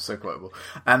it's, so quotable.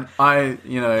 And I,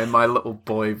 in my little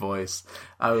boy voice,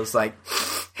 I was like,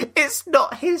 "It's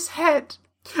not his head.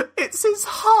 It's his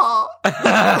heart."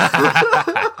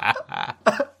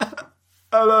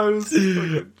 And I was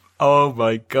fucking... Oh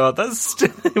my god,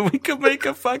 we could make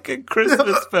a fucking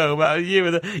Christmas film out of you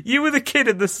with a kid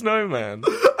in the snowman.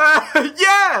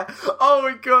 Yeah! Oh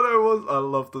my god, I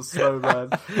love the snowman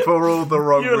for all the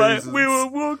wrong You're reasons. like, we were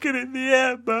walking in the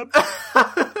air, bub.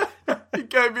 He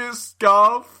gave me a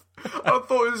scarf. I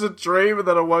thought it was a dream, and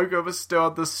then I woke up and still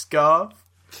had the scarf.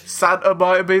 Santa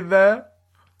might have been there.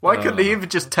 Why couldn't he even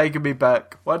just taken me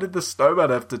back? Why did the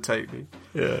snowman have to take me?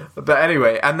 Yeah. But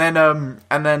anyway, and then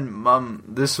Mum,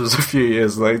 this was a few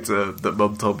years later that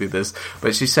Mum told me this,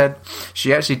 but she said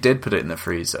she actually did put it in the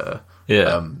freezer.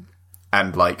 Yeah.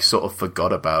 And like sort of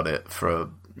forgot about it for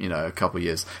a couple of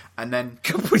years, and then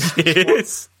Couple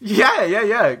years.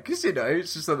 yeah, because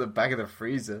it's just at the back of the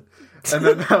freezer, and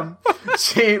then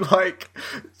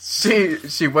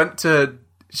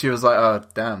she was like, "Oh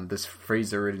damn, this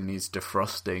freezer really needs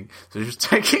defrosting." So she was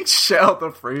taking shit out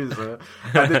the freezer,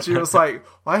 and then she was like,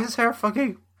 "Why is there a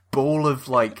fucking ball of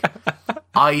like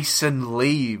ice and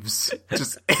leaves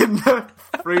just in the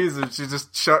freezer?" She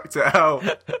just chucked it out.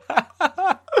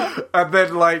 And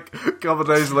then, like, a couple of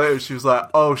days later, she was like,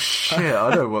 "Oh shit,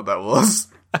 I know what that was.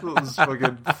 It was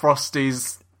fucking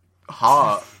Frosty's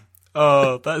heart."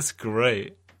 Oh, that's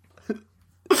great. So,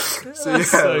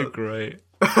 That's so great.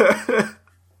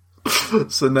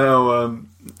 So now,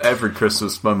 every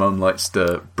Christmas, my mum likes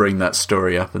to bring that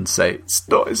story up and say, it's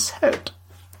not his head,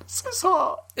 it's his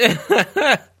heart.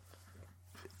 I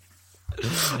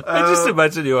just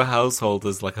imagine your household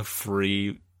as like a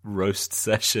free roast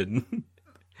session.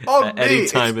 On at me, any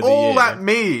time it's of the all year. at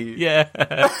me.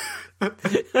 Yeah.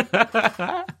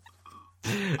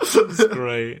 That's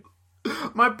great.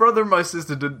 My brother and my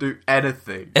sister didn't do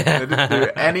anything. They didn't do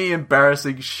any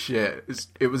embarrassing shit.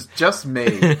 It was just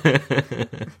me.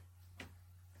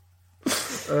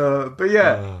 But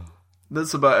yeah,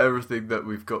 that's about everything that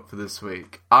we've got for this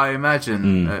week. I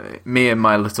imagine me and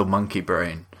my little monkey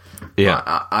brain. Yeah.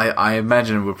 I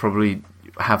imagine we'll probably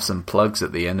have some plugs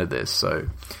at the end of this, so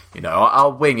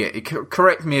I'll wing it.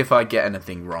 Correct me if I get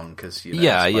anything wrong, because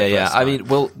Yeah. I mean,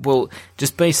 we'll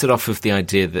just base it off of the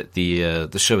idea that the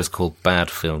show is called Bad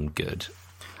Film Good.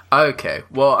 Okay,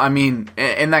 well, I mean,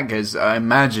 in that case, I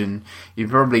imagine you've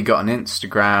probably got an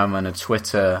Instagram and a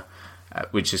Twitter,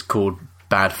 which is called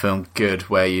Bad Film Good,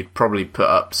 where you'd probably put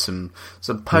up some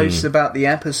posts about the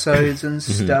episodes and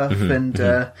stuff,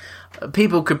 and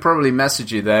people could probably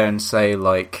message you there and say,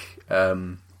 like,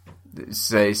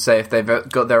 say if they've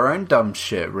got their own dumb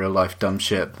shit, real life dumb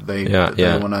shit that they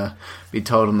want to be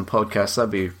told on the podcast.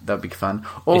 That'd be fun.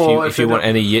 Or if you want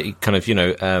any kind of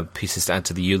pieces to add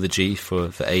to the eulogy for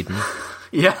Aiden,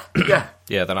 yeah,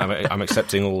 then I'm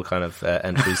accepting all kind of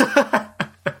entries.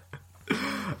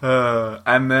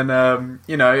 And then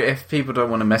if people don't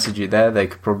want to message you there, they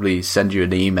could probably send you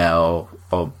an email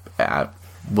or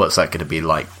what's that going to be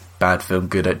like?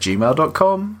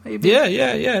 badfilmgood@gmail.com, maybe?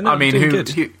 Yeah. No, I mean, who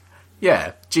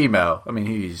Gmail. I mean,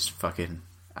 who uses fucking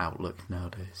Outlook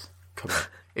nowadays? Come on.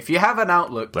 If you have an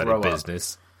Outlook, bloody grow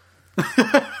business.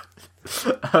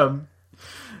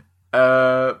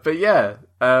 But yeah,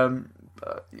 do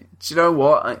you know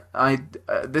what? I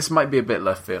this might be a bit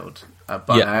left field, but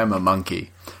I am a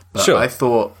monkey. But Sure. I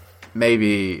thought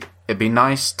maybe it'd be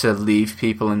nice to leave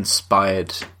people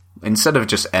inspired. Instead of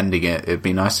just ending it, it'd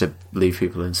be nice to leave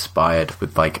people inspired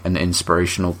with like an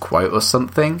inspirational quote or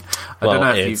something. I don't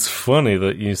know if it's funny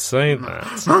that you say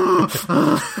that.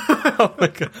 Oh my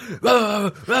god.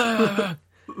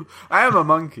 I am a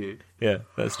monkey. Yeah,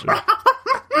 that's true.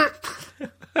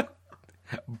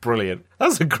 Brilliant.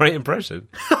 That's a great impression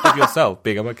of yourself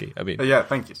being a monkey. I mean, Yeah,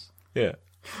 thank you. yeah.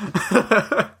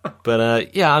 But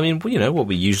I mean, what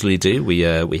we usually do, we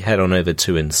head on over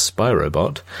to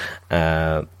Inspirobot,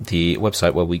 the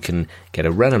website where we can get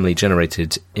a randomly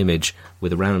generated image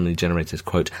with a randomly generated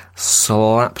quote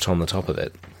slapped on the top of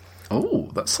it. Oh,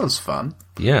 that sounds fun.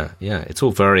 Yeah. It's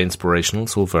all very inspirational.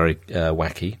 It's all very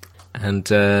wacky. And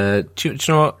do you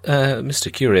know what,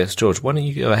 Mr. Curious George? Why don't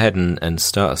you go ahead and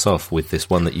start us off with this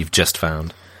one that you've just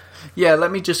found? Yeah,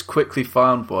 let me just quickly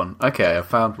find one. Okay, I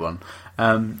found one.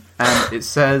 And it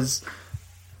says,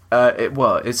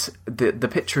 it's the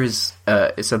picture is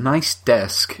it's a nice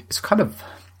desk. It's kind of,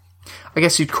 I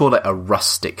guess you'd call it a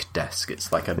rustic desk.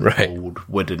 It's like an old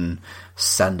wooden,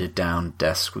 sanded down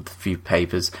desk with a few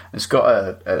papers. It's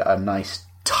got a nice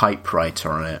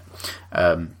typewriter on it,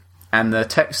 and the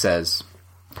text says,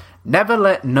 "Never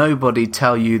let nobody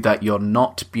tell you that you're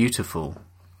not beautiful."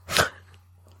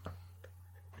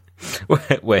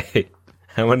 Wait,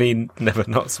 how many never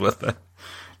nots were there?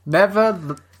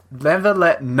 Never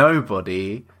let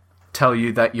nobody tell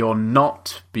you that you're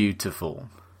not beautiful.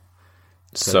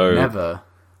 So never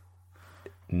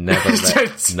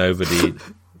let nobody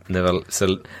never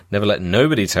let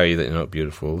nobody tell you that you're not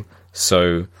beautiful.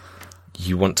 So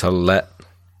you want to let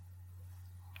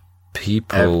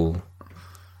people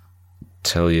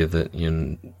tell you that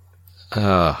you're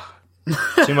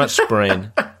too much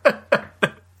brain.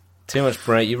 Too much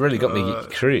brain. You really got me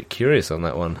curious on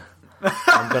that one.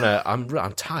 I'm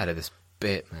tired of this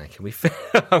bit, man. Can we?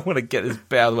 I want to get this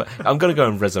bit out of the way. I'm gonna go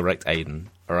and resurrect Aiden.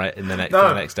 All right, in the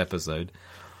next episode.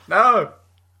 No.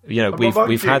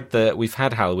 We've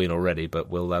had Halloween already,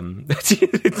 but we'll no, I'm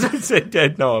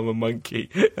a monkey.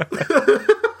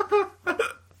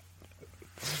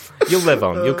 You'll live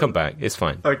on. You'll come back. It's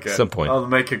fine. Okay. At some point. I'll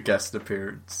make a guest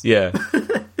appearance. Yeah.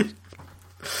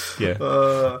 Yeah.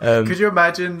 Could you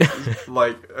imagine,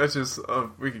 like,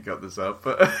 we could cut this out,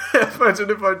 but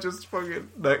imagine if I just fucking,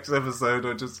 next episode,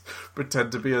 I just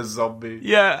pretend to be a zombie.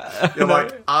 Yeah. You're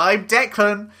like, I'm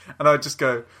Declan, and I just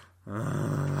go, for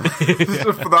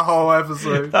the whole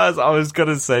episode. I was going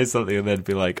to say something and then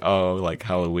be like, oh, like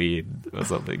Halloween or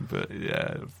something, but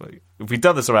yeah, if we'd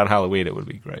done this around Halloween, it would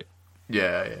be great.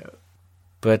 Yeah.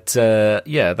 But,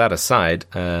 that aside,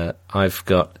 I've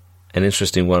got an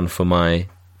interesting one for my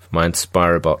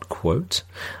Inspirobot quote.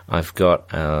 I've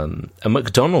got a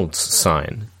McDonald's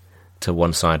sign to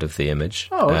one side of the image,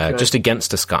 okay. just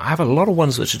against a sky. I have a lot of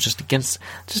ones which are just against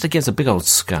a big old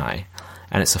sky,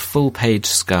 and it's a full page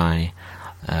sky.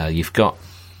 You've got,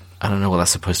 I don't know what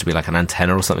that's supposed to be, like an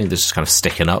antenna or something that's just kind of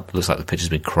sticking up. Looks like the picture's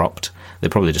been cropped. They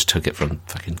probably just took it from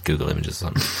fucking Google Images or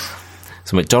something.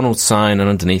 So McDonald's sign, and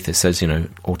underneath it says,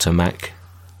 Automac,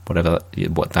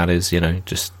 what that is,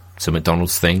 just some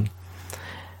McDonald's thing.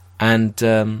 And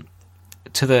to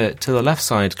the left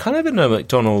side, kind of in a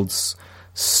McDonald's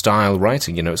style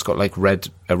writing, it's got like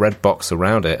a red box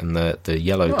around it, and the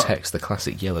yellow text, the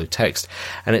classic yellow text,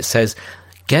 and it says,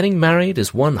 "Getting married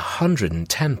is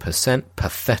 110%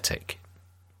 pathetic."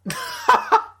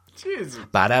 Jesus.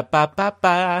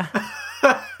 Ba-da-ba-ba-ba.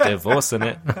 Divorcing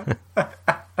it.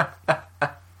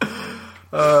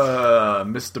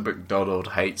 Mr. McDonald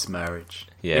hates marriage.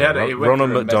 Yeah, he went Ronald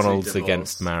through a messy McDonald's divorce.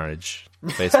 against marriage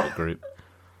Facebook group.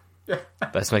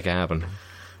 Let's make it happen.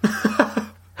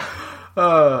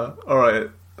 All right.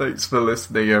 Thanks for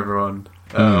listening, everyone.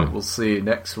 We'll see you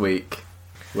next week,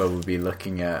 where we'll be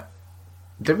looking at.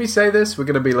 Did we say this? We're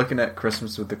going to be looking at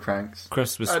Christmas with the Cranks.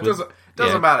 Christmas. It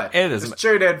doesn't matter. It doesn't. Just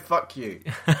tune in. Fuck you.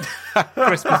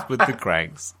 Christmas with the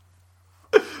Cranks.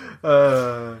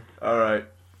 All right.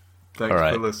 Thanks All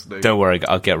right. for listening. Don't worry,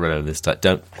 I'll get rid of this.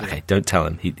 Don't tell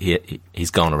him.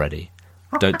 He's gone already.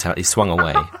 Don't tell. He swung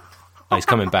away. Oh, he's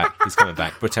coming back.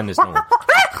 Pretend it's normal.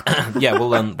 Yeah,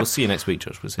 we'll see you next week,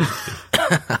 Josh. We'll see you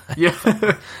next week. Yeah.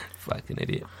 Fucking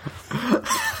idiot.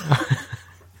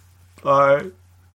 Bye.